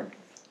were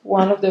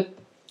one of the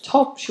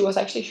top, she was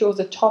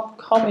the top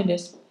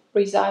communist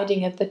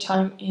residing at the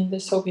time in the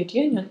Soviet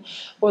Union,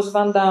 was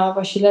Wanda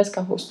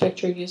Wasilewska, whose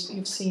picture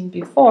you've seen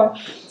before.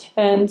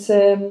 And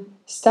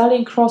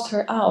Stalin crossed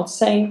her out,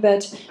 saying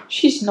that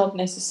she's not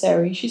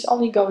necessary, she's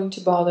only going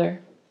to bother.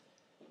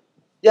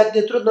 Jak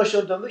nie trudno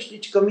się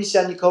domyślić,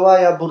 komisja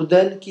Mikołaja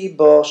Burdenki,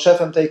 bo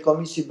szefem tej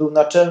komisji był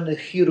naczelny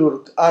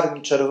chirurg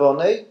Armii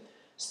Czerwonej,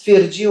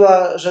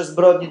 stwierdziła, że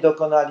zbrodni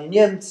dokonali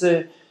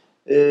Niemcy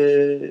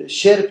w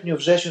sierpniu,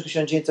 wrześniu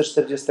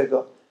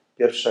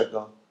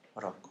 1941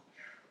 roku.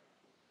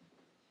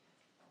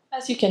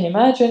 As you can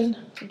imagine,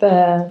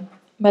 the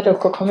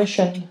medical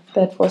commission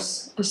that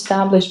was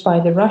established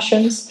by the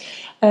Russians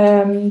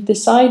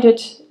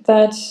decided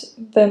that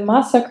the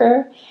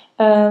massacre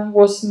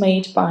was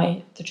made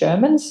by the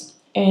Germans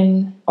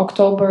in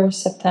October,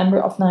 September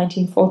of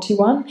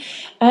 1941,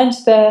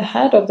 and the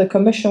head of the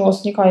commission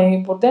was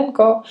Nikolai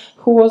Burdenko,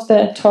 who was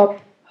the top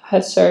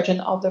head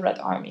surgeon of the Red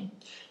Army.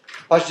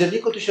 W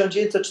październiku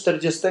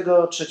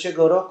 1943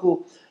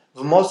 roku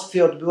w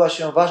Moskwie odbyła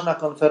się ważna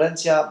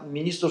konferencja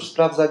ministrów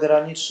spraw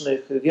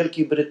zagranicznych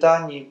Wielkiej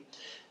Brytanii,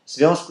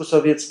 Związku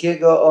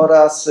Sowieckiego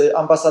oraz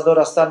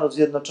ambasadora Stanów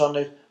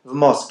Zjednoczonych w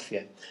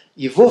Moskwie.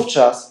 I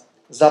wówczas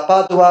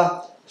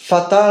zapadła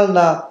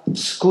fatalna w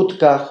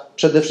skutkach,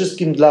 przede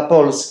wszystkim dla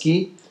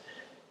Polski,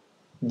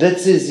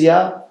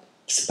 decyzja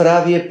w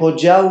sprawie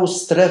podziału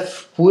stref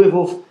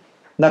wpływów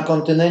na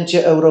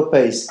kontynencie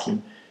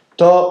europejskim.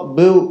 To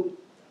był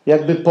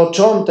jakby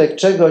początek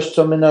czegoś,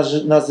 co my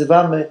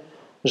nazywamy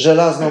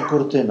żelazną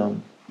kurtyną.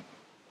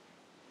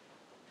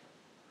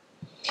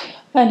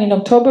 And in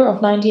October of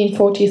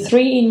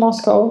 1943 in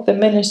Moscow, the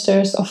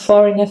ministers of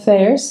foreign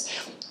affairs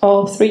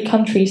of three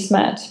countries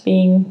met,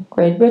 being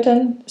Great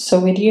Britain,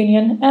 Soviet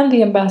Union, and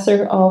the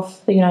ambassador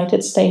of the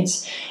United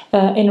States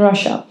in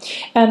Russia.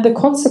 And the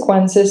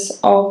consequences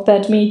of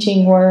that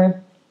meeting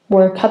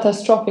were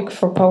catastrophic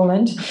for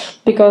Poland,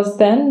 because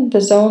then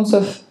the zones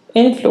of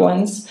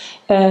influence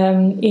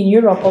in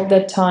Europe of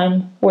that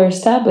time were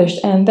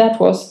established, and that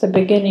was the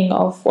beginning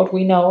of what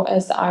we know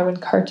as the Iron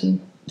Curtain.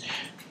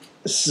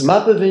 Z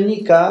mapy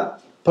wynika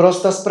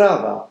prosta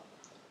sprawa,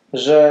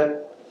 że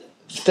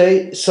w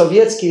tej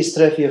sowieckiej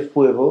strefie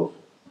wpływów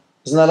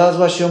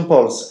znalazła się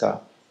Polska.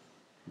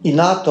 I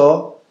na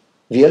to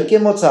wielkie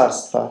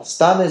mocarstwa,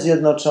 Stany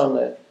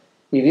Zjednoczone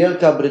i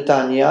Wielka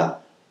Brytania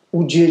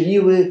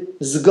udzieliły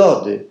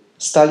zgody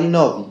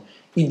Stalinowi.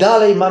 I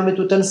dalej mamy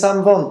tu ten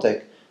sam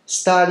wątek.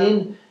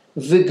 Stalin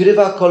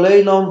wygrywa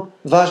kolejną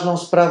ważną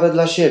sprawę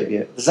dla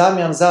siebie. W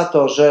zamian za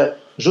to, że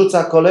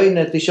rzuca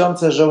kolejne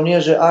tysiące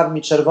żołnierzy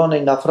Armii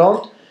Czerwonej na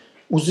front,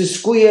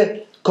 uzyskuje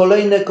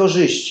kolejne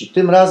korzyści.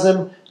 Tym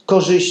razem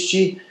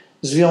korzyści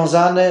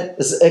związane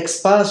z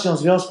ekspansją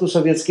Związku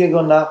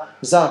Sowieckiego na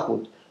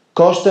zachód,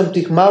 kosztem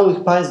tych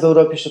małych państw w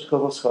Europie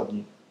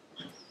Środkowo-Wschodniej.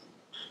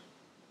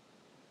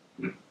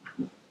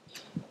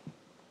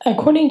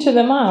 According to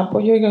the map,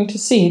 what you're going to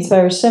see, it's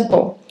very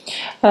simple.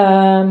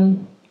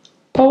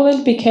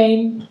 Poland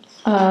became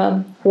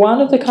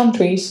one of the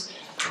countries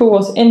who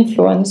was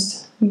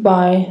influenced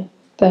by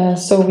the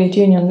Soviet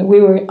Union.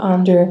 We were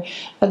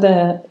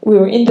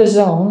in the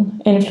zone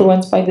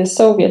influenced by the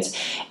Soviets,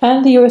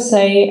 and the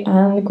USA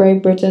and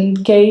Great Britain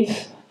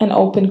gave an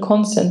open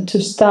consent to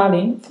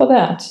Stalin for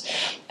that.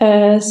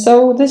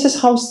 So this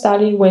is how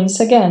Stalin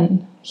wins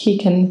again. He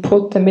can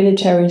put the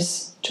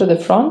militaries to the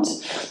front,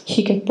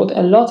 he can put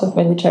a lot of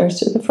militaries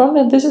to the front,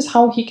 and this is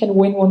how he can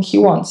win when he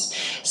wants.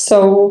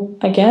 So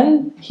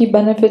again, he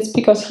benefits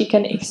because he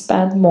can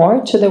expand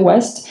more to the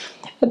west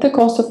at the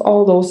cost of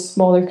all those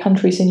smaller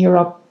countries in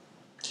Europe.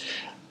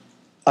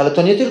 Ale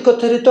to nie tylko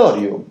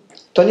terytorium,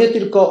 to nie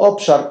tylko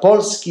obszar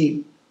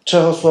Polski,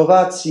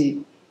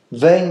 Czechosłowacji,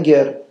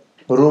 Węgier,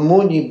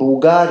 Rumunii,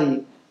 Bułgarii,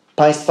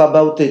 państwa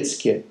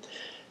bałtyckie.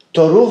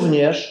 To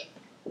również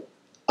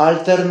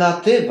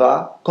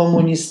alternatywa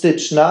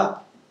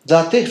komunistyczna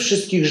dla tych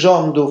wszystkich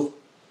rządów,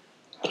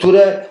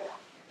 które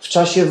w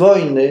czasie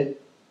wojny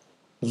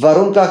w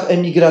warunkach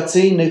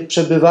emigracyjnych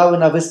przebywały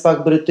na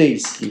Wyspach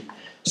Brytyjskich.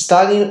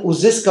 Stalin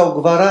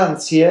uzyskał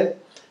gwarancje,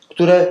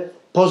 które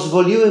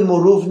pozwoliły mu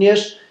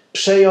również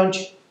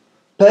przejąć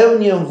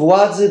pełnię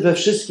władzy we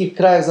wszystkich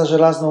krajach za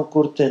żelazną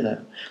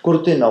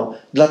kurtyną.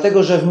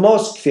 Dlatego, że w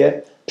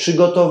Moskwie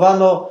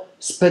przygotowano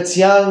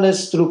specjalne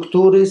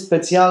struktury,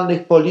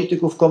 specjalnych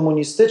polityków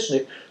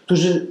komunistycznych,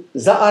 którzy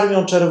za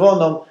Armią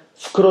Czerwoną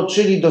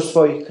wkroczyli do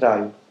swoich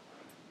krajów.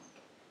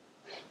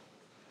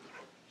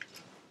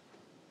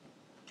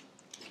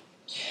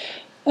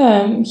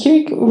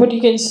 Here, what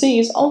you can see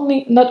is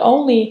not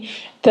only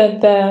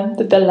that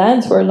the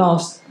lands were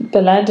lost,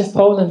 the land of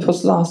Poland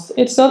was lost.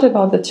 It's not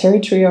about the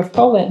territory of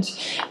Poland,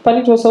 but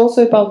it was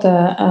also about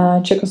the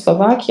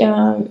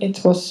Czechoslovakia.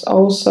 It was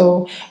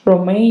also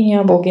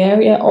Romania,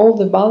 Bulgaria, all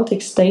the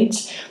Baltic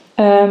states.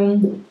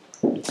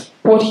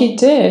 What he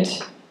did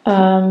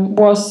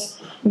was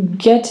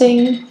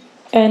getting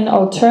an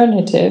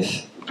alternative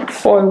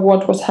for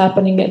what was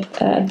happening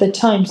at the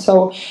time.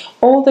 So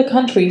all the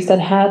countries that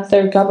had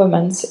their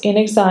governments in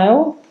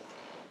exile,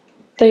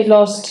 they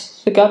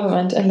lost the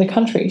government and the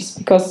countries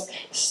because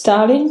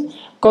Stalin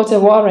got a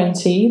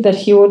warranty that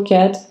he would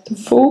get the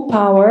full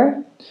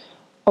power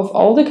of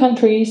all the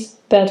countries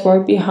that were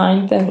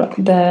behind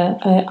the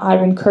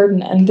Iron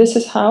Curtain. And this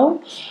is how,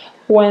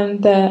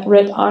 when the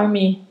Red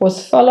Army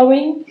was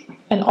following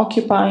and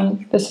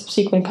occupying the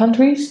subsequent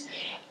countries,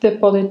 the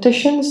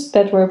politicians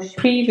that were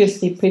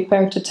previously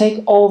prepared to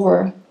take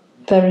over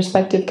the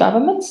respective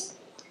governments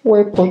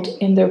were put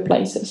in their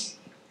places.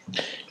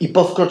 I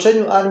po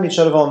wkroczeniu Armii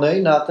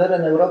Czerwonej na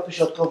teren Europy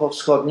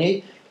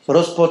Środkowo-Wschodniej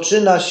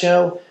rozpoczyna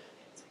się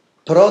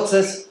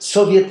proces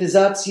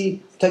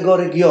sowietyzacji tego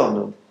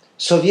regionu.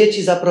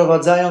 Sowieci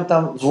zaprowadzają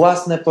tam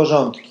własne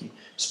porządki.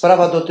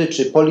 Sprawa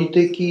dotyczy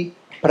polityki,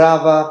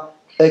 prawa,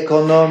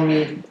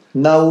 ekonomii,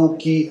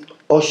 nauki,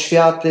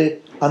 oświaty,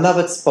 a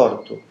nawet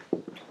sportu.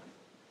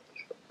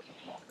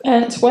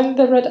 And when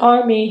the Red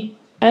Army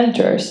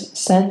enters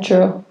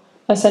Central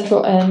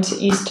and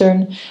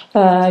Eastern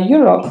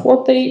Europe,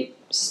 what they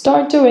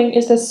start doing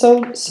is the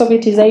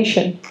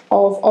Sovietization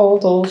of all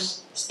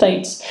those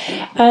states.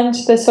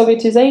 And the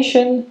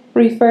Sovietization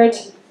referred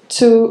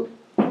to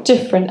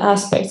different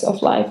aspects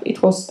of life.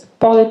 It was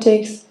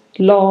politics,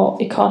 law,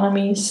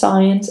 economy,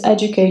 science,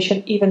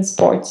 education, even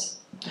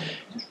sports.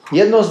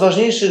 Jedną z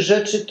ważniejszych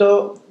rzeczy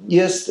to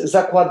jest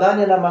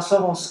zakładanie na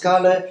masową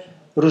skalę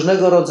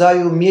różnego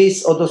rodzaju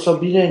miejsc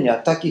odosobnienia,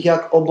 takich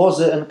jak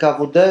obozy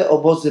NKWD,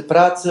 obozy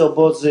pracy,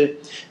 obozy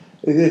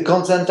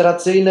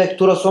koncentracyjne,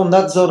 które są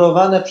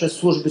nadzorowane przez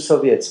służby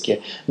sowieckie.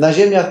 Na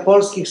ziemiach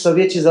polskich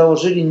Sowieci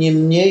założyli nie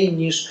mniej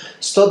niż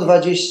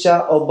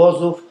 120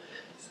 obozów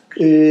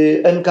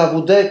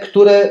NKWD,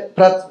 które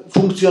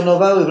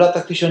funkcjonowały w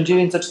latach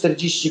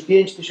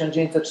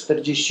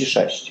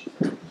 1945-1946.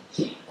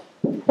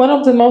 One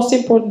of the most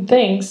important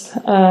things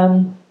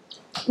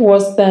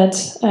was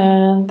that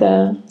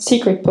the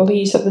secret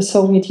police of the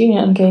Soviet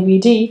Union,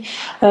 NKVD,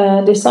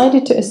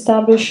 decided to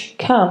establish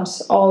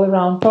camps all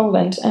around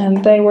Poland,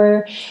 and they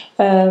were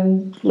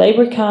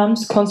labor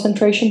camps,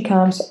 concentration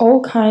camps,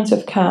 all kinds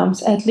of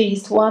camps, at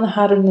least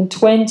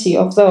 120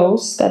 of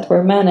those that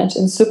were managed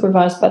and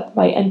supervised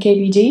by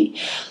NKVD.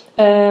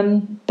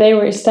 They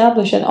were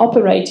established and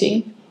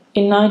operating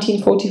in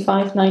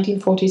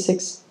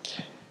 1945-1946.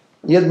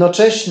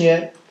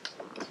 Jednocześnie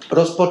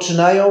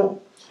rozpoczynają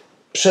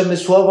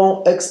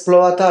przemysłową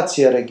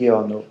eksploatację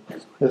regionu.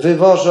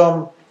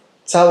 Wywożą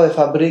całe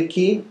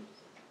fabryki,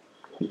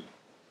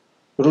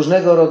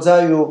 różnego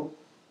rodzaju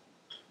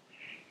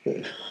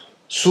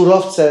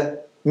surowce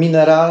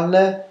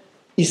mineralne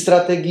i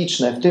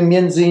strategiczne, w tym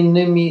między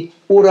innymi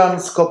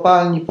uran z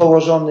kopalni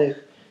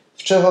położonych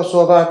w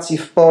Czechosłowacji,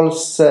 w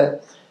Polsce,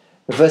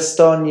 w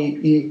Estonii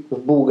i w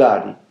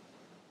Bułgarii.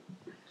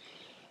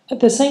 At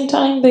the same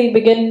time, they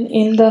begin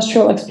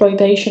industrial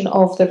exploitation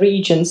of the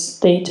regions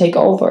they take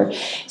over.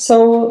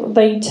 So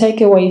they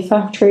take away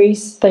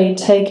factories, they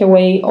take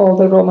away all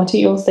the raw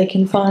materials they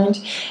can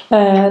find,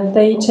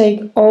 they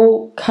take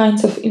all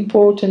kinds of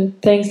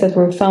important things that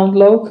were found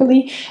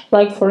locally,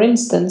 like for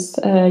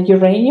instance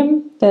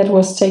uranium that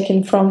was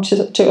taken from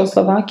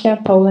Czechoslovakia,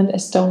 Poland,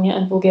 Estonia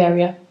and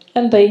Bulgaria,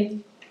 and they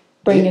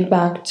bring it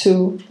back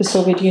to the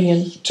Soviet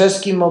Union. W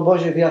czeskim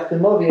obozie w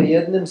Jachymowie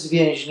jednym z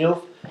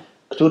więźniów,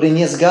 który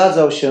nie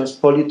zgadzał się z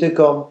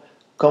polityką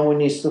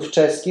komunistów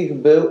czeskich,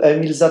 był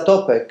Emil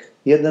Zatopek,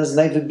 jeden z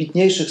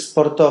najwybitniejszych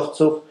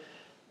sportowców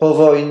po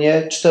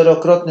wojnie,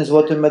 4-krotny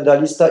złoty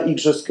medalista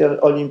Igrzysk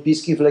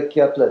Olimpijskich w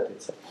lekkiej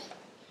atletyce.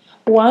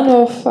 One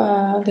of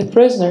the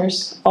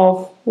prisoners of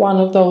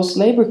one of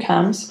those labor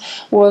camps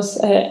was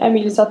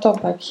Emil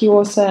Zatopek. He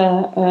was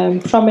a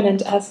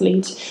prominent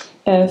athlete,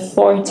 a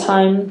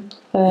 4-time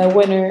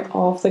winner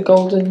of the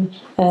golden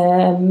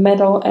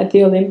medal at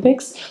the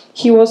Olympics.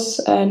 He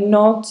was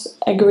not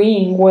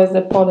agreeing with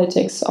the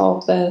politics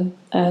of the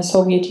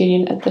Soviet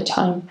Union at the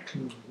time.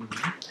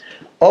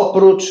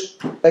 Oprócz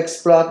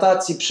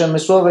eksploatacji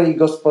przemysłowej i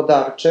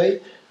gospodarczej,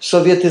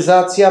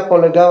 sowietyzacja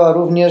polegała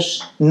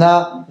również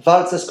na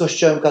walce z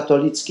Kościołem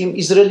katolickim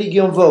i z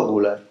religią w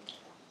ogóle.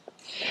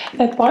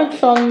 Apart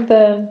from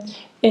the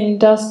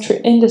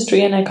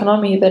industry and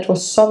economy that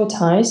was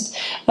Sovietized,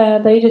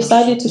 they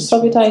decided to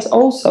Sovietize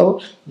also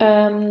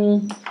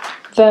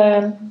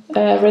the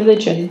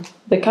religion,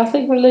 the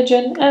Catholic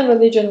religion and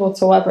religion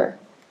whatsoever.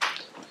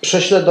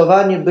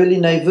 prześladowani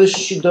byli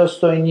najwyżsi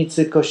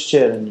dostojnicy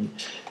kościelni.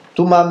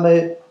 Tu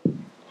mamy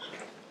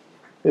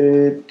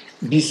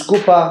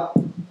biskupa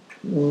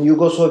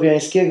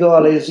jugosłowiańskiego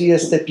Alojzję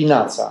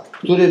Stepinaca,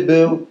 który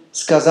był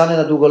skazany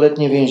na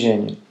długoletnie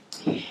więzienie.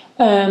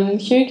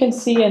 Here you can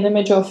see an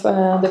image of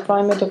the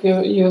primate of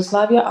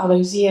Yugoslavia,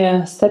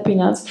 Alojzję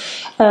Stepinac,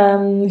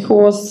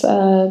 who was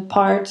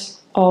part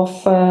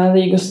of the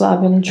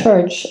Yugoslavian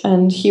church,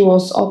 and he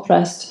was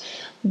oppressed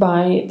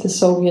by the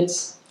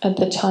Soviets at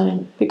the time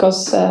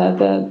because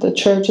the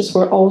churches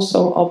were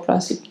also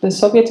oppressive. The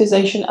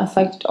Sovietization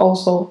affected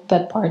also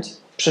that part.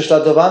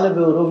 Prześladowany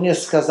był również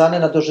skazany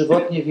na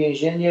dożywotnie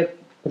więzienie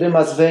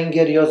prymas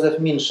Węgier Józef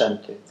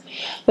Mindszenty.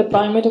 The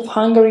primate of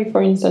Hungary,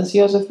 for instance,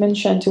 Józef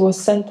Mindszenty,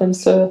 was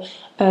sentenced to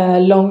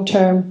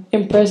long-term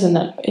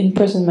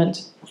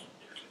imprisonment.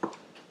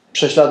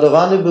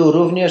 Prześladowany był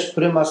również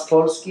prymas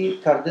Polski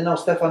kardynał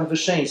Stefan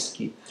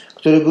Wyszyński,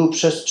 który był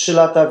przez 3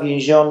 lata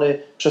więziony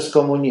przez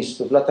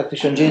komunistów w latach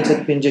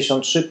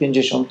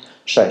 1953-56.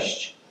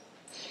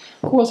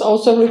 Who was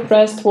also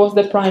repressed was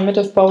the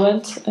primate of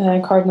Poland,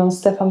 Cardinal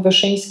Stefan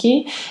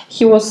Wyszyński.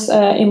 He was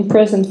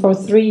imprisoned for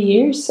 3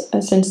 years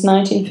since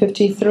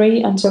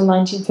 1953 until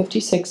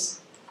 1956.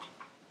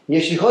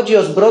 Jeśli chodzi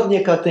o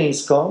zbrodnię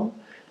katyńską,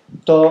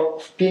 to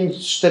w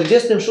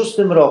 1946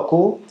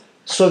 roku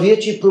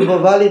Sowieci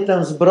próbowali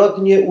tę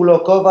zbrodnię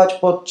ulokować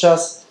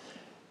podczas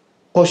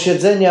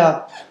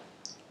posiedzenia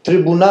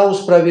Trybunału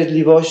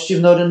Sprawiedliwości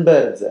w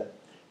Norymberdze.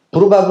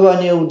 Próba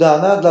była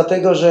nieudana,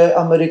 dlatego że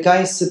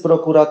amerykańscy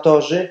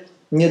prokuratorzy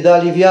nie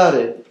dali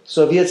wiary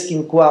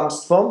sowieckim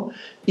kłamstwom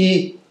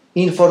i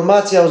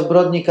informacja o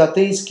zbrodni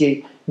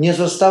katyńskiej nie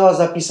została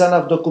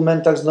zapisana w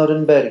dokumentach z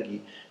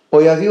Norymbergi.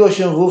 Pojawiło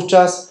się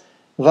wówczas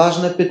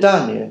ważne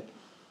pytanie.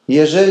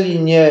 Jeżeli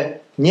nie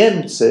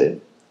Niemcy,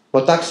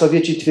 bo tak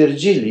Sowieci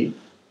twierdzili,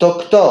 to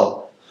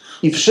kto?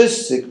 I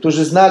wszyscy,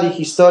 którzy znali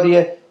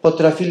historię,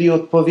 potrafili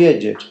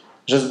odpowiedzieć,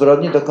 że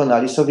zbrodni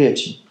dokonali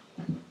Sowieci.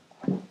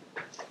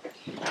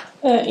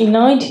 In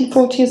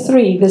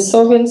 1943, the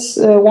Soviets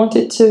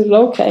wanted to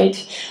locate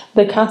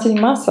the Katyn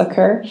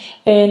Massacre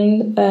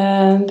in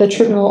the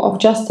Tribunal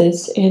of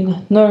Justice in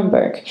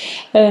Nuremberg.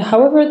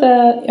 However,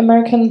 the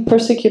American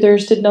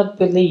persecutors did not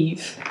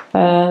believe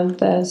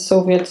the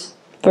Soviet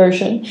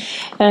version,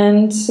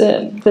 and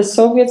the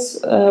Soviets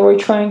were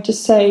trying to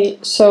say,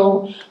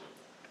 so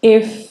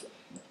if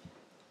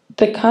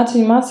the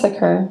Katyn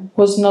Massacre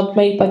was not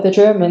made by the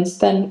Germans,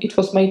 then it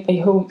was made by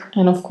whom?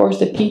 And of course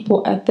the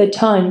people at the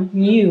time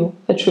knew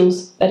the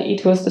truth, that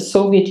it was the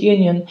Soviet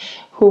Union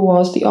who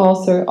was the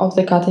author of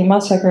the Katyn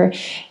Massacre,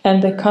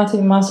 and the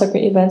Katyn Massacre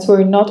events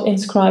were not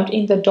inscribed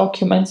in the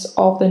documents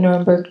of the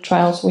Nuremberg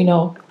trials we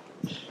know.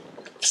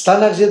 W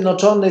Stanach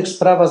Zjednoczonych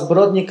sprawa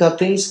zbrodni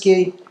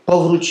katyńskiej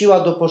powróciła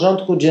do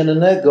porządku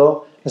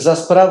dziennego za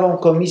sprawą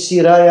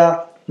komisji Raya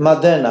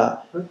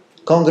Madena,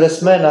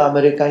 kongresmena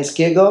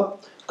amerykańskiego,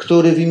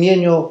 który w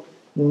imieniu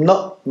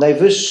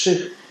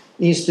najwyższych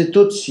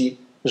instytucji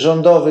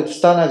rządowych w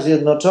Stanach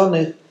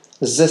Zjednoczonych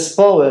z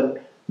zespołem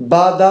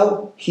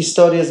badał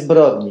historię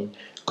zbrodni.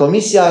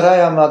 Komisja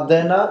Raya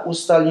Madena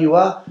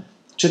ustaliła,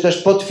 czy też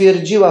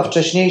potwierdziła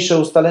wcześniejsze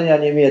ustalenia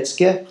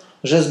niemieckie,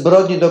 że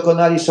zbrodni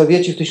dokonali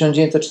Sowieci w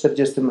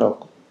 1940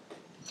 roku.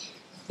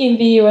 In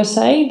the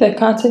USA, the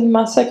Katyn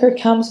Massacre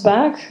comes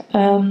back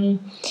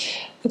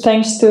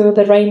thanks to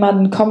the Ray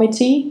Madden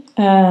Committee.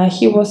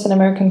 He was an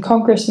American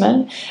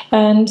congressman,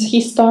 and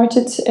he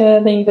started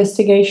the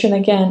investigation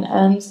again.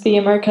 And the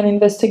American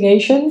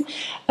investigation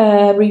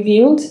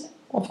revealed,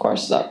 of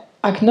course,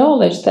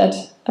 acknowledged that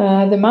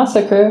the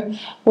massacre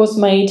was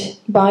made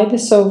by the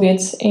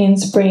Soviets in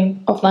spring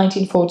of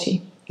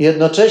 1940.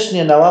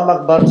 Jednocześnie na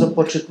łamach bardzo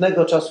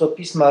poczytnego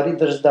czasopisma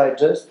Reader's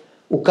Digest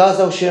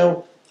ukazał się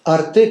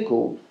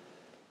artykuł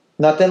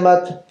na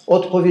temat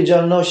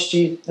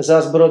odpowiedzialności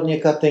za zbrodnię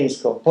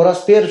katyńską. Po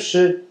raz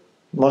pierwszy,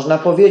 można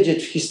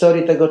powiedzieć, w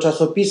historii tego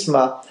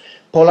czasopisma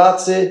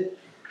Polacy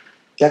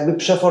jakby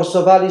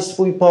przeforsowali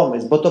swój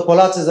pomysł, bo to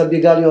Polacy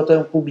zabiegali o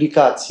tę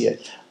publikację,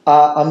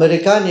 a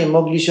Amerykanie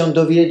mogli się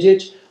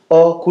dowiedzieć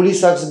o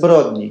kulisach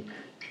zbrodni.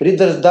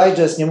 Reader's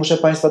Digest, nie muszę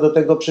Państwa do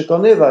tego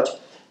przekonywać,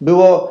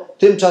 było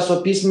tym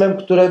czasopismem,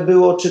 które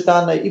było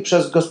czytane i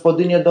przez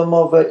gospodynie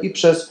domowe, i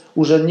przez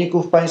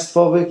urzędników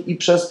państwowych, i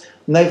przez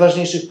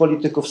najważniejszych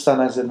polityków w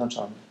Stanach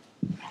Zjednoczonych.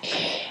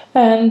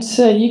 And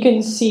you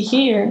can see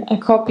here a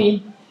copy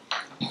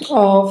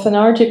of an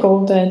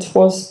article that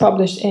was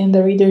published in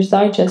the Reader's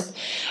Digest,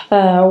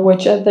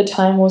 which at the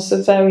time was a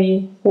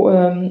very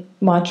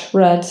much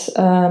read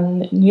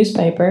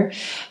newspaper.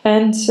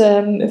 And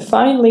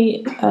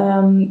finally,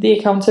 the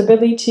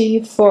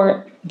accountability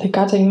for the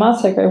Katyn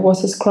Massacre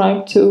was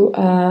ascribed to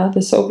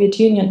the Soviet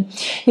Union.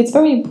 It's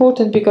very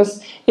important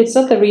because it's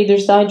not the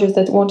Reader's Digest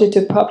that wanted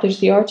to publish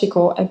the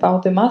article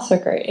about the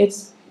massacre.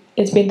 It's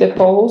been the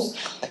Poles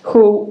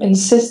who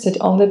insisted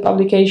on the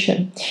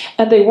publication.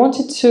 And they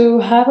wanted to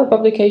have a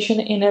publication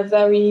in a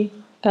very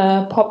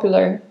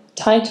popular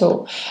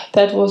title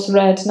that was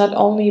read not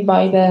only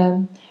by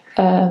the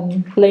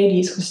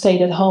ladies who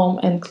stayed at home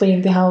and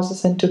cleaned the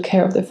houses and took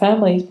care of the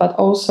families, but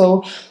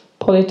also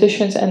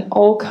politicians and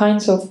all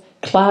kinds of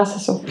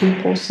classes of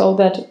people, so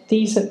that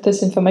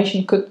this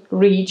information could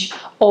reach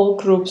all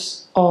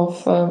groups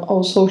of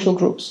all social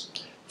groups.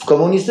 W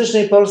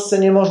komunistycznej Polsce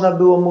nie można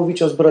było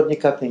mówić o zbrodni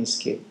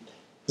katyńskiej.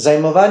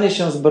 Zajmowanie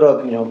się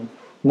zbrodnią,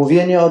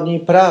 mówienie o niej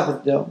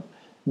prawdę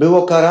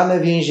było karane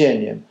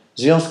więzieniem. W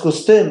związku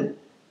z tym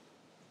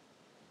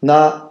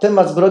na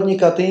temat zbrodni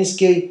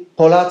katyńskiej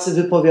Polacy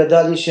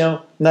wypowiadali się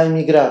na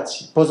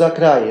emigracji, poza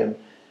krajem.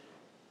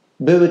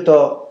 Były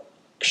to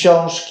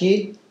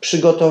książki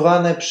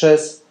przygotowane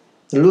przez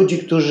ludzi,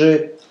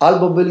 którzy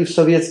albo byli w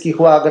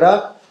sowieckich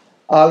łagrach,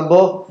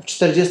 albo w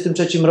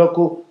 1943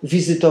 roku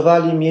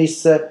wizytowali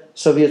miejsce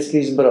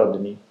sowieckiej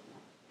zbrodni.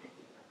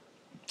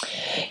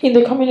 In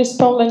the communist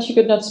Poland, you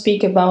could not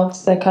speak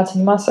about the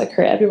Katyn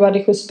Massacre.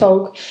 Everybody who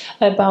spoke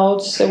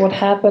about what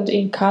happened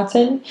in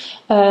Katyn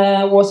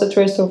was at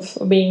risk of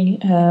being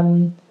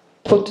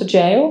put to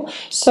jail.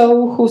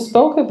 So who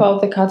spoke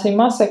about the Katyn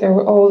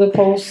Massacre, all the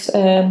Poles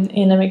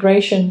in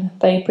emigration,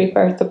 they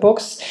prepared the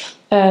books.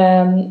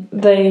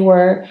 They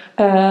were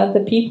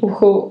the people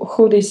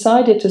who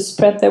decided to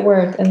spread the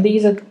word, and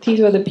these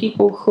were the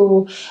people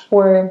who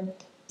were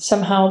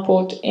somehow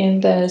put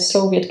in the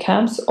Soviet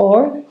camps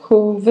or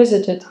who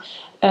visited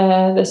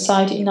the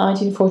site in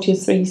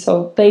 1943.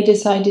 So they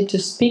decided to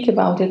speak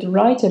about it,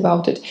 write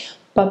about it,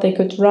 but they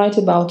could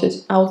write about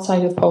it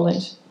outside of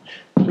Poland.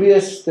 Tu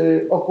jest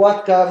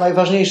okładka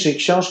najważniejszej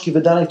książki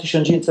wydanej w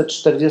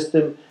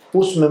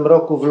 1948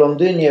 roku w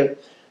Londynie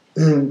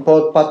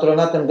pod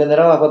patronatem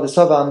generała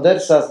Władysława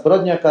Andersa,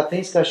 Zbrodnia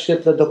katyńska w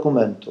świetle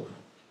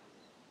dokumentów.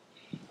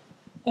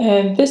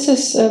 This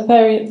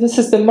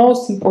is the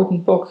most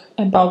important book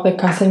about the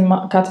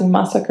Katyn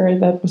Massacre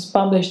that was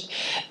published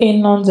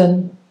in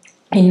London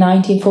in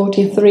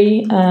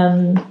 1943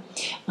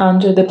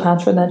 under the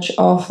patronage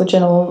of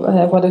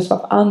General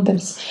Władysław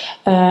Anders.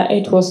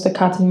 It was the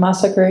Katyn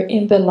Massacre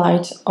in the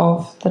light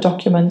of the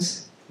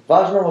documents.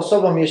 Ważną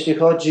osobą, jeśli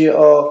chodzi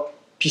o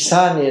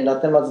pisanie na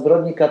temat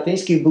zbrodni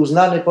katyńskiej, był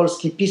znany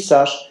polski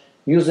pisarz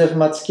Józef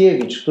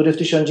Mackiewicz, który w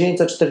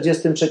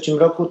 1943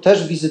 roku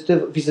też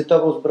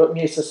wizytował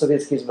miejsce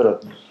sowieckiej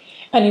zbrodni.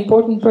 An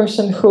important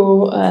person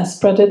who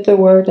spreaded the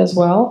word as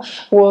well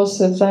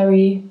was a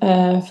very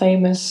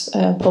famous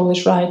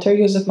Polish writer,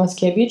 Józef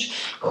Mackiewicz,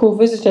 who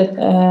visited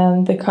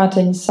the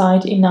Katyn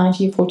site in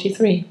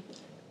 1943.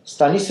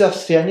 Stanisław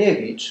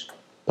Swianiewicz,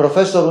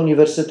 profesor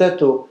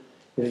Uniwersytetu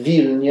w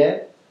Wilnie,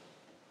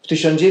 w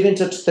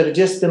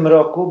 1940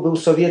 roku był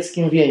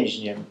sowieckim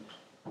więźniem.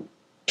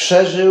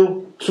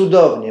 Przeżył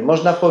cudownie.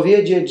 Można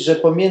powiedzieć, że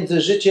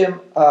pomiędzy życiem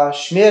a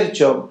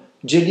śmiercią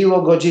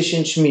dzieliło go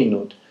 10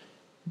 minut.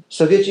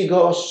 Sowieci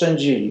go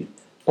oszczędzili.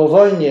 Po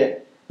wojnie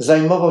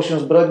zajmował się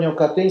zbrodnią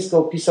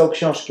katyńską, pisał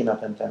książki na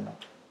ten temat.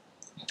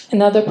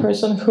 Another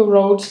person who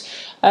wrote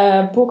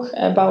a book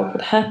about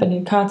what happened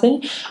in Katyn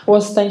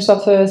was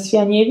Stanisław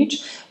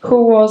Swianiewicz,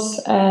 who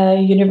was a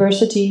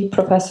university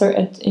professor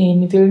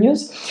in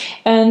Vilnius.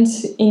 And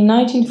in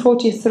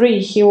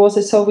 1943 he was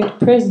a Soviet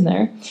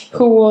prisoner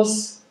who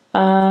was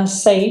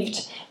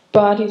saved,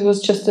 but it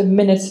was just a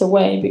minutes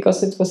away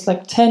because it was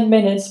like 10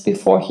 minutes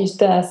before his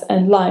death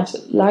and life.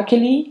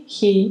 Luckily,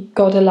 he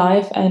got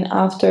alive, and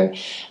after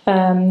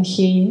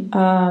he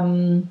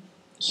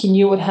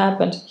knew what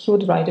happened, he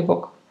would write a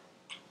book.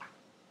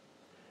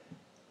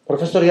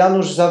 Profesor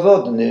Janusz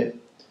Zawodny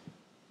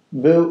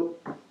był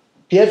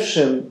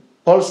pierwszym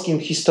polskim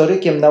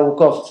historykiem,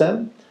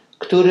 naukowcem,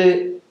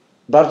 który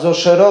bardzo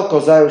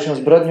szeroko zajął się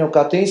zbrodnią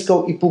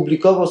katyńską i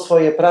publikował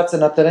swoje prace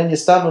na terenie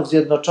Stanów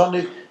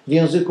Zjednoczonych w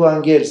języku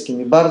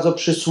angielskim i bardzo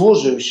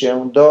przysłużył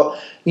się do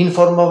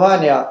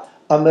informowania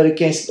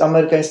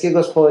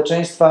amerykańskiego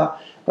społeczeństwa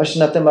właśnie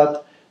na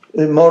temat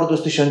mordu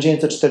z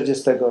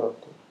 1940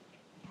 roku.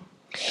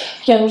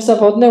 Janusz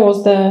Zawodny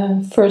was the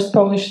first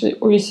Polish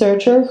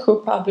researcher who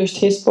published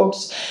his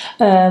books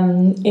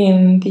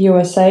in the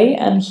USA,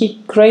 and he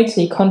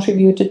greatly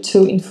contributed to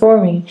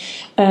informing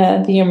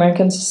the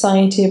American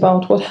society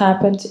about what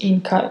happened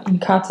in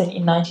Katyn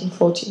in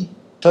 1940.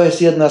 To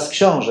jest jedna z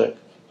książek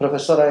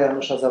profesora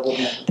Janusza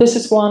Zawodnego. This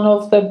is one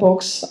of the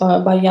books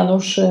by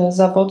Janusz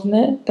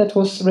Zawodny that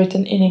was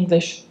written in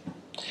English.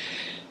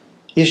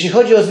 Jeśli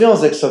chodzi o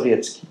Związek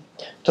Sowiecki,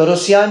 to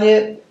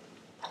Rosjanie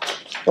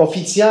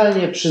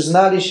oficjalnie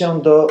przyznali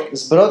się do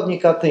zbrodni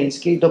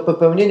katyńskiej, do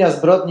popełnienia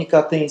zbrodni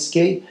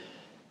katyńskiej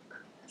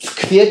w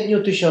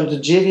kwietniu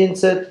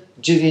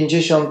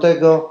 1990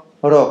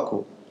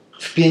 roku,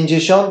 w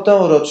 50.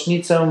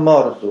 rocznicę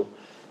mordu.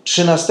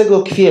 13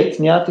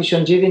 kwietnia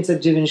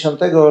 1990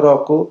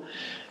 roku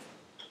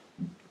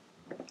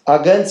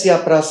agencja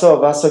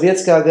prasowa,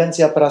 sowiecka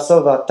agencja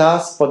prasowa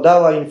TASS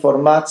podała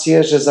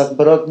informację, że za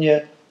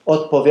zbrodnię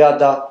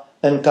odpowiada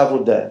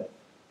NKWD.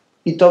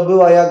 I to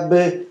była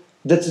jakby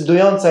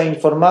decydująca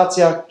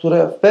informacja,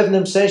 która w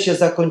pewnym sensie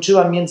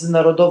zakończyła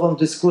międzynarodową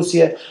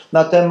dyskusję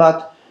na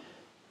temat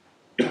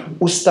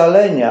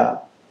ustalenia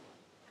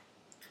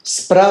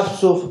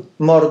sprawców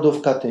mordu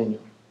w Katyniu.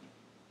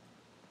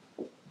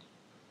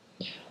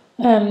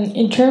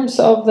 In terms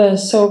of the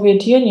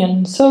Soviet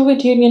Union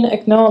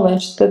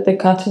acknowledged that the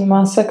Katyn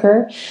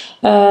Massacre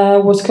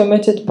was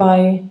committed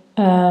by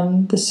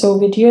the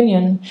Soviet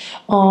Union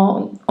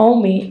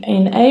only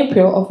in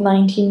April of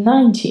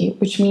 1990,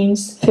 which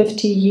means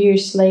 50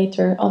 years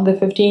later, on the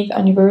 15th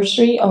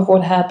anniversary of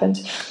what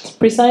happened.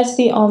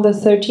 Precisely on the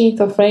 13th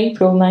of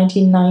April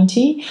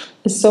 1990,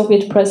 the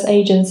Soviet press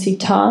agency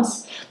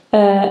TASS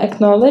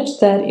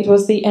acknowledged that it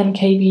was the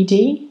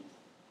NKVD,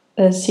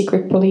 the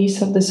secret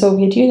police of the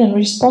Soviet Union,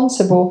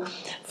 responsible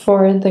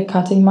for the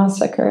Katyn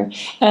Massacre.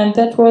 And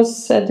that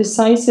was a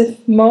decisive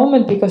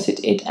moment because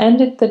it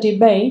ended the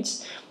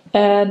debate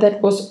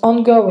that was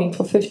ongoing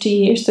for 50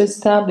 years to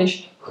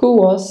establish who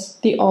was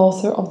the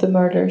author of the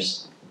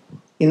murders.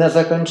 I na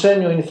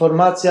zakończeniu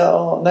informacja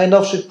o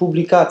najnowszych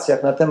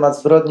publikacjach na temat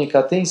zbrodni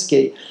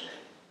katyńskiej.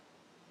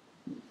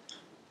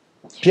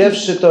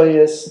 Pierwszy to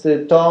jest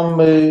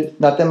tom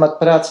na temat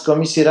prac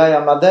Komisji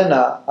Raja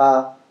Madena,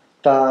 a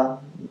ta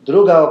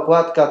druga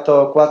okładka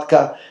to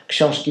okładka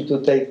książki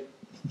tutaj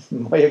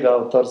mojego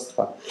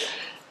autorstwa.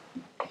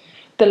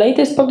 The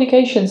latest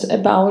publications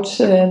about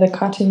the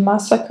Katyn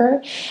Massacre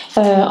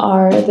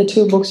are the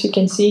two books you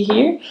can see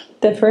here.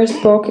 The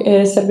first book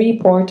is a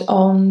report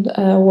on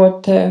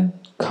what the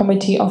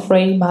Committee of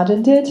Ray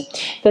Madden did.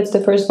 That's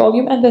the first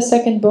volume. And the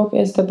second book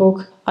is the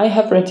book I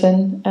have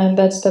written, and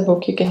that's the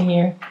book you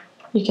can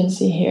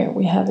see here.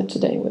 We have it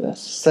today with us.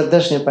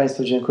 Serdecznie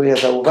Państwu dziękuję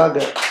za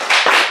uwagę.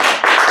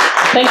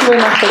 Thank you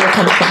very much for your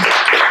attention.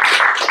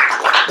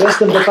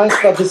 Jestem do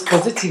Państwa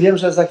dyspozycji. Wiem,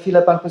 że za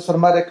chwilę pan profesor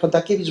Marek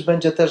Kontakiewicz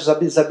będzie też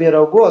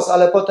zabierał głos,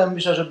 ale potem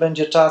myślę, że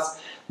będzie czas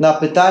na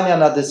pytania,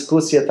 na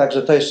dyskusję,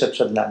 także to jeszcze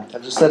przed nami.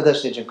 Także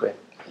serdecznie dziękuję.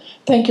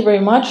 Thank you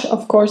very much.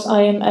 Of course,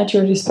 I am at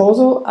your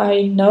disposal.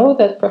 I know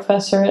that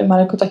Professor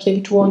Marek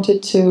Kontakiewicz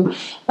wanted to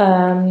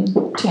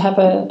have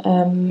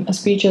a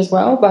speech as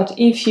well, but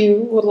if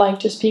you would like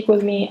to speak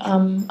with me,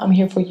 I'm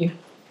here for you.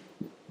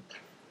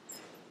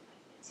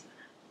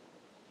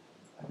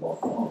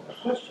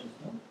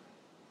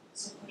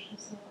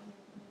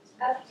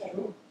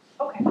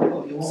 Okay.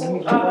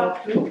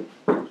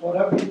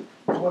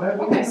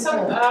 Okay, so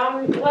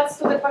let's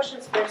do the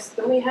questions first.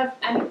 Do we have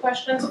any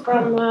questions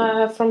from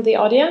the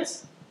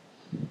audience?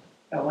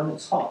 When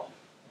it's hot.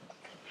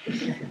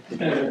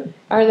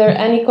 Are there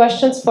any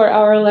questions for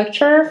our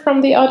lecturer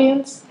from the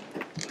audience?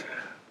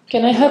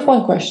 Can I have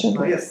one question?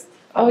 Oh, yes.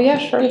 Oh yeah,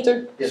 sure.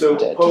 So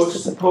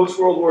post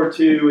World War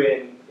II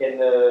in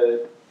the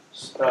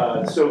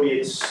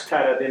Soviets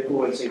kind of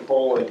influencing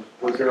Poland,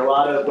 was there a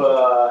lot of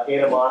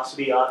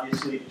animosity,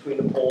 obviously, between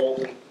the Poles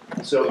and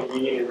the Soviet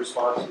Union in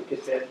response to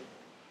Katyn?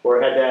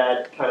 Or had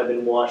that kind of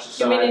been washed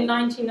aside? You mean in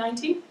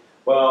 1990?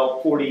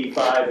 Well,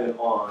 45 and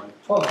on.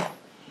 Oh.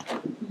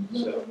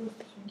 So.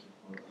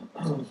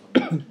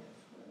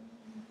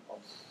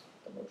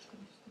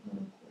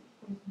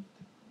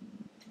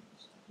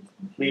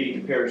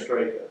 Leading to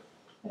perestroika.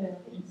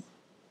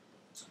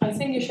 I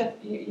think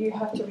you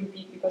have to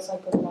repeat because I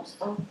got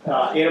lost.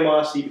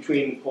 Animosity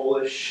between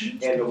Polish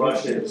and the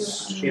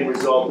Russians in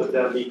result of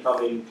them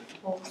becoming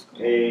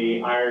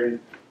a Iron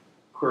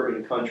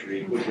Curtain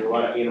country. Was there a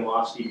lot of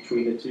animosity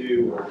between the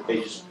two, or did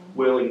they just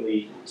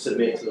willingly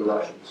submit to the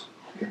Russians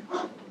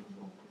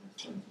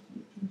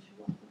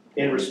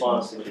in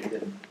response to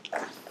Katyn?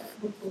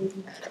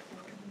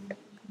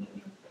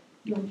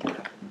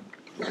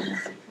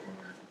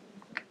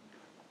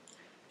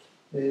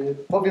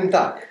 Powiem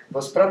tak,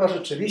 bo sprawa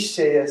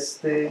rzeczywiście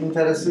jest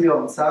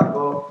interesująca,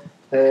 bo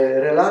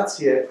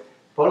relacje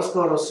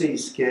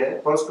polsko-rosyjskie,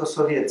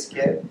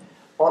 polsko-sowieckie,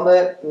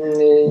 one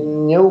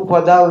nie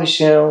układały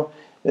się,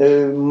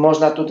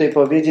 można tutaj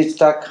powiedzieć,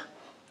 tak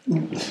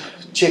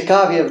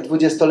ciekawie w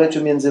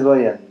dwudziestoleciu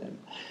międzywojennym.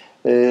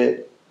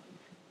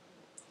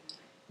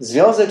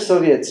 Związek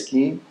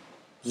Sowiecki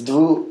w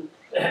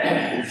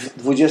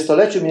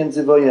dwudziestoleciu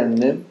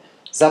międzywojennym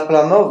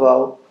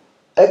zaplanował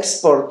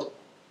eksport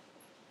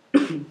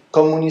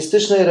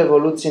komunistycznej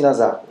rewolucji na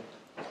zachód.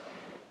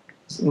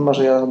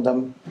 Może ja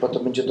dam, bo to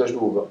będzie dość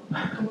długo.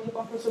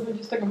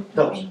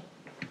 Dobrze.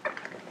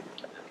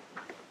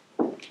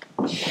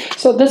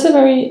 So that's a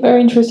very,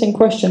 very interesting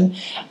question.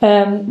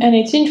 And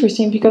it's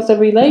interesting because the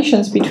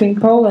relations between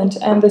Poland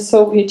and the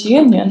Soviet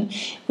Union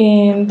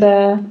in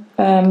the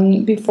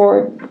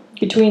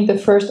between the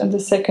First and the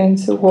Second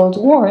World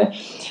War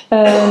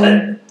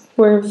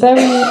were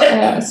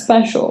very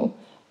special.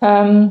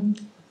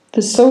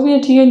 The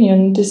Soviet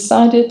Union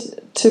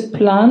decided to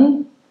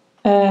plan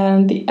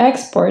the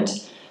export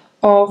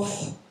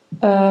of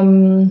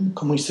the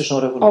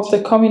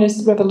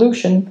communist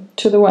revolution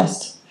to the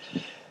West.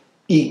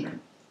 I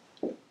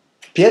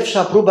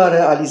pierwsza próba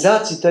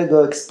realizacji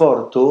tego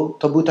eksportu,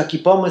 to był taki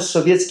pomysł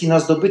sowiecki na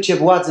zdobycie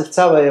władzy w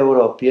całej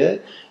Europie,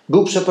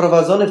 był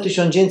przeprowadzony w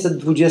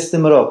 1920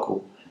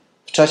 roku,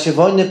 w czasie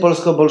wojny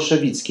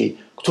polsko-bolszewickiej,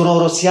 którą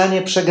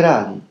Rosjanie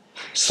przegrali.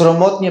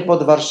 Sromotnie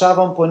pod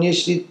Warszawą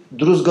ponieśli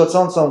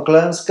druzgocącą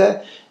klęskę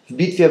w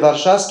Bitwie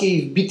Warszawskiej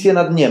i w Bitwie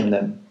nad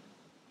Niemnem.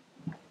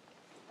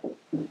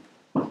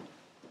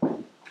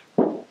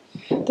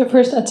 The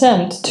first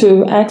attempt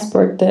to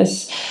export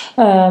this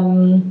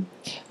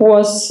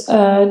was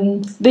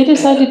they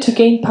decided to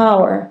gain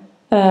power.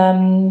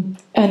 And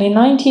in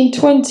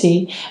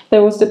 1920,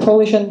 there was the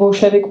Polish and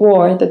Bolshevik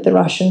War that the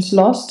Russians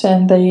lost,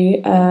 and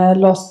they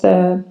lost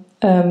the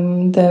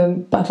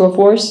Battle of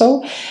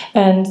Warsaw,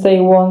 and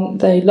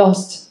they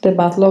lost the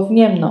Battle of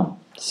Niemno.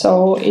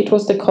 So it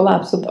was the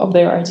collapse of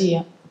their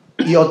idea.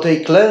 I o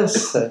tej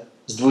klęsce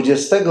z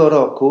 20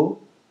 roku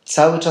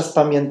cały czas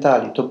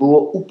pamiętali. To było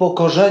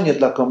upokorzenie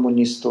dla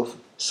komunistów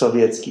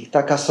sowieckich.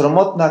 Taka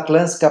sromotna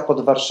klęska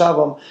pod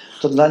Warszawą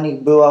to dla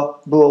nich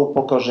było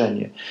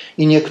upokorzenie.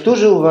 I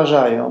niektórzy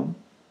uważają,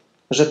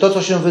 że to,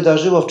 co się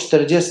wydarzyło w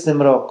 1940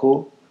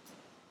 roku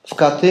w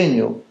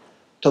Katyniu,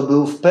 to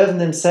był w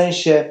pewnym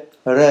sensie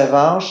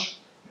rewanż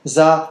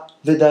za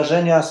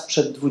wydarzenia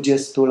sprzed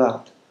 20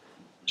 lat.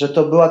 Że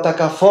to była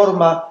taka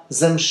forma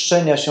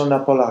zemszczenia się na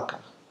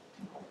Polakach.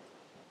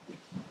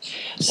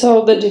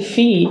 So the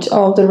defeat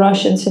of the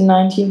Russians in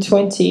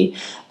 1920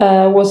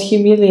 was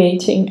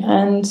humiliating,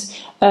 and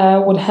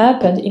what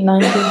happened in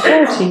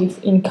 1940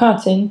 in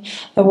Katyn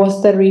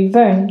was the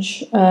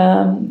revenge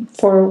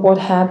for what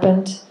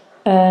happened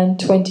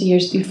 20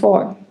 years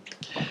before.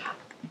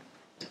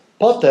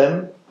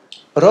 Potem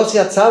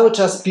Rosja cały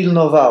czas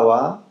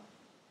pilnowała,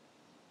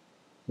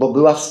 bo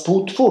była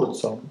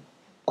współtwórcą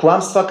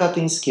kłamstwa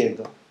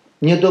katyńskiego.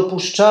 Nie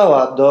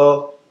dopuszczała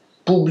do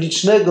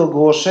publicznego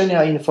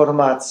głoszenia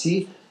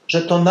informacji,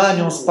 że to na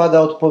nią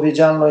spada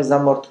odpowiedzialność za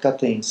mord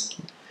katyński.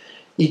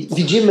 I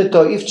widzimy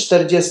to i w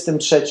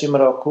 1943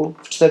 roku,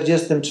 w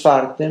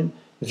 1944,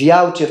 w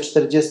Jałcie w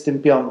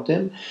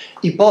 1945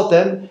 i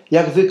potem,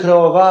 jak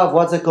wykreowała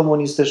władzę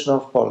komunistyczną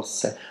w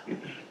Polsce.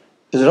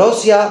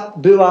 Rosja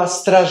była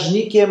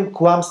strażnikiem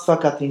kłamstwa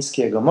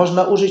katyńskiego.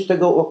 Można użyć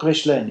tego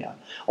określenia.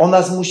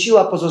 Ona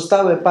zmusiła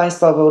pozostałe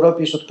państwa w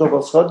Europie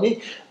Środkowo-Wschodniej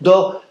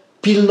do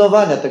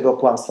pilnowania tego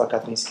kłamstwa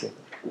katyńskiego.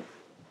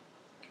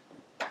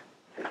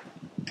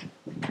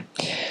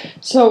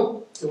 So,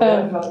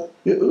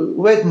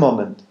 wait a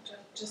moment.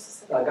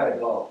 I gotta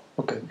go.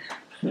 Okay.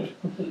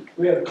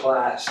 We have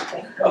class.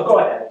 Oh, go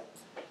ahead.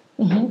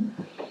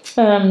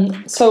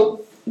 So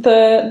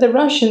the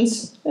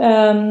Russians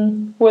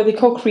were the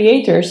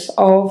co-creators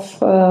of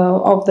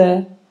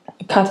the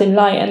Katyn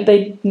Lie, and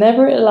they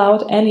never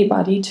allowed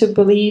anybody to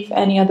believe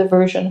any other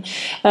version.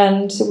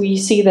 And we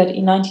see that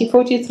in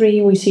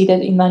 1943, we see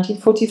that in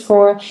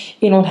 1944,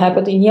 in what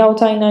happened in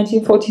Yalta in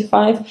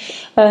 1945,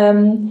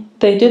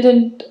 they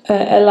didn't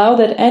allow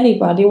that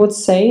anybody would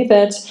say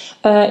that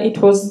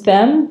it was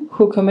them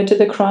who committed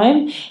the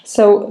crime.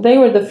 So they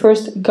were the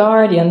first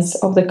guardians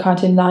of the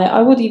Katyn Lie.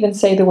 I would even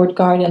say the word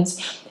guardians.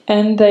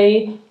 And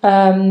they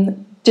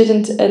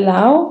didn't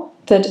allow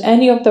that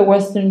any of the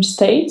Western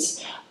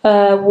states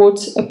would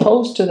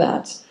oppose to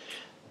that.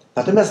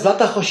 Natomiast w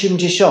latach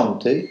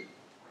 80.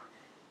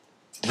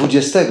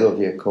 XX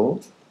wieku,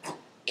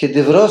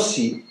 kiedy w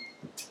Rosji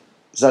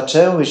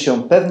zaczęły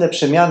się pewne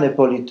przemiany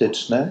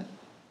polityczne,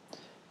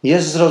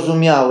 jest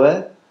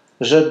zrozumiałe,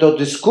 że do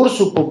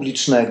dyskursu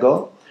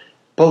publicznego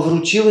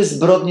powróciły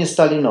zbrodnie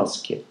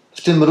stalinowskie,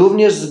 w tym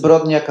również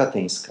zbrodnia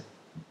katyńska.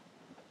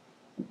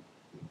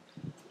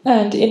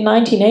 And in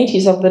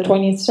 1980s of the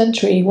 20th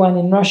century, when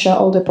in Russia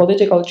all the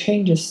political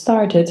changes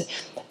started,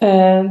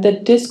 the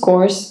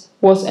discourse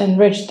was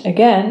enriched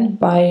again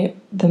by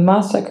the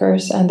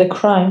massacres and the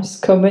crimes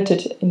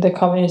committed in the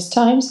communist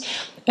times,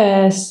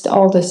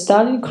 all the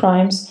Stalin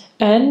crimes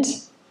and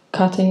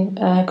Katyn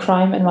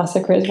crime and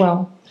massacre as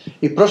well.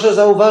 I proszę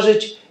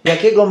zauważyć,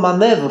 jakiego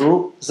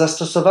manewru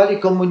zastosowali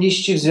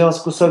komuniści w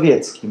Związku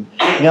Sowieckim.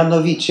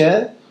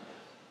 Mianowicie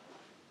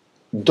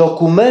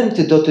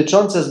dokumenty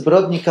dotyczące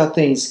zbrodni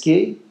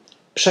katyńskiej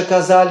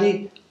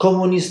przekazali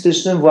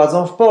komunistycznym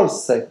władzom w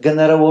Polsce,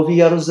 generałowi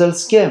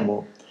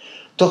Jaruzelskiemu.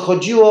 To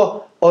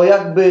chodziło o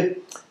jakby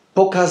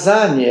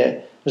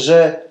pokazanie,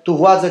 że tu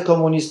władze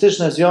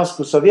komunistyczne w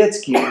Związku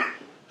Sowieckim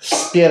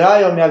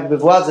wspierają jakby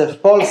władze w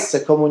Polsce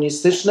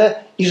komunistyczne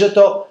i że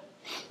to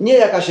nie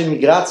jakaś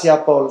emigracja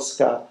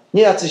polska,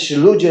 nie jacyś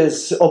ludzie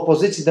z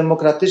opozycji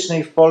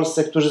demokratycznej w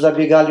Polsce, którzy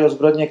zabiegali o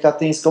zbrodnię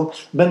katyńską,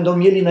 będą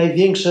mieli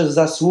największe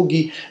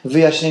zasługi w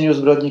wyjaśnieniu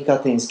zbrodni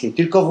katyńskiej.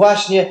 Tylko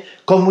właśnie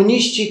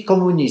komuniści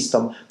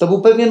komunistom. To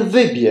był pewien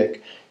wybieg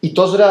i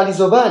to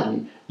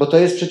zrealizowali, bo to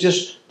jest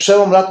przecież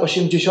przełom lat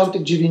 80.,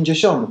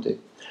 90.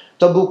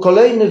 To był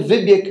kolejny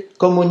wybieg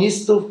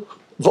komunistów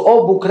w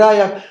obu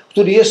krajach,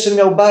 który jeszcze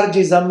miał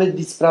bardziej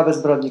zamydlić sprawę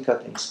zbrodni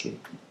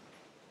katyńskiej.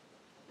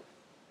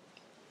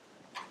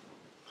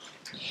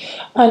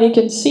 And you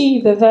can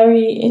see the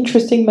very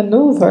interesting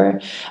maneuver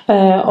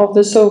of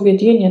the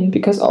Soviet Union,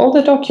 because all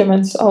the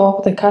documents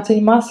of the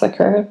Katyn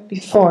Massacre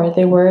before,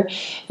 they were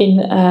in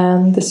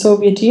the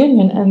Soviet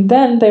Union, and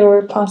then they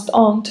were passed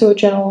on to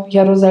General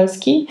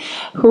Jaruzelski,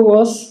 who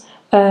was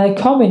a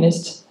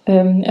communist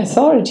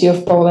authority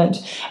of Poland.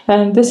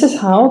 And this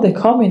is how the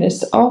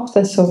communists of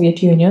the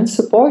Soviet Union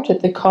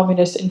supported the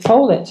communists in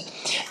Poland.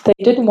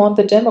 They didn't want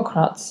the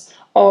Democrats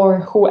or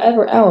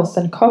whoever else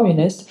than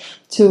communists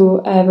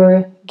to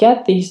ever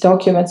get these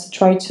documents,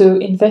 try to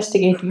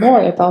investigate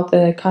more about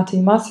the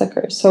Katyn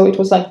massacre. So it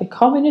was like the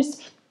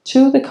communists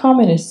to the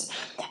communists.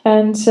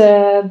 And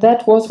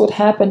that was what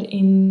happened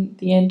in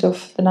the end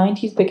of the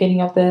 90s,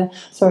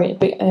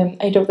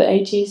 end of the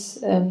 80s,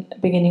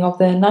 beginning of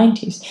the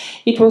 90s.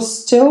 It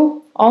was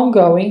still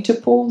ongoing to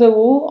pull the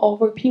wool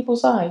over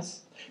people's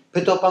eyes.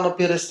 Pytał pan o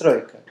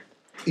pierestrojkę.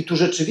 I tu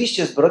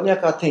rzeczywiście zbrodnia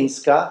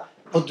katyńska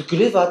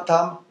odgrywa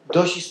tam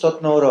dość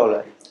istotną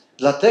rolę.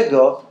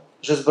 Dlatego,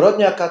 że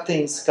zbrodnia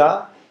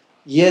katyńska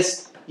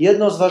jest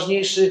jedną z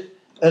ważniejszych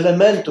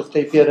elementów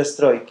tej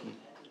pierestrojki.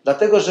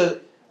 Dlatego, że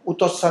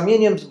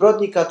utożsamieniem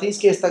zbrodni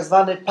katyńskiej jest tak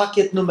zwany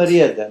pakiet numer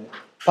 1.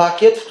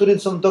 Pakiet, w którym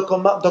są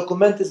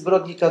dokumenty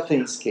zbrodni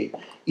katyńskiej.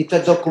 I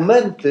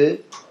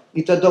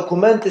te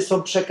dokumenty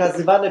są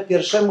przekazywane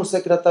pierwszemu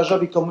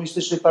sekretarzowi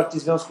Komunistycznej Partii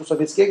Związku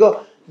Sowieckiego,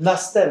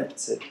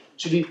 następcy.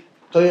 Czyli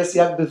to jest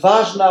jakby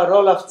ważna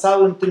rola w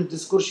całym tym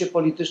dyskursie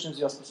politycznym w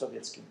Związku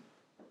Sowieckim.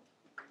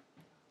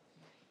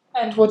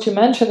 And what you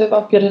mentioned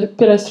about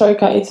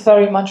perestroika, it's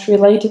very much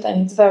related and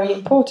it's very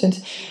important.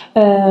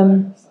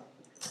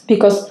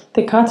 Because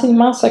the Katyn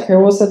massacre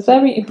was a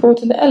very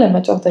important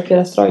element of the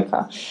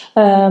perestroika.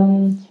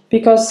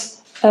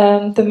 Because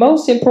the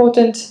most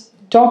important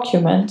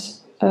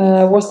document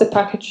was the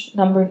package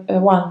number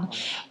 1,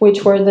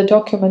 which were the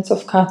documents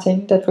of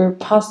Katyn that were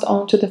passed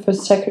on to the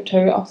first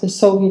secretary of the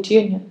Soviet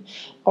Union,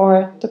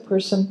 or the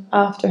person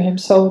after him.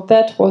 So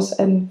that was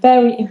a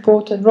very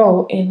important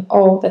role in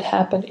all that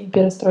happened in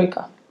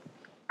perestroika.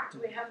 Do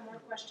we have more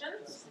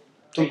questions?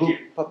 Thank you.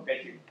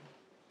 Thank you.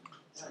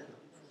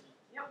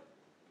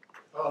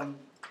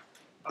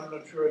 I'm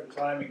not sure of the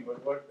timing, but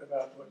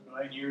about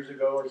 9 years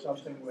ago or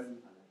something, when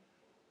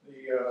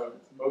the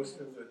most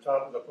of the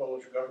top of the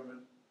Polish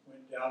government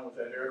went down with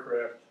that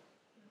aircraft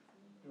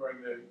during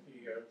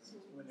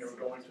when they were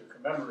going to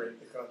commemorate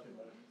the Katyn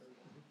massacre.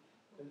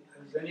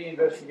 Has any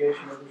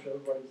investigation ever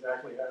showed what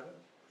exactly happened?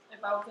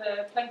 About the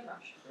plane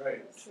crash.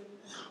 Right.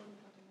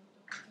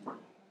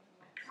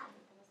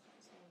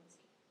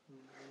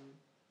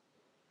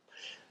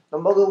 No,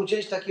 mogę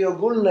udzielić takiej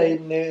ogólnej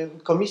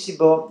komisji,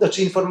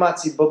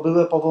 informacji, bo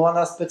była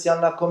powołana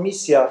specjalna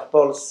komisja w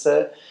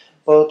Polsce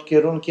pod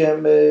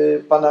kierunkiem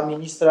pana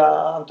ministra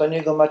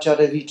Antoniego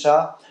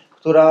Macierewicza,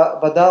 która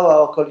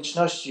badała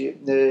okoliczności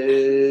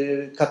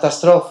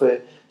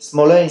katastrofy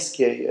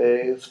smoleńskiej,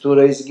 w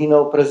której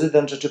zginął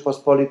prezydent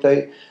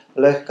Rzeczypospolitej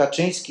Lech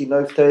Kaczyński.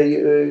 No i w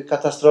tej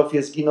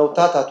katastrofie zginął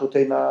tata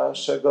tutaj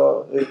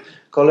naszego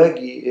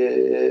kolegi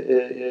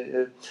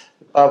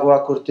Pawła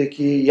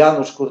Kurtyki,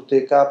 Janusz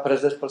Kurtyka,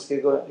 prezes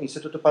Polskiego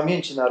Instytutu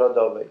Pamięci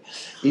Narodowej.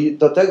 I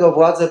do tego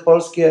władze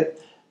polskie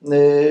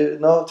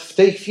no, w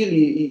tej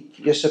chwili i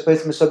jeszcze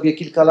powiedzmy sobie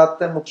kilka lat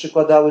temu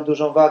przykładały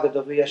dużą wagę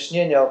do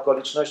wyjaśnienia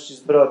okoliczności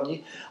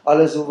zbrodni,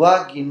 ale z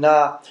uwagi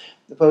na,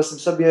 powiedzmy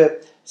sobie,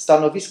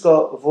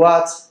 stanowisko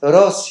władz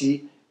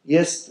Rosji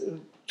jest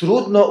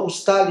trudno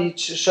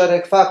ustalić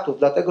szereg faktów,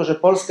 dlatego że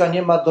Polska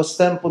nie ma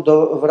dostępu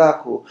do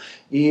wraku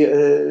i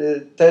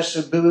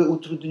też były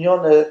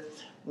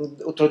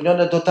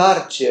utrudnione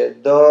dotarcie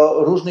do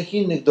różnych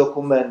innych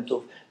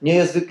dokumentów. Nie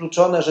jest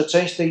wykluczone, że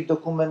część tej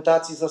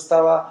dokumentacji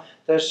została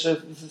też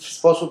w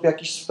sposób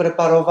jakiś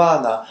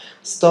spreparowana.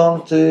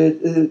 Stąd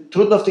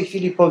trudno w tej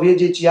chwili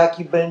powiedzieć,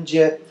 jaki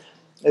będzie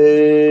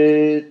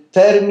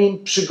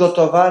termin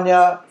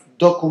przygotowania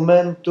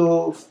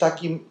dokumentu w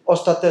takim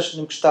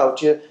ostatecznym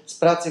kształcie z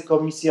pracy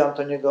komisji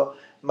Antoniego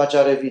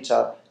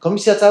Macierewicza.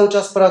 Komisja cały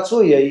czas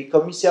pracuje i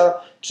komisja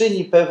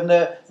czyni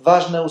pewne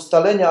ważne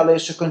ustalenia, ale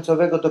jeszcze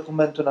końcowego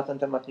dokumentu na ten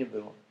temat nie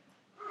było.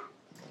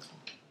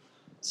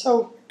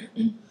 So,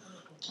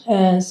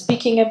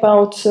 speaking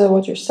about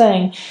what you're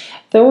saying,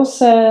 there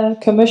was a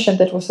commission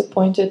that was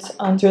appointed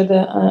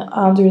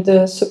under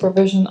the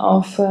supervision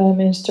of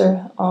Minister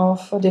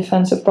of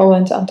Defense of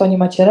Poland, Antoni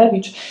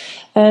Macierewicz.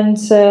 And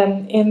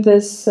in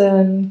this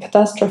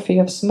catastrophe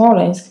of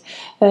Smolensk,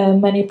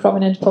 many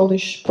prominent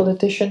Polish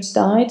politicians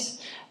died,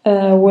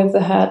 with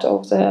the head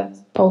of the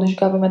Polish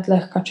government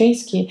Lech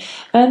Kaczyński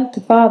and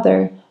the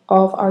father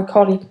of our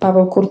colleague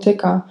Paweł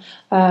Kurtyka,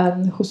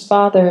 whose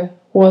father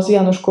was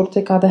Janusz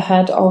Kurtyka, the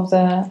head of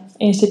the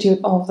Institute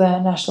of the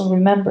National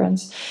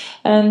Remembrance.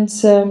 And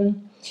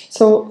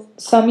so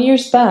some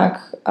years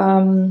back,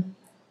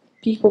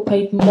 people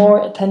paid more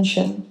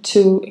attention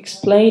to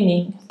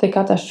explaining the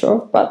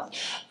catastrophe, but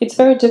it's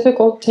very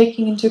difficult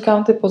taking into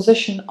account the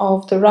position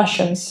of the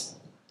Russians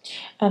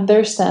and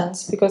their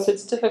stance, because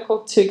it's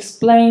difficult to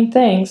explain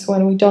things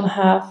when we don't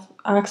have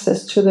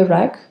access to the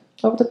wreck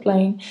of the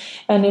plane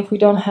and if we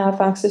don't have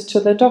access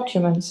to the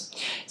documents.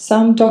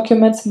 Some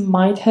documents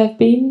might have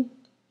been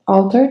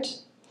altered,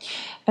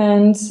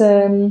 and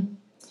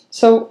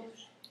so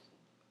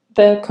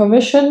the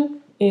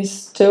commission is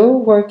still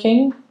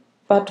working,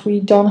 but we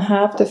don't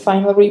have the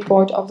final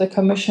report of the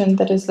commission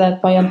that is led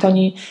by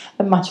Antoni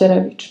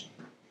Macierewicz.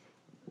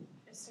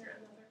 Is there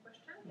another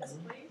question? Yes,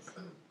 please.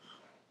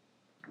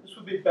 This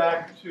would be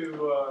back to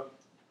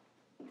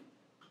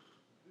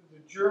the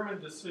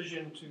German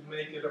decision to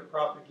make it a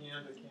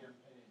propaganda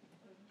campaign.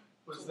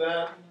 Was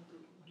that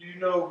do you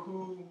know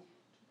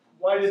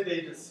why did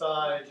they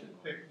decide to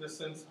pick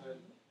this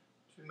incident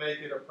to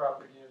make it a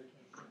propaganda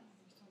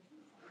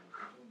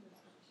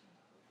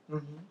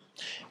campaign?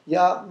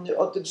 Ja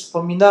o tym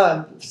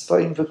wspominałem w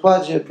swoim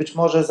wykładzie, być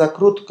może za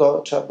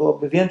krótko, trzeba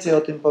byłoby więcej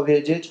o tym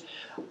powiedzieć,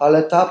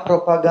 ale ta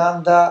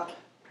propaganda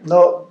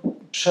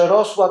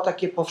przerosła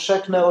takie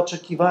powszechne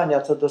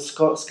oczekiwania co do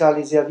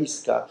skali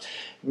zjawiska.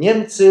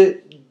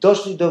 Niemcy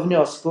doszli do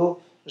wniosku,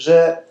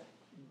 że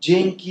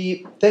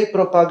dzięki tej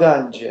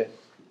propagandzie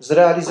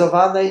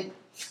zrealizowanej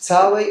w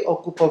całej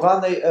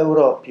okupowanej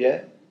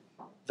Europie,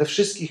 we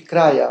wszystkich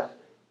krajach,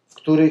 w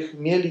których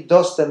mieli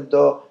dostęp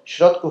do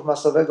środków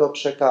masowego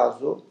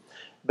przekazu,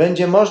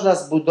 będzie można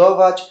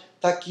zbudować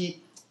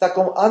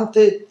taką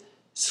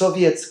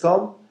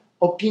antysowiecką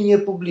opinię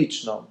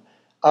publiczną.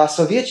 A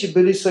Sowieci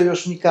byli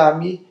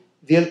sojusznikami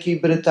Wielkiej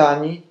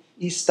Brytanii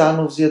i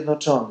Stanów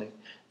Zjednoczonych.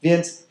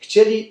 Więc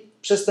chcieli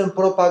przez tę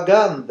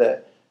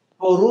propagandę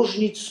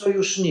poróżnić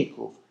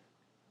sojuszników,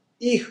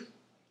 ich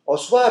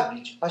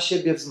osłabić, a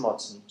siebie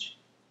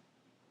wzmocnić.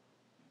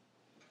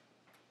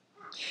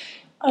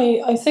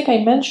 I think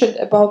I mentioned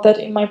about that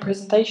in my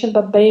presentation,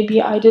 but maybe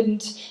I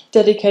didn't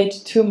dedicate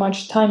too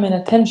much time and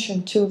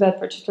attention to that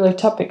particular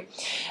topic.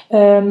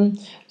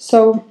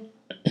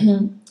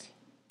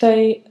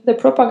 The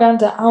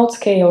propaganda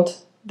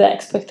outscaled the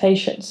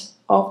expectations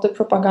of the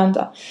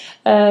propaganda.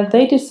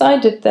 They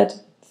decided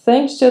that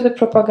thanks to the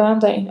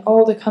propaganda in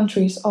all the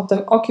countries of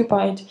the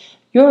occupied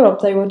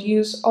Europe, they would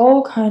use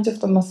all kinds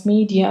of the mass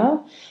media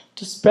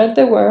to spread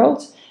the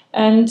world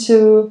and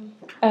to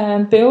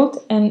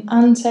build an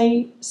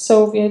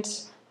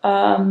anti-Soviet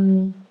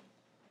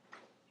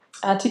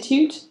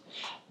attitude,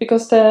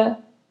 because the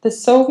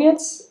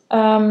Soviets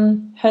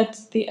had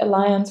the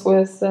alliance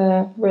with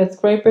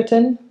Great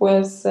Britain,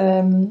 with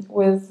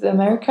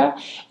America,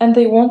 and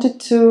they wanted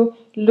to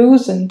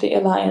loosen the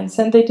alliance.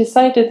 And they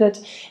decided that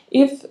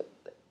if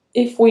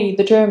we,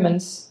 the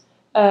Germans,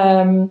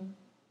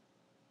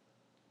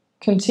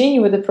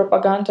 continue with the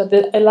propaganda,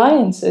 the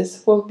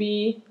alliances will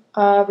be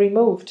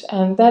removed,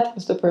 and that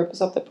was the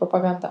purpose of the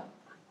propaganda.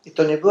 I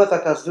to nie była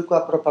taka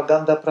zwykła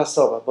propaganda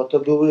prasowa, bo to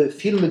były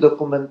filmy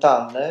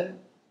dokumentalne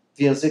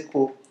w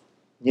języku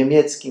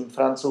niemieckim,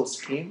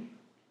 francuskim.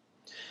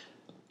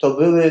 To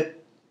były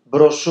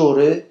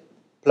broszury,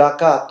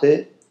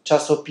 plakaty,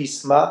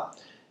 czasopisma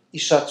i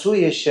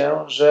szacuje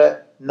się,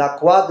 że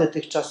nakłady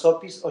tych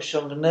czasopis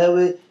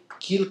osiągnęły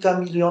kilka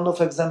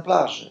milionów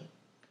egzemplarzy.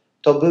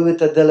 To były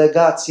te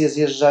delegacje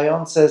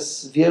zjeżdżające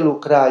z wielu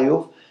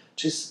krajów,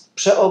 czy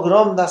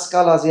przeogromna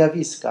skala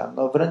zjawiska,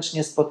 wręcz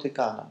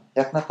niespotykana,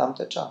 jak na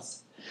tamte czasy.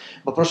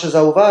 Bo proszę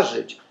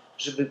zauważyć,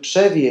 żeby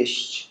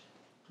przewieźć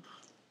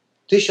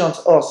 1000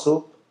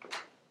 osób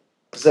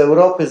z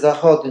Europy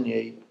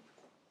Zachodniej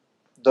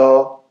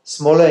do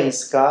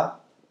Smoleńska,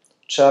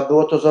 trzeba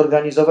było to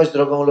zorganizować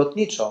drogą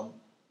lotniczą.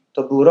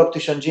 To był rok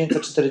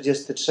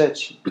 1943.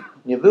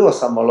 Nie było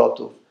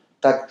samolotów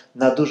tak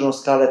na dużą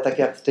skalę, tak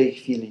jak w tej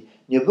chwili.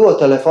 Nie było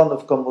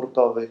telefonów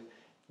komórkowych,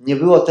 nie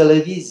było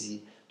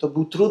telewizji. To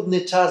był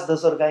trudny czas do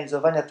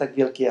zorganizowania tak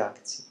wielkiej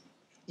akcji.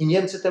 I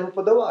Niemcy temu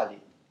podołali.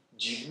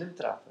 Dziwnym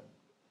trafem.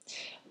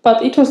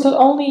 But it was not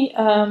only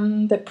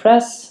the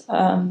press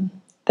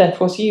that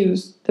was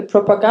used. The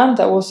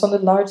propaganda was on a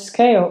large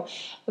scale.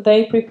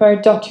 They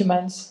prepared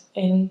documents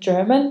in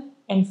German,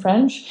 in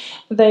French.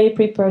 They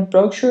prepared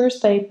brochures.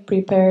 They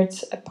prepared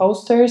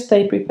posters.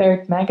 They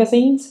prepared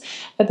magazines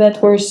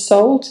that were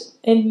sold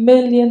in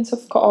millions of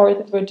or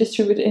that were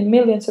distributed in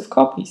millions of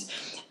copies.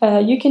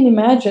 You can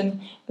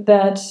imagine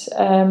that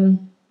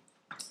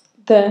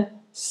the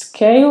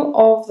scale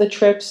of the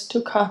trips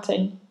to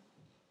Katyn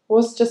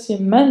was just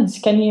immense.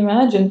 Can you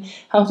imagine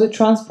how to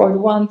transport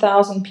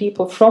 1,000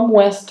 people from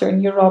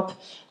Western Europe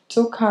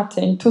to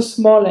Katyn, to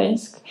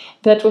Smolensk?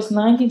 That was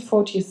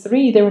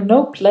 1943. There were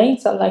no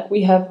planes like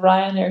we have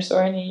Ryanair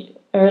or any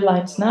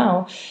airlines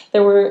now.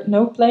 There were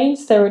no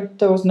planes, there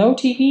was no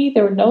TV,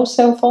 there were no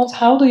cell phones.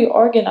 How do you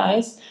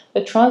organize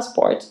the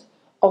transport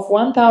of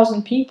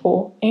 1,000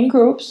 people in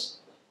groups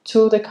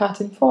to the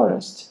Katyn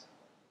forest?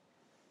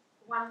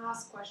 One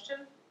last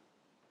question.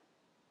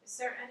 Is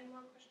there any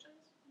more questions?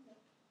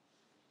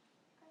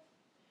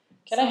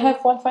 Can I have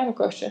one final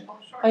question? Oh,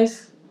 sure.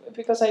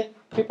 Because I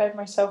prepared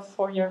myself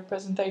for your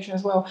presentation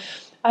as well.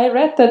 I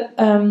read that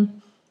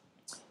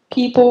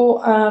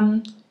people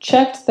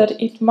checked that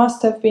it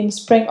must have been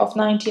spring of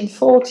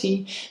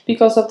 1940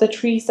 because of the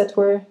trees that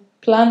were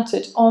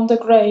planted on the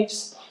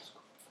graves.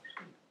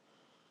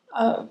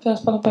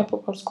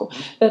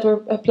 That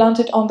were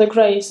planted on the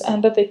graves,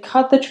 and that they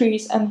cut the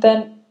trees and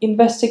then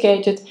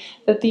investigated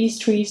that these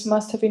trees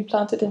must have been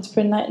planted in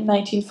spring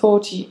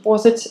 1940.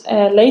 Was it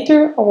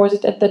later or was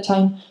it at the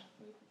time?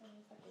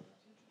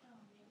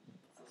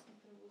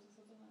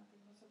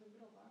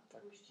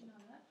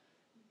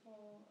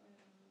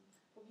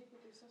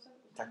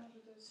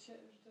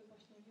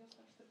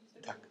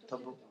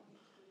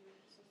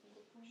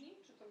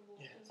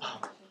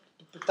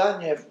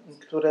 pytanie,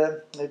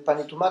 które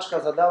pani tłumaczka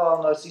zadała,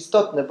 ono jest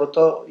istotne, bo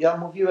to ja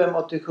mówiłem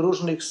o tych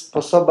różnych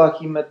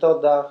sposobach i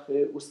metodach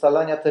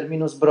ustalania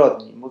terminu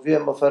zbrodni.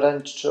 Mówiłem o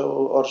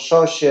Ferenczu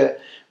Orszosie,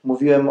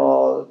 mówiłem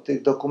o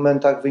tych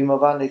dokumentach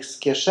wyjmowanych z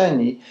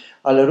kieszeni,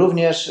 ale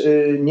również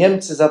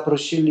Niemcy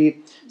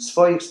zaprosili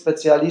swoich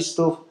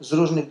specjalistów z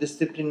różnych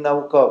dyscyplin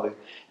naukowych.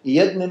 I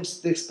jednym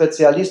z tych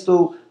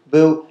specjalistów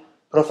był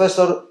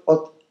profesor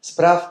od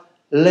spraw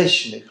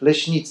leśnych,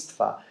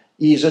 leśnictwa.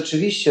 I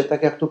rzeczywiście,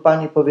 tak jak tu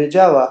pani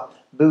powiedziała,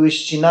 były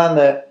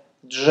ścinane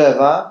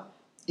drzewa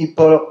i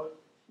po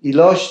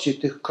ilości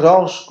tych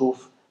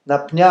krążków na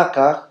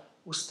pniakach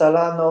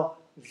ustalano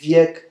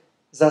wiek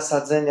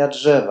zasadzenia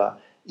drzewa.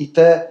 I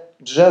te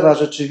drzewa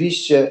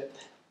rzeczywiście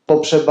po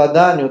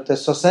przebadaniu, te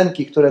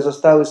sosenki, które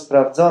zostały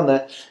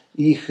sprawdzone,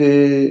 ich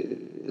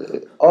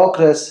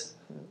okres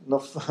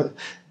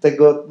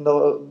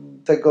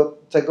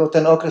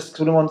ten okres, w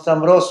którym one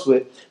tam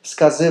rosły,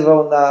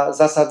 wskazywał na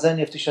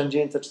zasadzenie w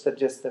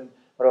 1940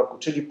 roku.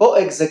 Czyli po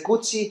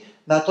egzekucji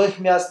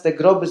natychmiast te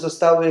groby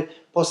zostały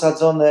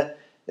posadzone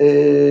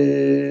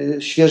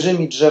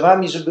świeżymi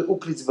drzewami, żeby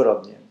ukryć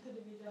zbrodnię.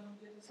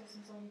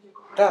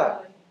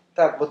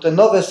 Tak, bo te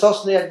nowe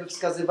sosny jakby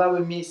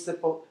wskazywały miejsce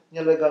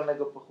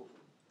nielegalnego pochówku.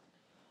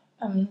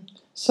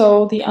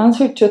 So the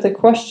answer to the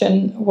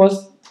question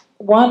was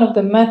one of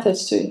the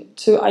methods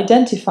to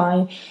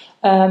identify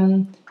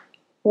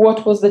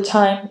what was the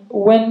time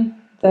when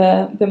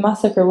the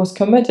massacre was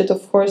committed.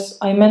 Of course,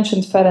 I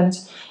mentioned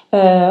Ferenc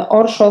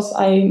Orszos.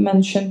 I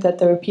mentioned that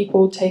there were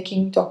people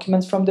taking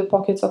documents from the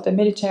pockets of the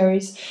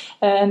militaries,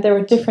 and there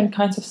were different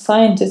kinds of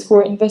scientists who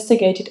were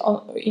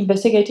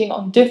investigating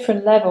on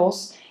different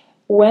levels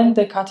when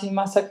the Katyn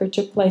massacre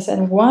took place.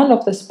 And one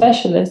of the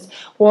specialists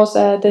was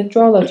a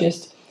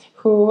dendrologist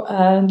who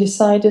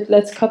decided,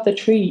 let's cut the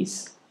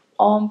trees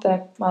on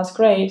the mass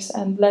graves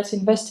and let's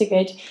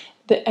investigate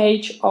the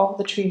age of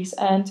the trees.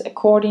 And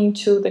according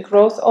to the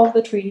growth of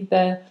the tree,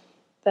 the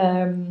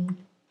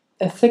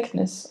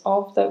thickness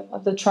of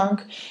the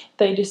trunk,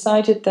 they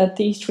decided that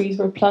these trees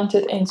were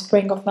planted in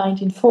spring of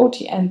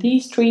 1940, and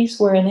these trees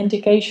were an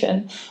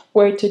indication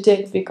where to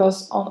dig,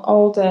 because on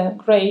all the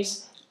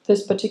graves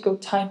this particular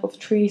type of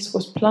trees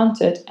was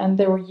planted and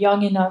they were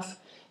young enough,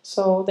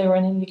 so they were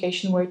an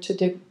indication where to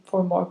dig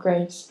for more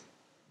graves.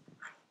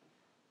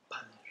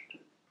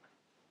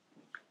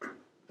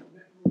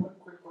 One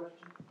quick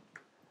question.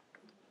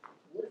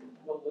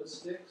 Wouldn't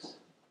ballistics,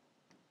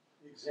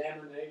 the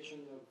examination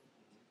of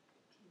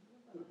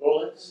the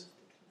bullets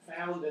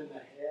found in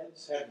the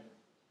heads, have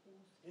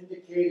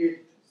indicated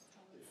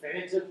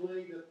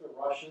definitively that the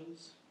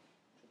Russians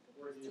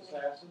were the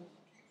assassins?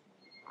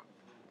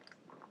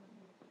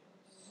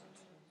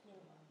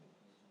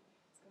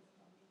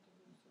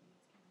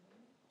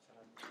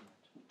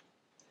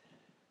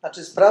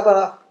 Znaczy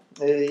sprawa,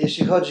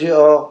 jeśli chodzi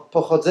o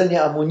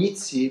pochodzenie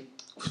amunicji,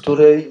 w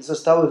której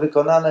zostały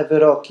wykonane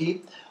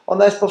wyroki,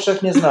 ona jest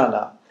powszechnie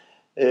znana.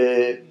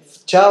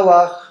 W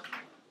ciałach,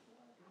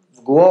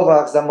 w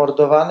głowach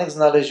zamordowanych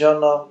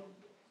znaleziono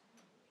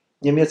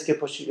niemieckie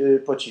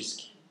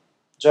pociski.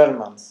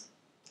 Germans.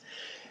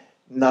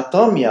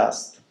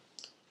 Natomiast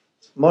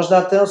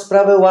można tę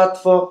sprawę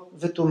łatwo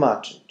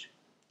wytłumaczyć.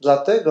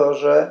 Dlatego,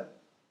 że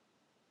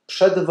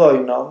przed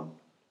wojną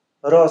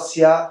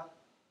Rosja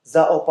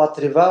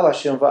zaopatrywała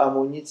się w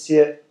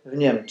amunicję w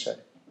Niemczech.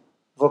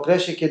 W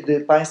okresie,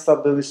 kiedy państwa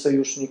były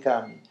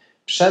sojusznikami.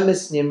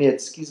 Przemysł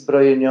niemiecki,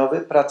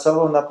 zbrojeniowy,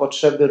 pracował na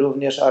potrzeby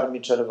również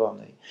Armii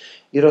Czerwonej.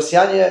 I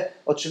Rosjanie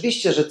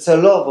oczywiście, że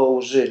celowo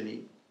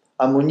użyli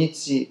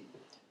amunicji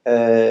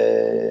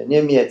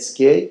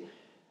niemieckiej,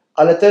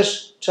 ale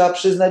też trzeba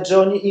przyznać,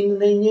 że oni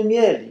innej nie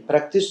mieli.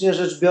 Praktycznie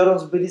rzecz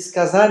biorąc byli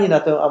skazani na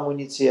tę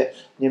amunicję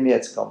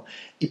niemiecką.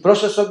 I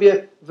proszę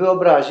sobie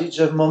wyobrazić,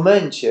 że w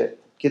momencie,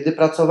 kiedy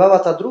pracowała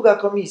ta druga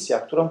komisja,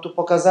 którą tu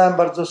pokazałem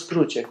bardzo w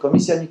skrócie,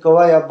 komisja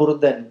Mikołaja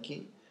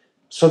Burdenki,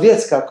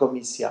 sowiecka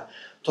komisja,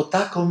 to ta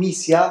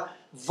komisja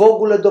w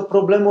ogóle do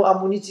problemu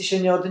amunicji się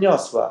nie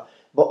odniosła,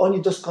 bo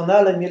oni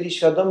doskonale mieli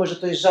świadomość, że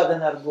to jest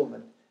żaden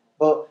argument,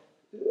 bo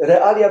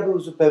realia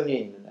były zupełnie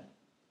inne.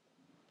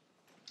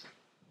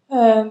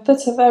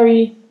 That's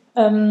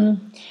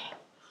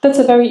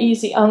a very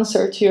easy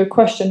answer to your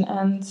question,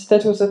 and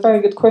that was a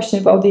very good question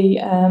about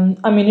the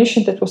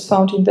ammunition that was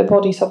found in the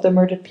bodies of the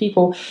murdered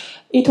people.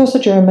 It was a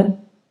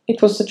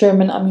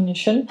German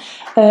ammunition,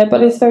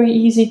 but it's very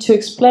easy to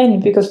explain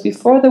it, because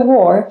before the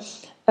war,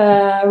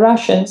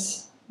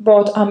 Russians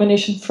bought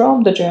ammunition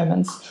from the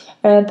Germans.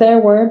 There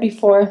were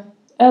before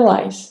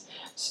allies,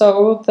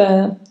 so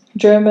the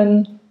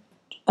German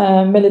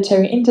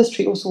military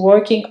industry was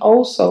working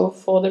also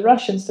for the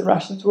Russians. The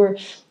Russians were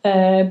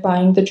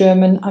buying the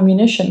German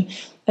ammunition.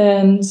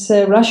 And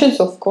Russians,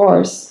 of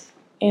course,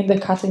 in the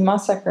Katyn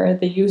massacre,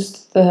 they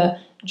used the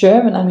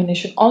German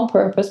ammunition on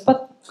purpose,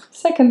 but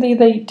secondly,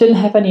 they didn't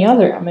have any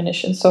other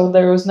ammunition, so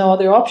there was no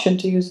other option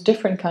to use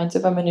different kinds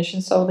of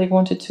ammunition, so they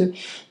wanted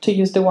to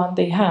use the one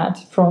they had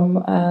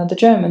from the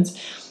Germans.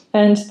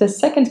 And the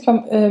second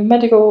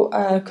medical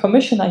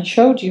commission I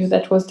showed you,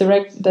 that was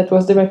directed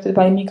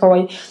by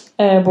Mikołaj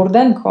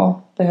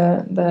Burdenko,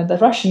 the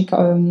Russian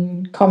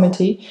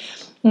committee.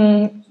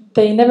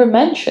 They never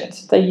mentioned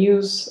the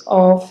use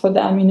of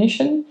the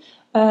ammunition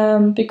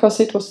because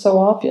it was so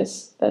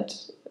obvious that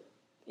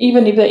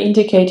even if they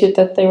indicated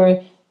that they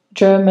were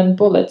German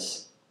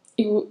bullets,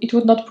 it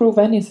would not prove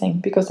anything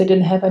because they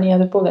didn't have any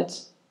other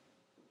bullets.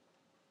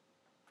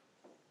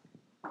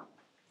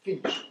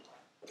 Finish.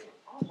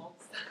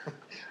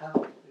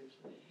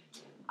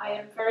 I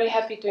am very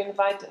happy to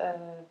invite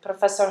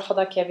Professor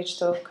Chodakiewicz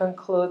to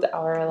conclude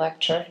our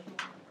lecture.